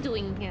you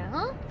doing here,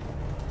 huh?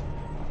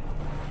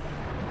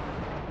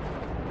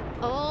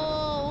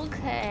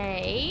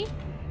 Okay.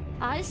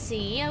 I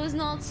see. I was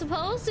not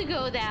supposed to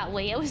go that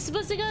way. I was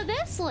supposed to go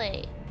this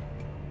way.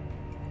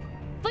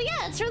 But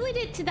yeah, it's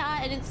related to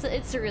that, and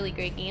it's a really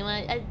great game.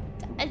 I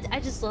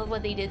just love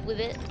what they did with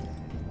it.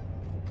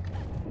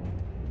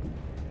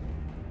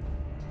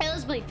 It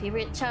was my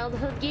favorite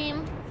childhood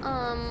game.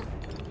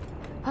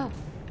 Oh.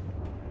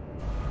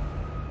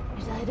 I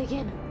died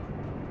again.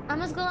 I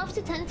must go off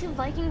to tend to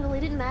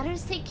Viking-related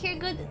matters. Take care,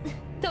 good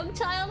dog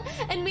child,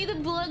 and may the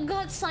blood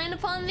god shine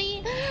upon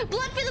thee.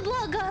 Blood for the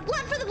blood god!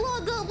 Blood for the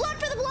blood god! Blood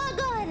for the blood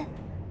god!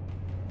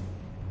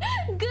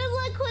 Good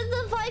luck with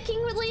the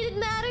Viking-related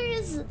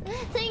matters.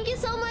 Thank you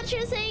so much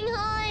for saying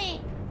hi.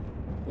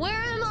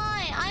 Where am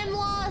I? I'm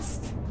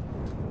lost.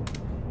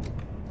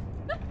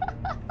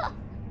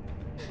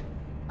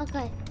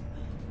 Okay.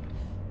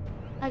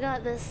 I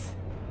got this.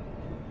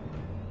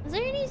 Is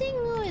there anything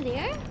over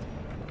there?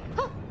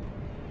 Huh.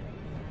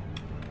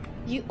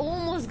 You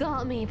almost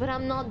got me, but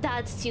I'm not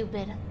that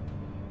stupid.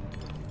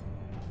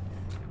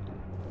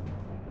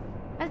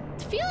 I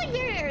feel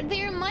like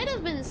there might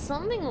have been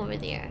something over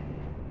there.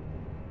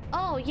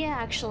 Oh, yeah,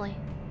 actually.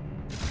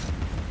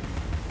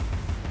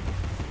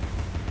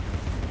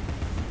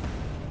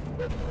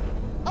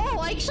 Oh,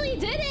 I actually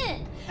did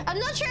it! I'm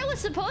not sure I was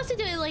supposed to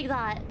do it like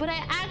that, but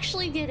I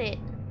actually did it.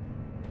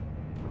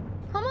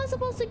 How am I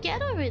supposed to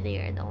get over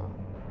there, though?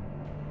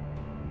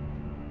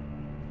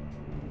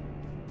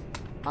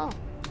 Oh,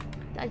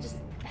 I just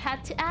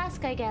had to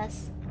ask, I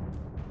guess.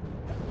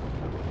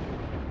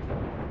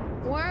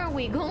 Where are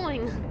we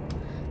going?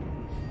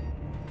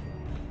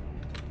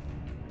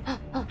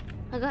 Oh,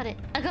 I got it.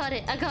 I got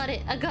it. I got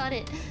it. I got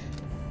it.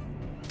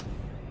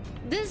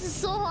 This is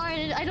so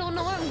hard. I don't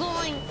know where I'm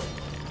going.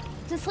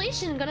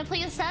 Translation, gonna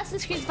play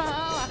Assassin's Creed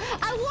Valhalla.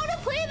 I want to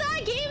play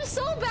that game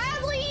so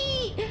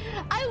badly.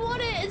 I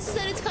want it. It's just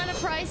that it's kind of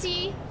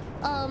pricey.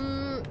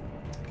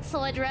 So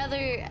I'd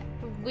rather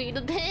wait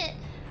a bit.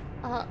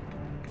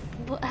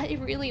 But I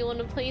really want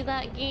to play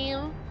that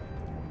game.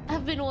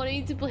 I've been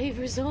wanting to play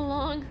for so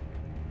long.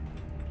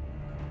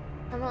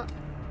 I'm not.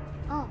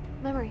 Oh,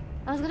 memory.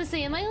 I was gonna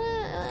say, am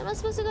I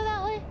supposed to go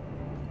that way?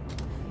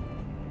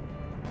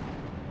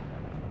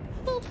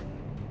 Boop.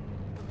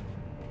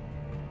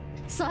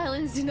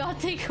 Silence, do not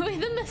take away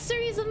the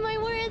mysteries of my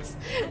words.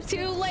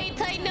 Too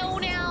late, I know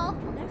now.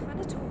 No fun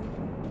at all.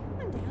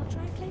 One day I'll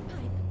try and play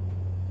pipe.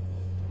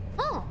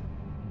 Oh.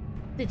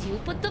 Did you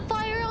put the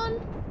fire on?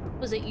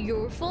 Was it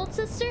your fault,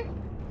 sister?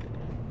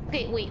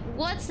 Okay, wait.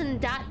 What's in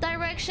that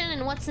direction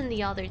and what's in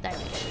the other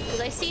direction?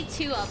 Because I see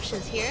two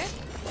options here.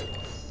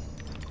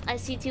 I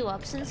see two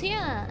options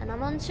here, and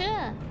I'm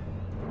unsure.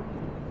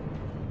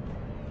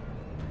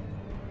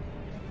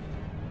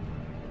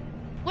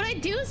 What I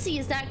do see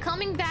is that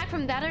coming back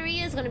from that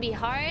area is gonna be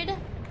hard.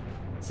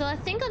 So I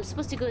think I'm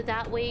supposed to go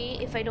that way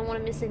if I don't want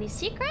to miss any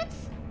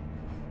secrets.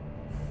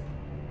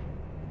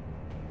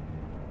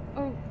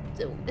 Or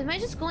am I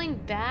just going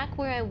back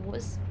where I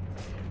was?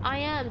 I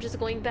am just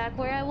going back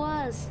where I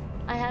was.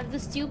 I have the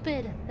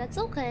stupid. That's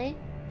okay.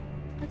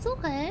 That's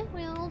okay.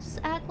 We'll just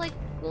act like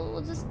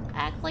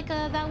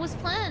that was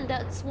planned.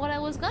 That's what I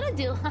was gonna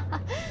do.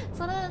 That's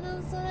what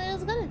I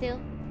was gonna do.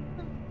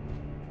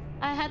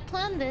 I had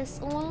planned this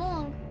all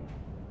along.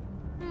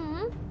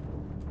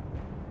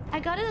 I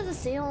got it as a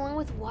sale along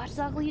with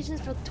Watchdog Legions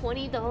for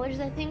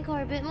 $20, I think,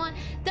 or a bit more.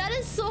 That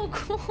is so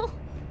cool.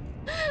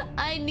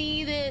 I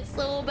need it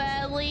so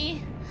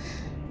badly.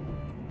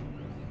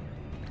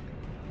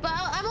 But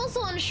I'm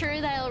also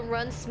unsure that it'll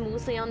run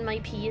smoothly on my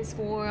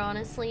PS4,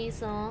 honestly,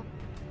 so...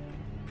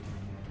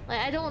 Like,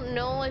 I don't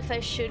know if I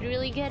should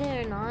really get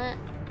it or not.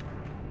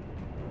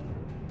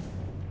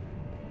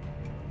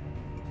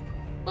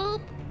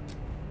 Boop.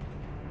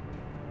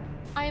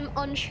 I'm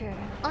unsure.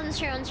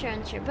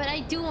 Unsure. But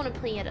I do want to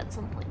play it at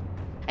some point.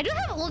 I do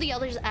have all the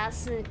other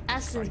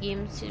Assassin's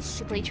games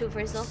to play through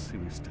first, though.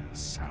 Sinister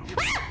sound.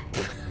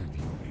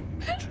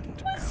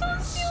 Agent That's so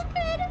Alice.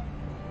 stupid.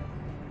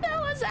 That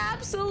was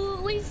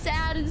absolutely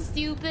sad and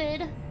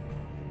stupid.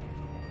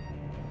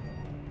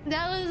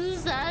 That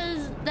was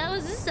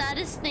the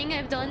saddest thing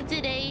I've done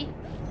today.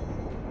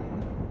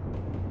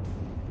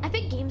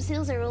 Epic game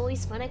sales are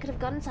always fun. I could have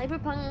gotten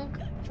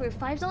Cyberpunk for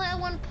 $5 at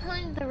one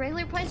point. The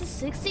regular price is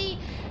 $60.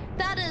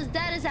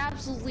 That is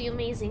absolutely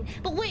amazing.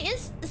 But wait,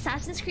 is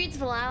Assassin's Creed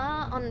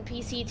Valhalla on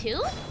PC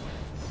too?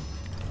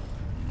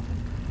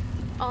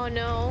 Oh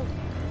no.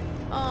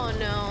 Oh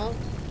no.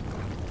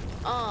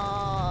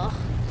 Oh.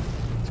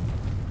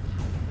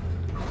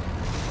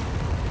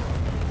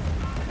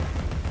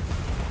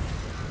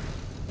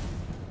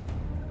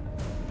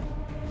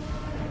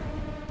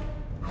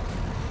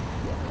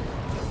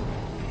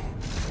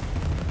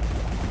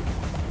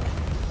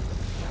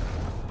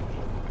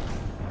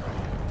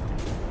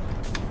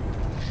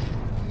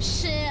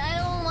 Shit, I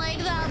don't like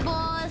that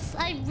boss.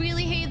 I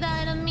really hate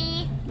that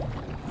enemy.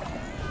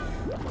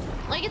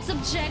 Like, it's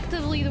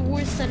objectively the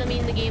worst enemy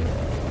in the game.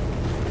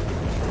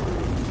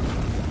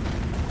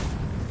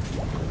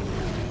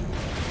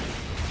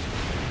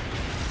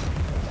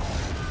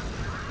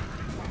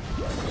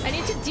 I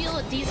need to deal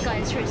with these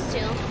guys first,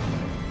 too.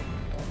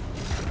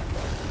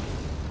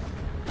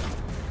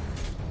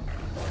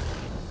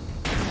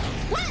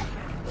 What?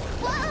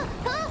 What?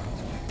 Huh?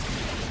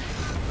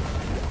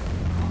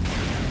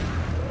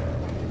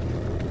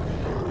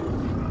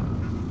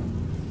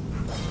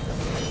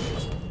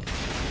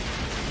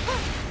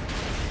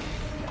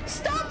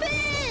 Stop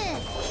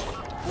it!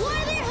 Why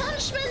are there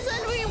hunchmen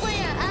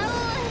everywhere?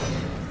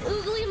 Oh,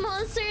 oogly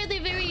monster, they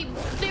very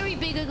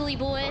big ugly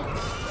boy.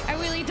 I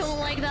really don't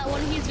like that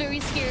one. He's very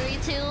scary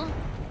too.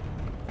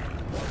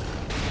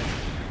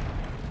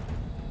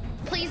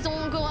 Please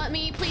don't go at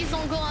me. Please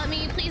don't go at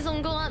me. Please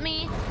don't go at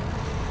me.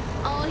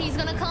 Oh, he's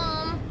gonna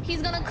come.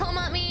 He's gonna come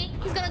at me.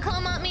 He's gonna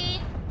come at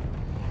me.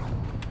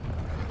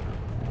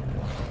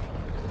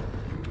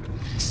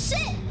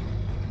 Shit!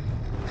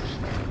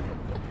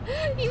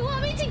 You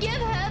want me to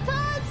give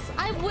headpats?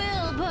 I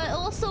will, but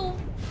also,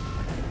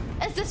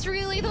 is this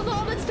really the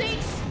moment,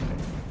 Sphinx?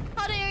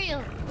 How dare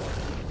you?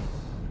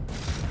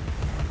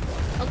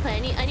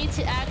 Okay, I need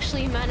to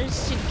actually manage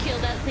to kill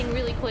that thing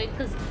really quick,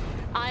 because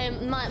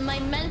my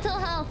mental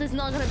health is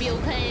not gonna be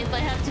okay if I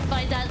have to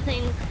fight that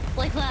thing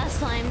like last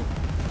time.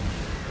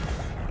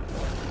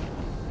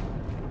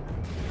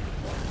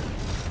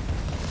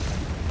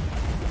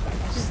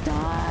 Just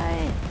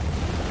die.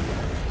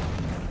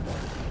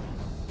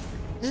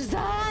 Just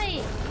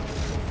die!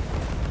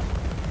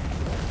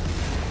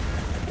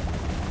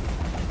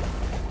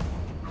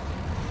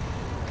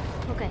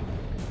 Okay,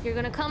 you're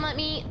gonna come at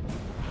me.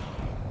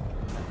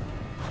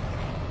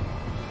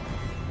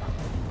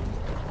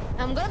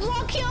 I'm gonna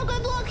block you, I'm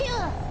gonna block you!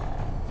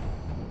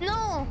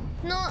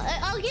 No,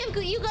 I'll give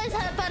you guys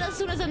headbutt as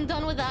soon as I'm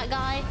done with that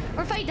guy.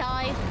 Or if I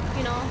die,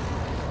 you know.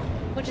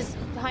 Which is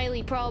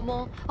highly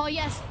probable. Oh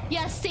yes,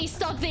 yes, stay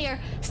stuck there.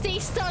 Stay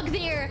stuck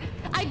there.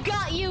 I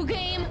got you,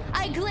 game.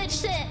 I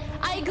glitched it.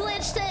 I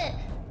glitched it.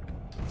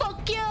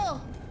 Fuck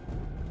you.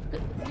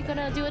 You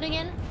gonna do it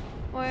again?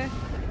 Or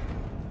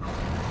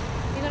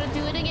you gonna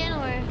do it again,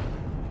 or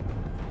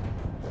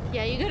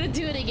yeah, you're gonna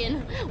do it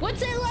again.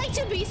 What's it like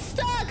to be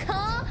stuck,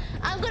 huh?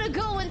 I'm gonna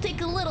go and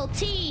take a little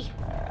tea.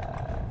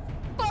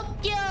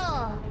 Fuck you.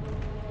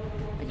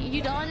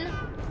 You done?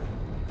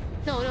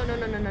 No.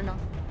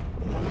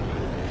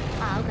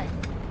 Ah, okay.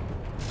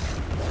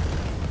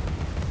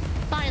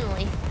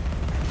 Finally.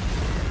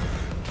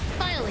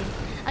 Finally,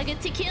 I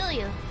get to kill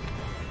you.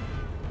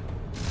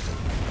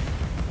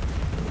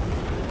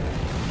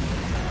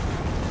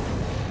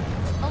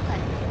 Okay.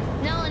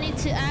 Now I need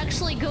to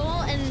actually go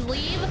and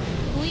leave.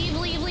 Leave.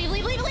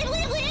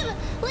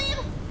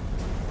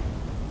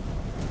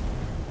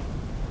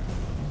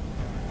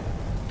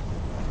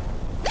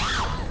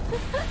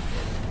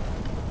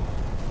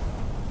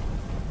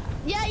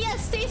 Yeah,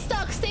 stay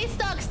stuck.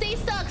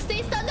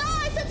 No,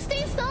 I said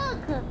stay stuck.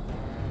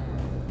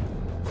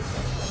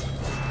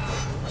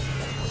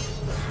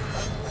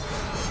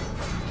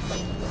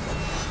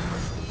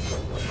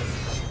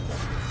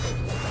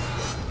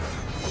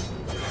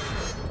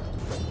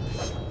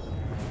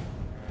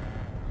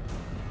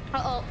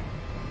 Uh-oh.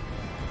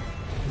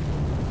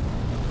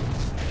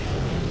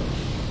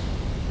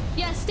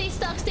 Yeah, stay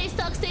stuck.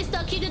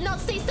 You did not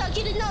stay stuck.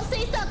 You did not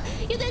stay stuck.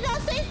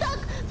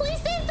 Please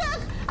stay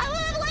stuck. I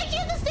would like you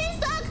to stay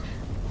stuck.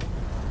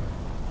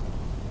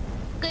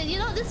 Good, you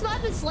know, this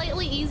map is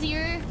slightly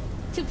easier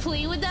to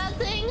play with that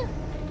thing.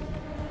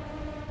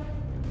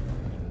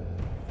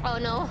 Oh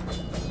no.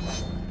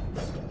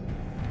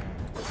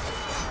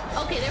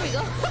 Okay, there we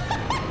go.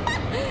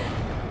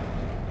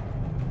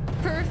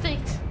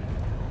 Perfect.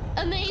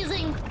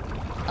 Amazing.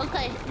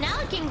 Okay, now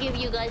I can give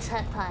you guys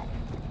headbutt.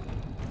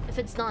 If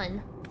it's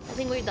done. I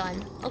think we're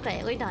done.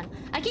 Okay, we're done.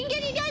 I can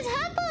give you guys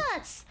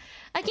headbutts!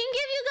 I can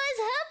give you guys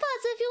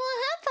headbutts if you want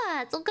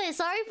headbutts! Okay,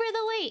 sorry for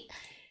the wait.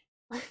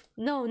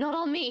 No, not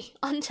on me.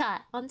 On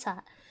chat.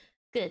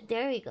 Good,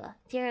 there we go.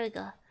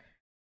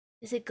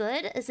 Is it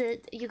good?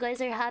 You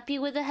guys are happy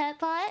with the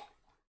headbutt?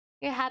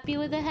 You're happy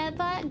with the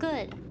headbutt?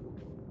 Good.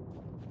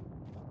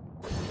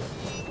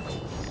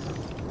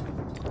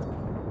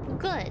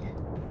 Good.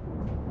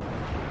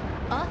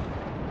 Huh?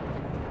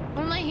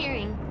 What am I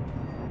hearing?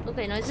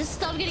 Okay, no, just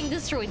stop getting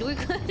destroyed. We're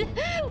good.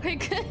 We're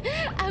good.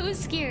 I was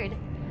scared.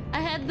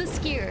 I had the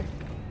scare.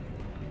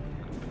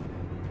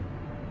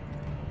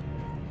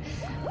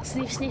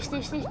 Sniff, sniff,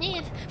 sniff, sniff,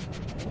 sniff.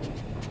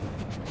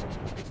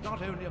 It's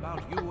not only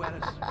about you,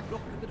 Alice.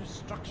 Look at the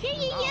destruction.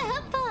 Yeah,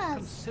 help us.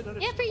 Consider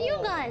it Yeah, for you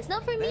all. guys,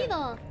 not for me There,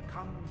 though.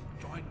 Come,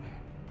 join me.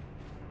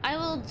 I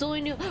will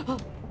join you. Oh,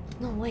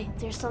 no, wait,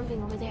 there's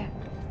something over there.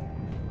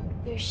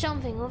 There's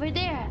something over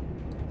there.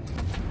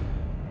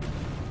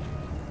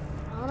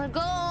 I wanna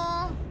go.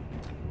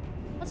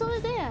 What's over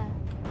there?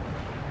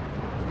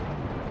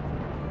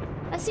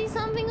 I see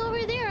something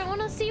over there. I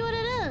wanna see what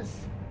it is.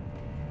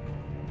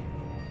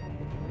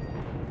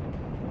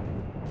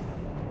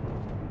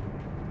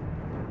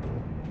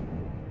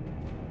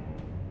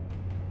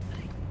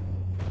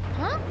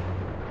 Huh?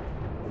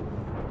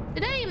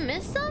 Did I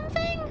miss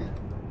something?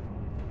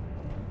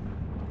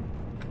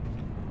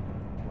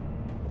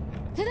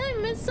 Did I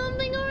miss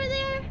something over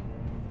there?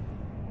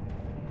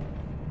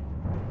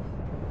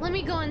 Let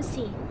me go and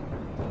see.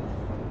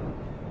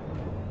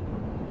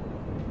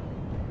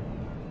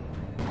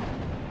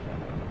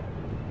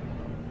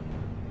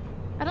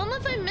 I don't know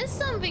if I missed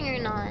something or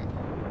not.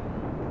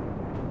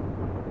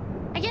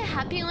 I get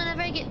happy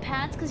whenever I get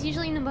pats because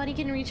usually nobody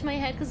can reach my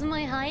head because of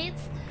my height.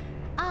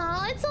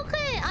 Oh, it's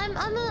okay.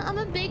 I'm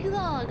a big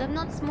dog. I'm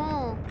not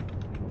small.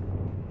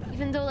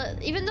 Even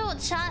though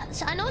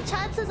chat, I know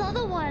chat says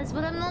otherwise,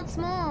 but I'm not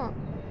small.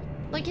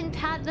 I can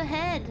pat the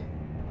head.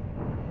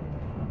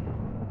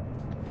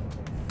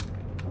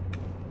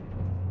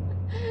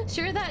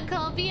 Sure, that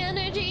coffee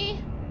energy.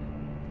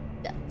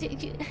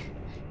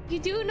 You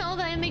do know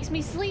that it makes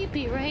me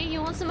sleepy, right?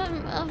 You want some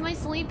of my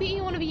sleepy?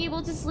 You want to be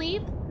able to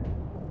sleep?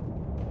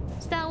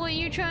 Is that what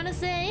you're trying to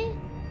say?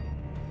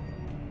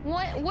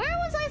 What? Where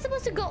was I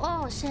supposed to go?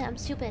 Oh shit, I'm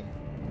stupid.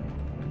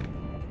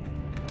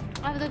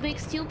 I'm the big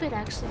stupid,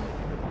 actually.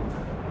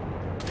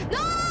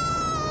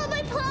 No!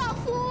 My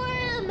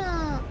platform!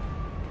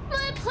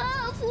 My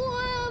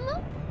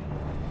platform!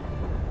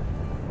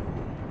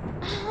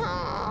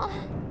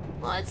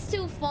 Oh, it's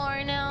too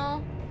far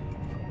now.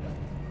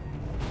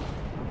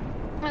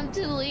 I'm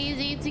too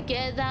lazy to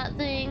get that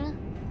thing.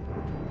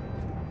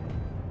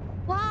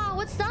 Wow,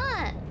 what's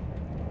that?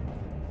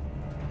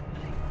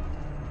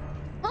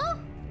 Huh?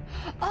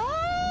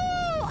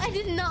 Oh! I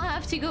did not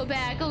have to go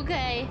back,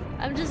 okay.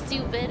 I'm just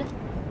stupid.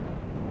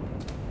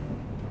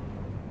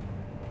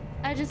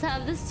 I just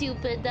have the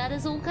stupid, that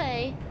is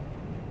okay.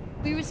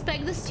 We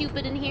respect the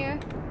stupid in here.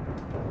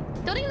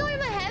 Don't ignore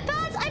my head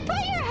pads? I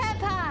put your head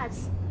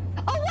pads!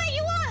 Oh wait,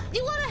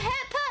 you want a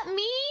head pat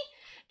me?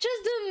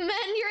 Just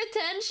demand your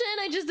attention?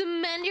 I just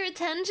demand your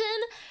attention?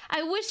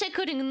 I wish I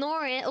could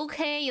ignore it.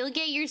 Okay, you'll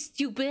get your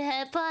stupid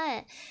head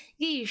pat.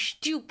 Get your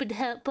stupid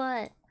head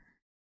pat.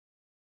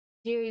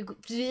 There you go.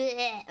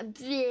 Bleh,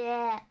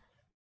 bleh.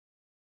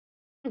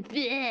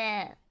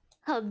 Bleh.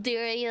 How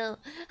dare you?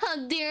 How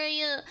dare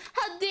you?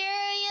 How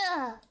dare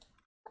you?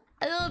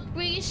 I don't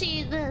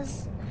appreciate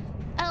this.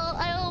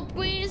 I don't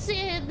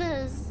appreciate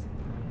this.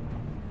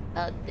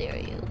 How dare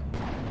you?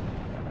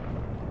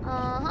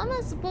 How am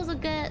I supposed to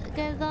get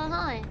that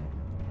high?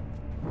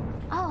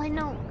 Oh, I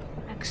know.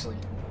 Actually,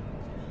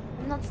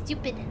 I'm not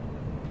stupid.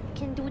 I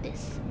can do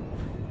this.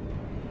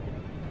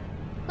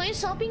 Going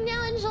shopping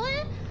now. Enjoy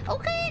it.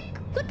 Okay.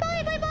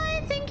 Goodbye. Bye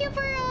bye. Thank you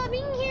for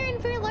being here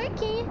and for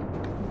lurking.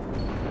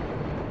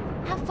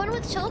 Have fun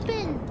with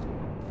shopping.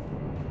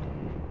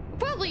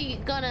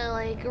 Probably gonna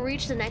like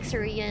reach the next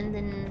area and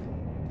then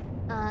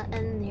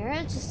end there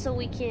just so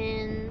we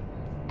can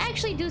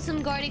actually do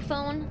some Gartic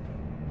phone.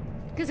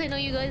 Because I know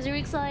you guys are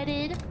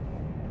excited.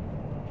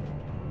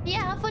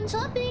 Yeah, have fun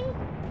shopping.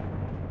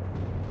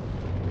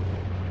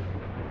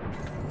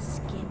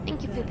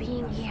 Thank you for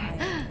being here.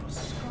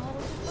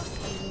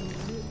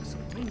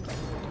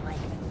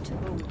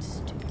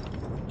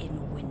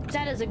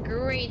 That is a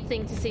great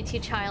thing to say to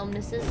your child,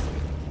 Mrs.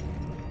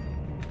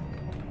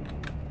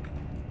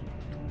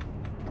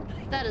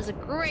 That is a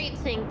great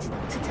thing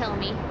to tell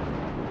me.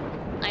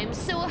 I'm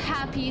so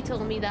happy you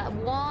told me that.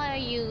 Why are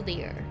you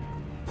there?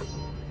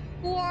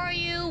 Who are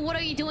you? What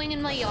are you doing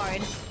in my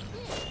yard?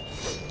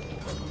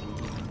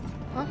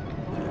 Huh?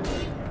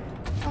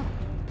 Oh.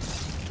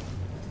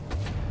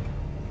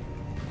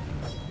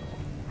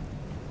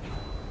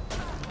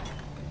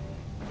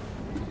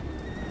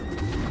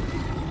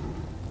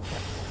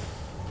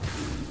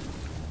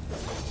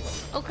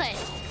 Okay.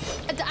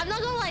 I'm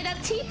not gonna lie,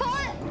 that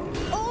teapot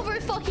over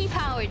fucking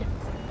powered.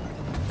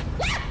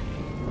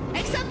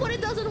 Except when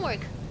it doesn't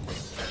work.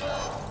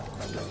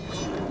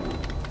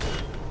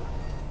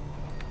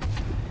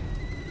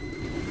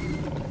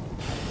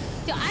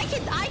 Yo,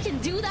 I can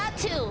do that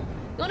too. You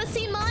wanna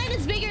see mine?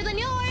 It's bigger than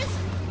yours.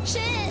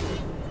 Shit,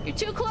 you're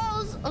too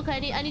close.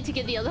 Okay, I need to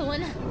get the other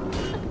one.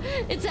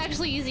 It's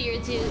actually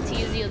easier to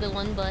use the other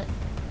one, but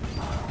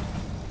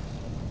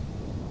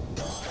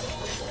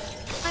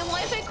my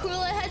Wi-Fi cruel.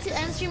 I had to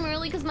end stream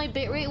early because my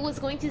bitrate was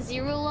going to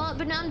 0 a lot,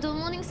 but now I'm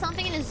downloading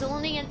something and it's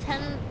downloading at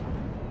 10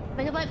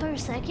 megabyte per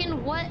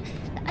second. What?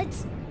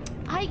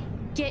 I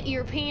get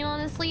your pain,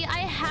 honestly. I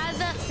had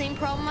that same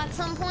problem at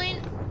some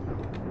point.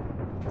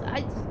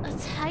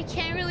 I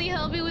can't really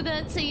help you with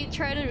that, so you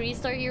try to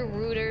restart your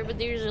router, but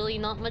there's really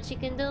not much you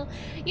can do.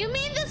 You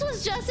mean this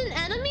was just an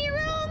enemy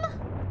room?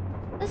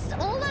 That's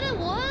all that it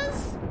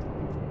was?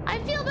 I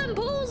feel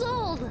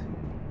bamboozled.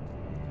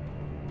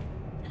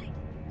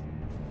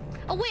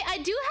 Oh wait, I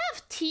do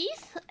have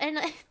teeth, and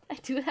I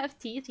do have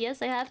teeth.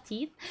 Yes, I have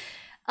teeth.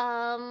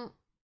 Gardic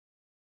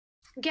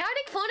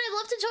phone, I'd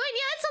love to join.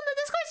 Yeah, it's on the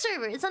Discord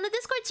server. It's on the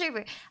Discord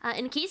server.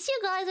 In case you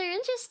guys are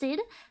interested,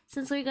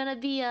 since we're gonna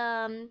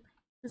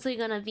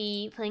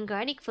be playing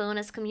Gardic phone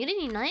as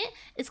community night,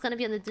 it's gonna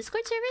be on the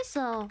Discord server.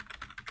 So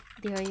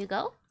there you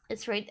go.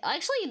 It's right.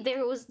 Actually,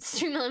 there was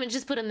Stream Element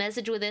just put a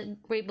message with it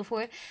right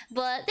before,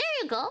 but there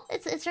you go.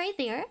 It's right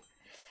there.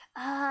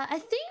 I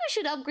think we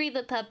should upgrade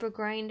the pepper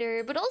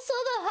grinder, but also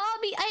the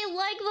hobby. I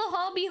like the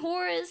hobby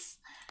horse.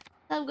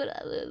 I'm gonna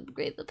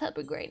upgrade the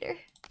pepper grinder.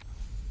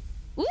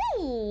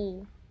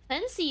 Ooh,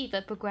 fancy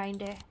pepper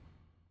grinder.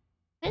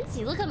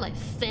 Fancy. Look at my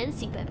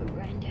fancy pepper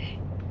grinder.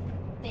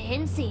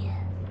 Fancy.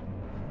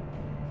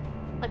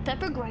 My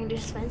pepper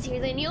grinder's fancier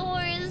than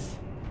yours.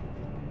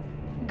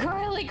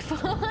 Garlic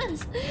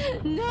fonts.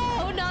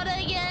 No, not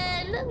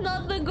again.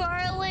 Not the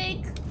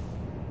garlic.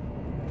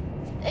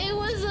 It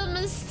was a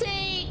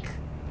mistake.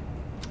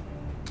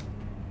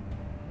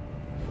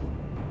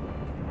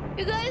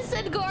 You guys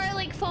said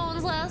garlic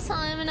phones last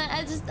time, and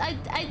I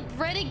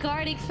read a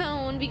garlic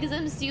phone because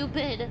I'm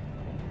stupid.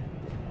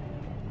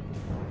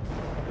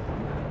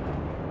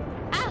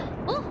 Ah!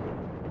 Oh!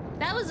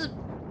 That was a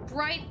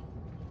bright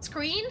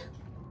screen.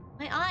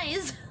 My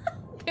eyes.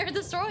 They're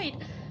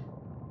destroyed.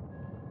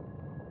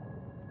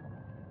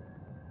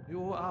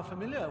 You are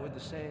familiar with the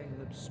saying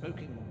that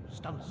smoking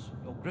stunts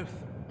your growth?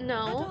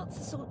 No. Adults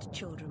assault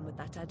children with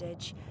that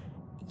adage.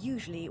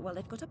 Usually, well,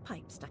 they've got a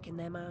pipe stuck in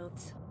their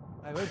mouths.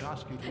 I won't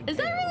ask you to. Is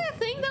that really a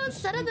thing that was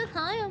said at the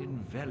time?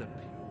 Envelop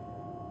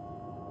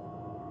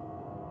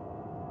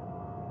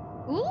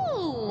you.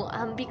 Ooh,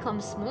 I'm become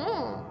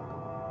small.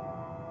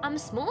 I'm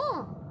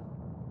small.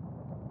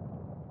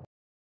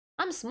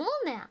 I'm small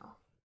now.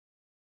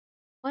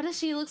 What if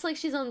she looks like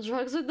she's on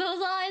drugs with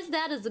those eyes?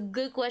 That is a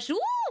good question.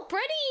 Ooh,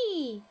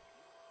 pretty!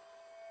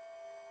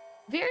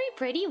 Very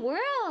pretty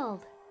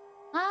world.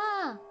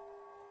 Ah.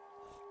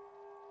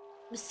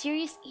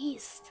 Mysterious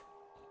East.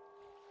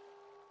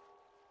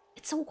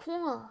 It's so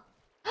cool.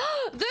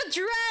 The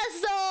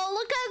dress though!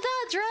 Look at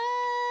that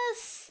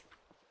dress!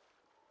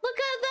 Look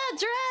at that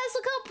dress!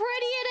 Look how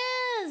pretty it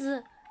is!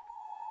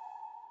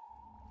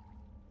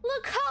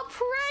 Look how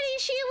pretty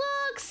she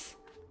looks!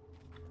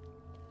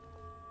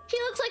 She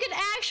looks like an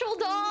actual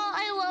doll!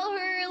 I love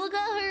her! Look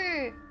at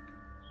her!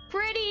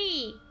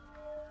 Pretty!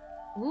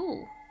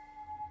 Ooh.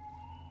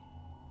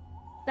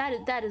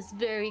 That is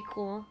very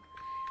cool.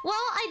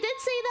 Well, I did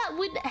say that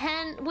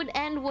would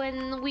end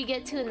when we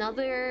get to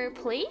another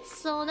place,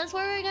 so that's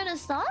where we're gonna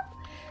stop.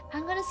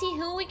 I'm gonna see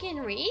who we can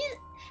read.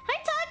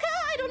 Hi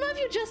Taka! I don't know if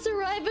you just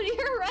arrived, but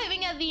you're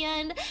arriving at the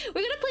end.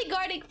 We're gonna play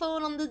Gardic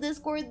Phone on the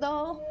Discord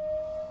though.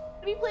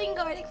 We'll be playing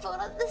Gardic Phone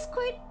on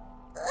Discord.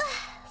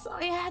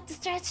 Sorry, I had to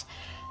stretch.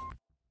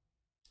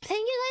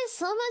 Thank you guys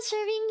so much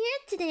for being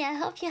here today. I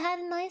hope you had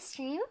a nice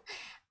stream.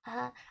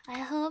 I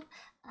hope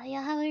you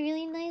have a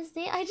really nice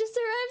day. I just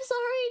arrived.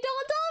 Sorry,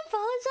 don't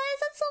apologize.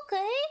 That's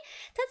okay.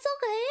 That's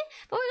okay.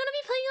 But we're gonna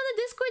be playing on the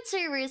Discord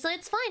server, so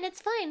it's fine.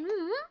 It's fine.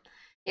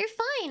 You're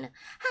fine.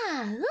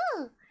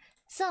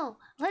 So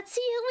let's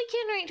see who we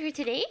can rate for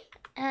today.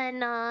 And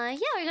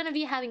yeah, we're gonna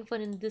be having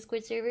fun in the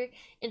Discord server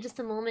in just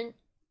a moment,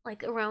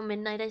 like around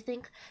midnight, I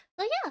think.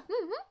 So yeah.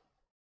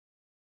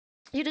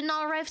 You did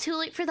not arrive too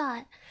late for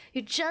that.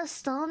 You're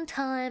just on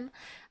time.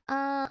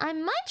 I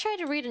might try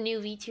to read a new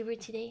VTuber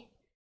today.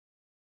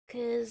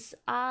 Cause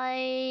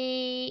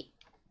I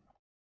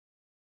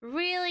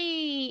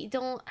really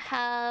don't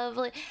have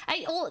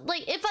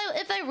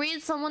if I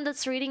read someone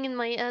that's reading in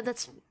my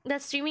that's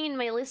streaming in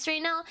my list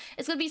right now,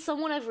 it's gonna be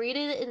someone I've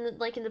rated in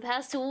the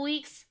past 2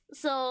 weeks.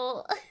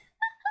 So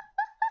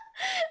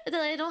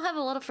I don't have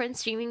a lot of friends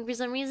streaming for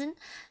some reason.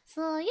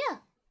 So yeah.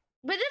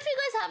 But if you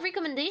guys have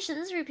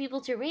recommendations for people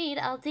to read,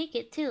 I'll take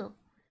it too.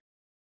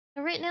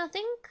 But right now, I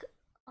think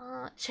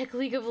check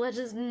League of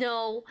Legends.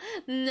 No,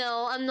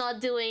 I'm not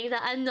doing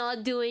that. I'm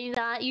not doing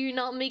that. You're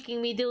not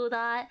making me do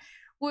that.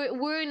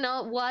 We're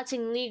not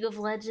watching League of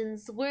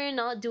Legends. We're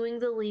not doing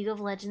the League of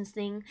Legends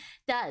thing.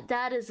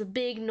 That is a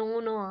big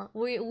no.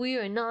 We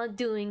are not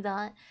doing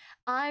that.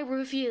 I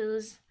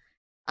refuse.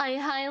 I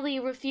highly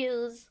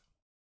refuse.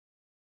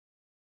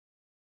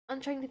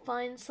 I'm trying to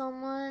find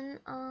someone.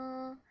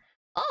 Oh,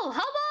 how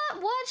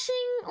about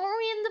watching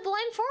Ori and the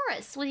Blind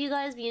Forest? Would you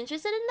guys be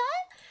interested in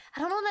that? I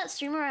don't know that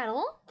streamer at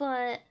all,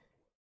 but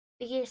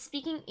you're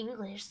speaking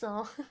English,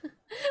 so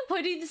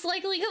why do you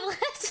dislike League of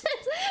Legends?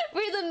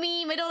 For the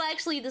meme, I don't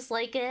actually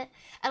dislike it.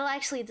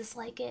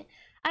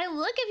 I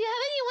look, if you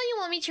have anyone you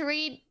want me to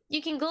raid,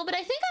 you can go, but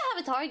I think I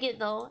have a target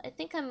though. I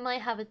think I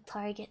might have a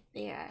target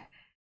there.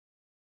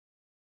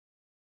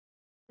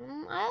 I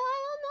don't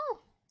know.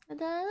 I don't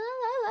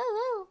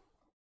know.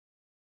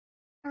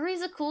 Ori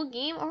is a cool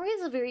game. Ori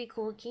is a very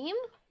cool game.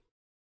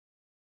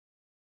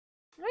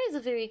 Ori is a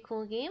very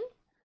cool game.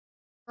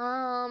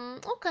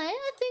 Okay,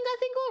 I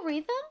think we'll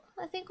read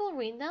them. I think we'll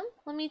read them.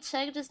 Let me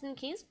check just in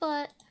case,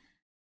 but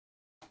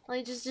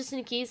like just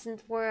in case and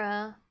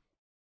for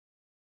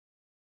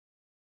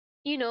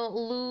you know,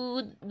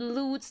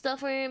 loot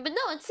stuff or but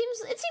no, it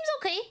seems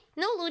okay.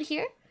 No loot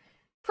here.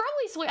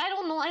 Probably swear I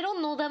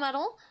don't know them at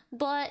all.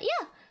 But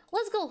yeah,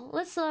 let's go.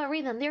 Let's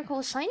read them. They're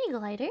called Shiny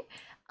Glider.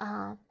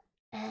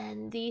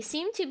 And they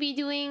seem to be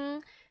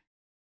doing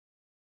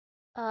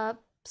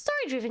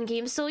story-driven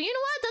games. So you know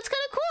what? That's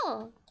kinda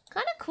cool.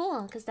 Kinda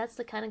cool, because that's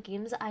the kind of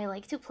games I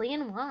like to play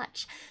and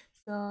watch.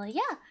 So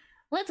yeah,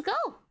 let's go.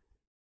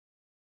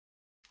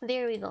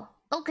 There we go.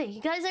 Okay, you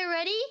guys are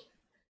ready?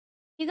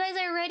 You guys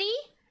are ready?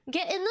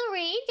 Get in the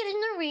raid, get in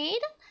the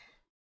raid.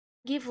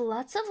 Give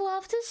lots of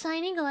love to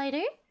Shiny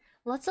Glider.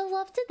 Lots of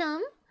love to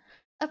them.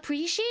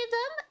 Appreciate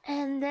them,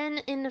 and then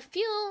in a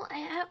few,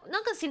 I'm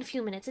not gonna say in a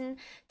few minutes, in 10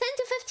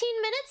 to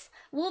 15 minutes,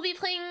 we'll be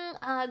playing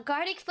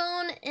Gartic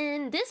Phone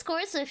in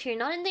Discord, so if you're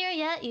not in there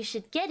yet, you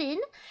should get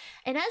in.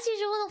 And as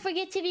usual, don't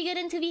forget to be good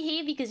and to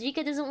behave, because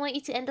Rika doesn't want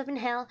you to end up in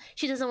hell.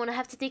 She doesn't want to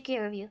have to take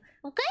care of you.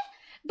 Okay?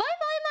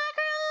 Bye-bye,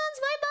 macarons!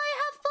 Bye-bye!